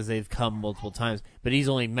 Brown says they've come multiple times, but he's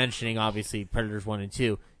only mentioning obviously Predators 1 and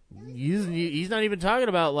 2. He's not even talking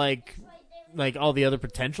about like all the other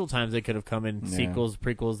potential times they could have come in sequels,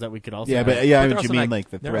 prequels that we could also. Yeah, have. but yeah, But you mean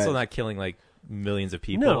like the they're threat? also not killing like millions of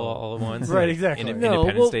people all at once, right? like, Exactly.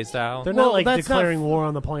 Independence Day style. They're not like declaring war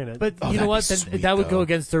on the planet. But you know what? That would go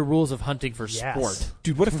against their rules of hunting for sport.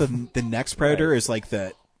 Dude, what if the next Predator is like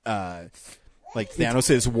the like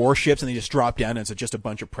Thanos' warships, and they just drop down and it's just a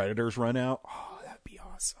bunch of Predators run out? Oh, that'd be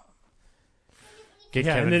awesome.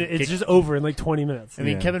 And then it's just over in like 20 minutes. I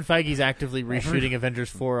mean, Kevin Feige's actively reshooting Avengers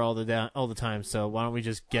 4 all the time, so why don't we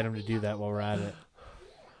just get him to do that while we're at it?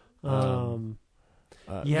 I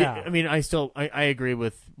mean, I agree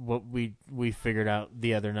with what we figured out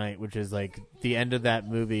the other night, which is like the end of that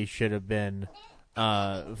movie should have been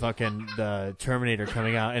fucking the Terminator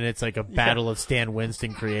coming out, and it's like a battle of Stan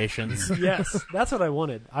Winston creations. Yes, that's what I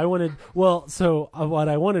wanted. What I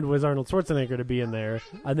wanted was Arnold Schwarzenegger to be in there,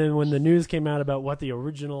 and then when the news came out about what the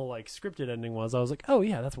original like scripted ending was, I was like, oh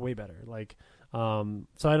yeah, that's way better. Like, so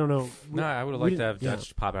I don't know. No, I would have liked to have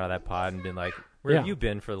Dutch pop out of that pod and been like, where have you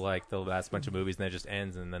been for like the last bunch of movies, and then it just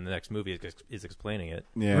ends, and then the next movie is explaining it.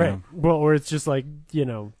 Yeah. Right. Well, or it's just like,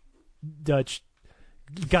 Dutch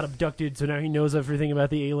got abducted, so now he knows everything about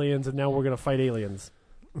the aliens, and now we're gonna fight aliens.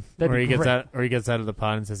 Or he gets out of the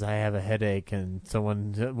pod and says, "I have a headache," and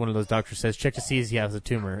one of those doctors says, "Check to see if he has a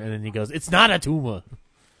tumor," and then he goes, "It's not a tumor."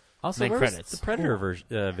 Also, Then where credits. was the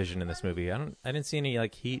Predator vision in this movie? I didn't see any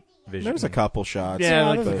like heat vision. There's a couple shots. Yeah,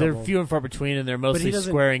 like, there's a they're couple. few and far between, and they're mostly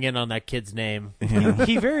doesn't- squaring in on that kid's name.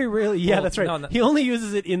 He very rarely. Yeah, Well, that's right. no. He only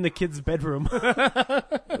uses it in the kid's bedroom.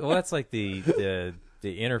 Well, that's like the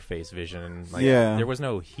interface vision. Like, Yeah. there was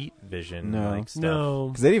no heat vision. No. like, stuff. No.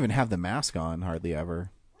 Because they didn't even have the mask on hardly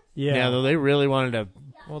ever. Yeah. Though they really wanted to.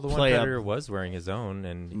 Well, the one Play up. Predator was wearing his own,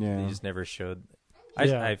 and Yeah. they just never showed.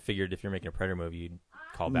 Yeah. I figured if you're making a Predator movie, you'd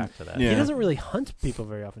call back to that. Yeah. He doesn't really hunt people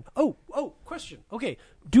very often. Oh, question. Okay,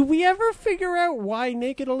 do we ever figure out why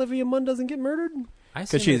naked Olivia Munn doesn't get murdered? I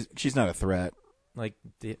Because assume she's not a threat. like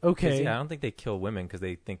Okay. Yeah, I don't think they kill women because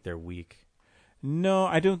they think they're weak. No,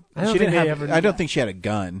 I don't. I don't she think didn't they have. ever- I don't think she had a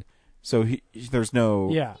gun. So there's no.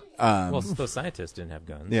 Yeah. Well, those scientists didn't have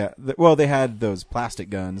guns. Yeah. Well, they had those plastic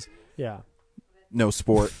guns. Yeah. No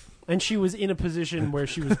sport. And she was in a position where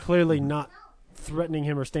she was clearly not threatening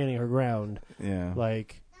him or standing her ground. Yeah.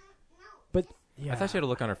 Like, but yeah. I thought she had a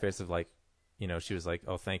look on her face of like, she was like,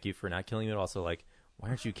 "Oh, thank you for not killing me," but also like, "Why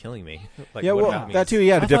aren't you killing me?" Like, Yeah. what Well, about me? that too. He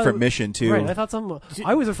had I a thought different it- mission too. Right. I thought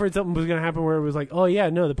I was afraid something was going to happen where it was like, oh yeah,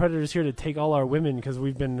 no, the Predator's here to take all our women because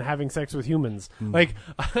we've been having sex with humans. Like,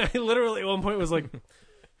 I literally at one point was like,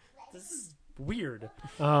 this is weird.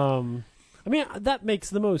 I mean, that makes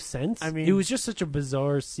the most sense. I mean- it was just such a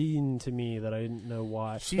bizarre scene to me that I didn't know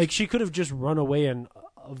why. She's- Like, she could have just run away and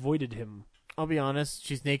avoided him. I'll be honest.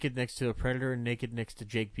 She's naked next to a Predator and naked next to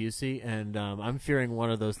Jake Busey, and I'm fearing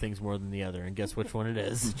one of those things more than the other. And guess which one it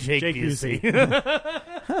is? Jake Busey.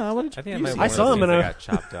 What did I think you it might see? be I one saw of those him in things a- that got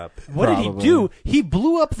chopped up. What did he Probably. do? He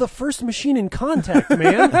blew up the first machine in Contact,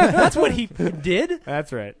 man. That's what he did.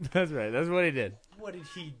 That's right. That's right. That's what he did. What did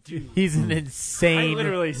he do? He's an insane I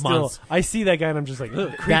literally still. monster. I see that guy and I'm just like,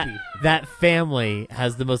 ugh, creepy. That family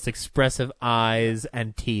has the most expressive eyes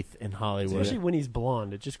and teeth in Hollywood. Especially when he's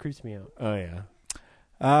blonde, it just creeps me out. Oh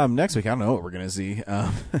yeah. Next week, I don't know what we're gonna see.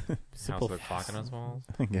 House of the Clock on its walls.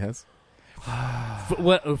 I guess.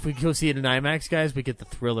 What if we go see it in IMAX, guys? We get the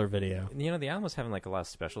Thriller video. The Alamos having like a lot of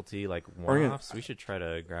specialty like Or you- one-offs. We should try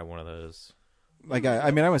to grab one of those. Like, I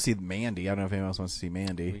mean, I want to see Mandy. I don't know if anyone else wants to see We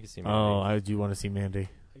Mandy. can see. Maybe. Oh, I do want to see Mandy,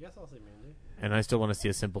 I guess I'll say Mandy. and I still want to see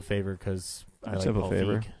A Simple Favor because I like Simple Paul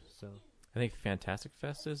Favor. Feig, so. I think Fantastic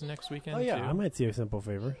Fest is next weekend. Oh yeah, too. I might see A Simple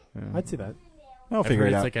Favor. Yeah. I'd see that. I'll I've figure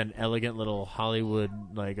heard it it's out. like an elegant little Hollywood,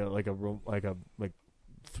 like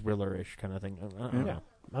thriller-ish kind of thing. I don't Yeah. know.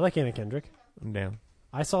 I like Anna Kendrick. I'm down.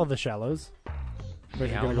 I saw The Shallows. But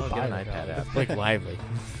Yeah, you're gonna I'll go get buy an it. iPad app. Like Lively.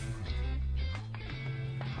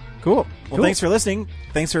 Cool. Well, Cool. thanks for listening.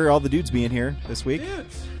 Thanks for all the dudes being here this week.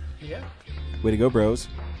 Yeah. Way to go, bros.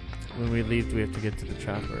 When we leave, do we have to get to the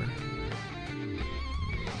chopper?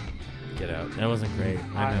 Get out. That wasn't great.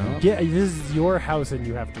 I know. Yeah, this is your house and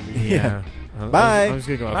you have to leave. Yeah. Bye. I'm just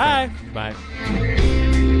gonna go out Bye. there.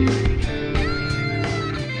 Bye.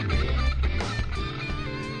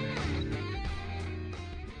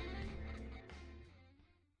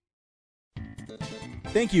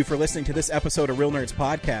 Thank you for listening to this episode of Real Nerds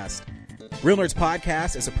Podcast. Real Nerds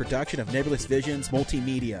Podcast is a production of Nebulous Visions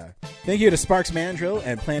Multimedia. Thank you to Sparks Mandrill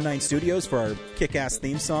and Plan 9 Studios for our kick-ass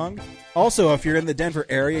theme song. Also, if you're in the Denver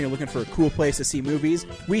area and you're looking for a cool place to see movies,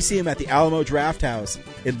 we see them at the Alamo Draft House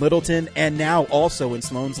in Littleton and now also in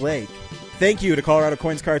Sloan's Lake. Thank you to Colorado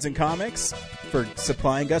Coins, Cards, and Comics for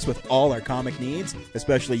supplying us with all our comic needs,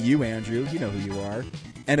 especially you, Andrew. You know who you are.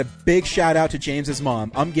 And a big shout out to James's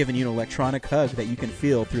mom. I'm giving you an electronic hug that you can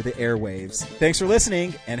feel through the airwaves. Thanks for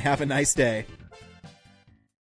listening, and have a nice day.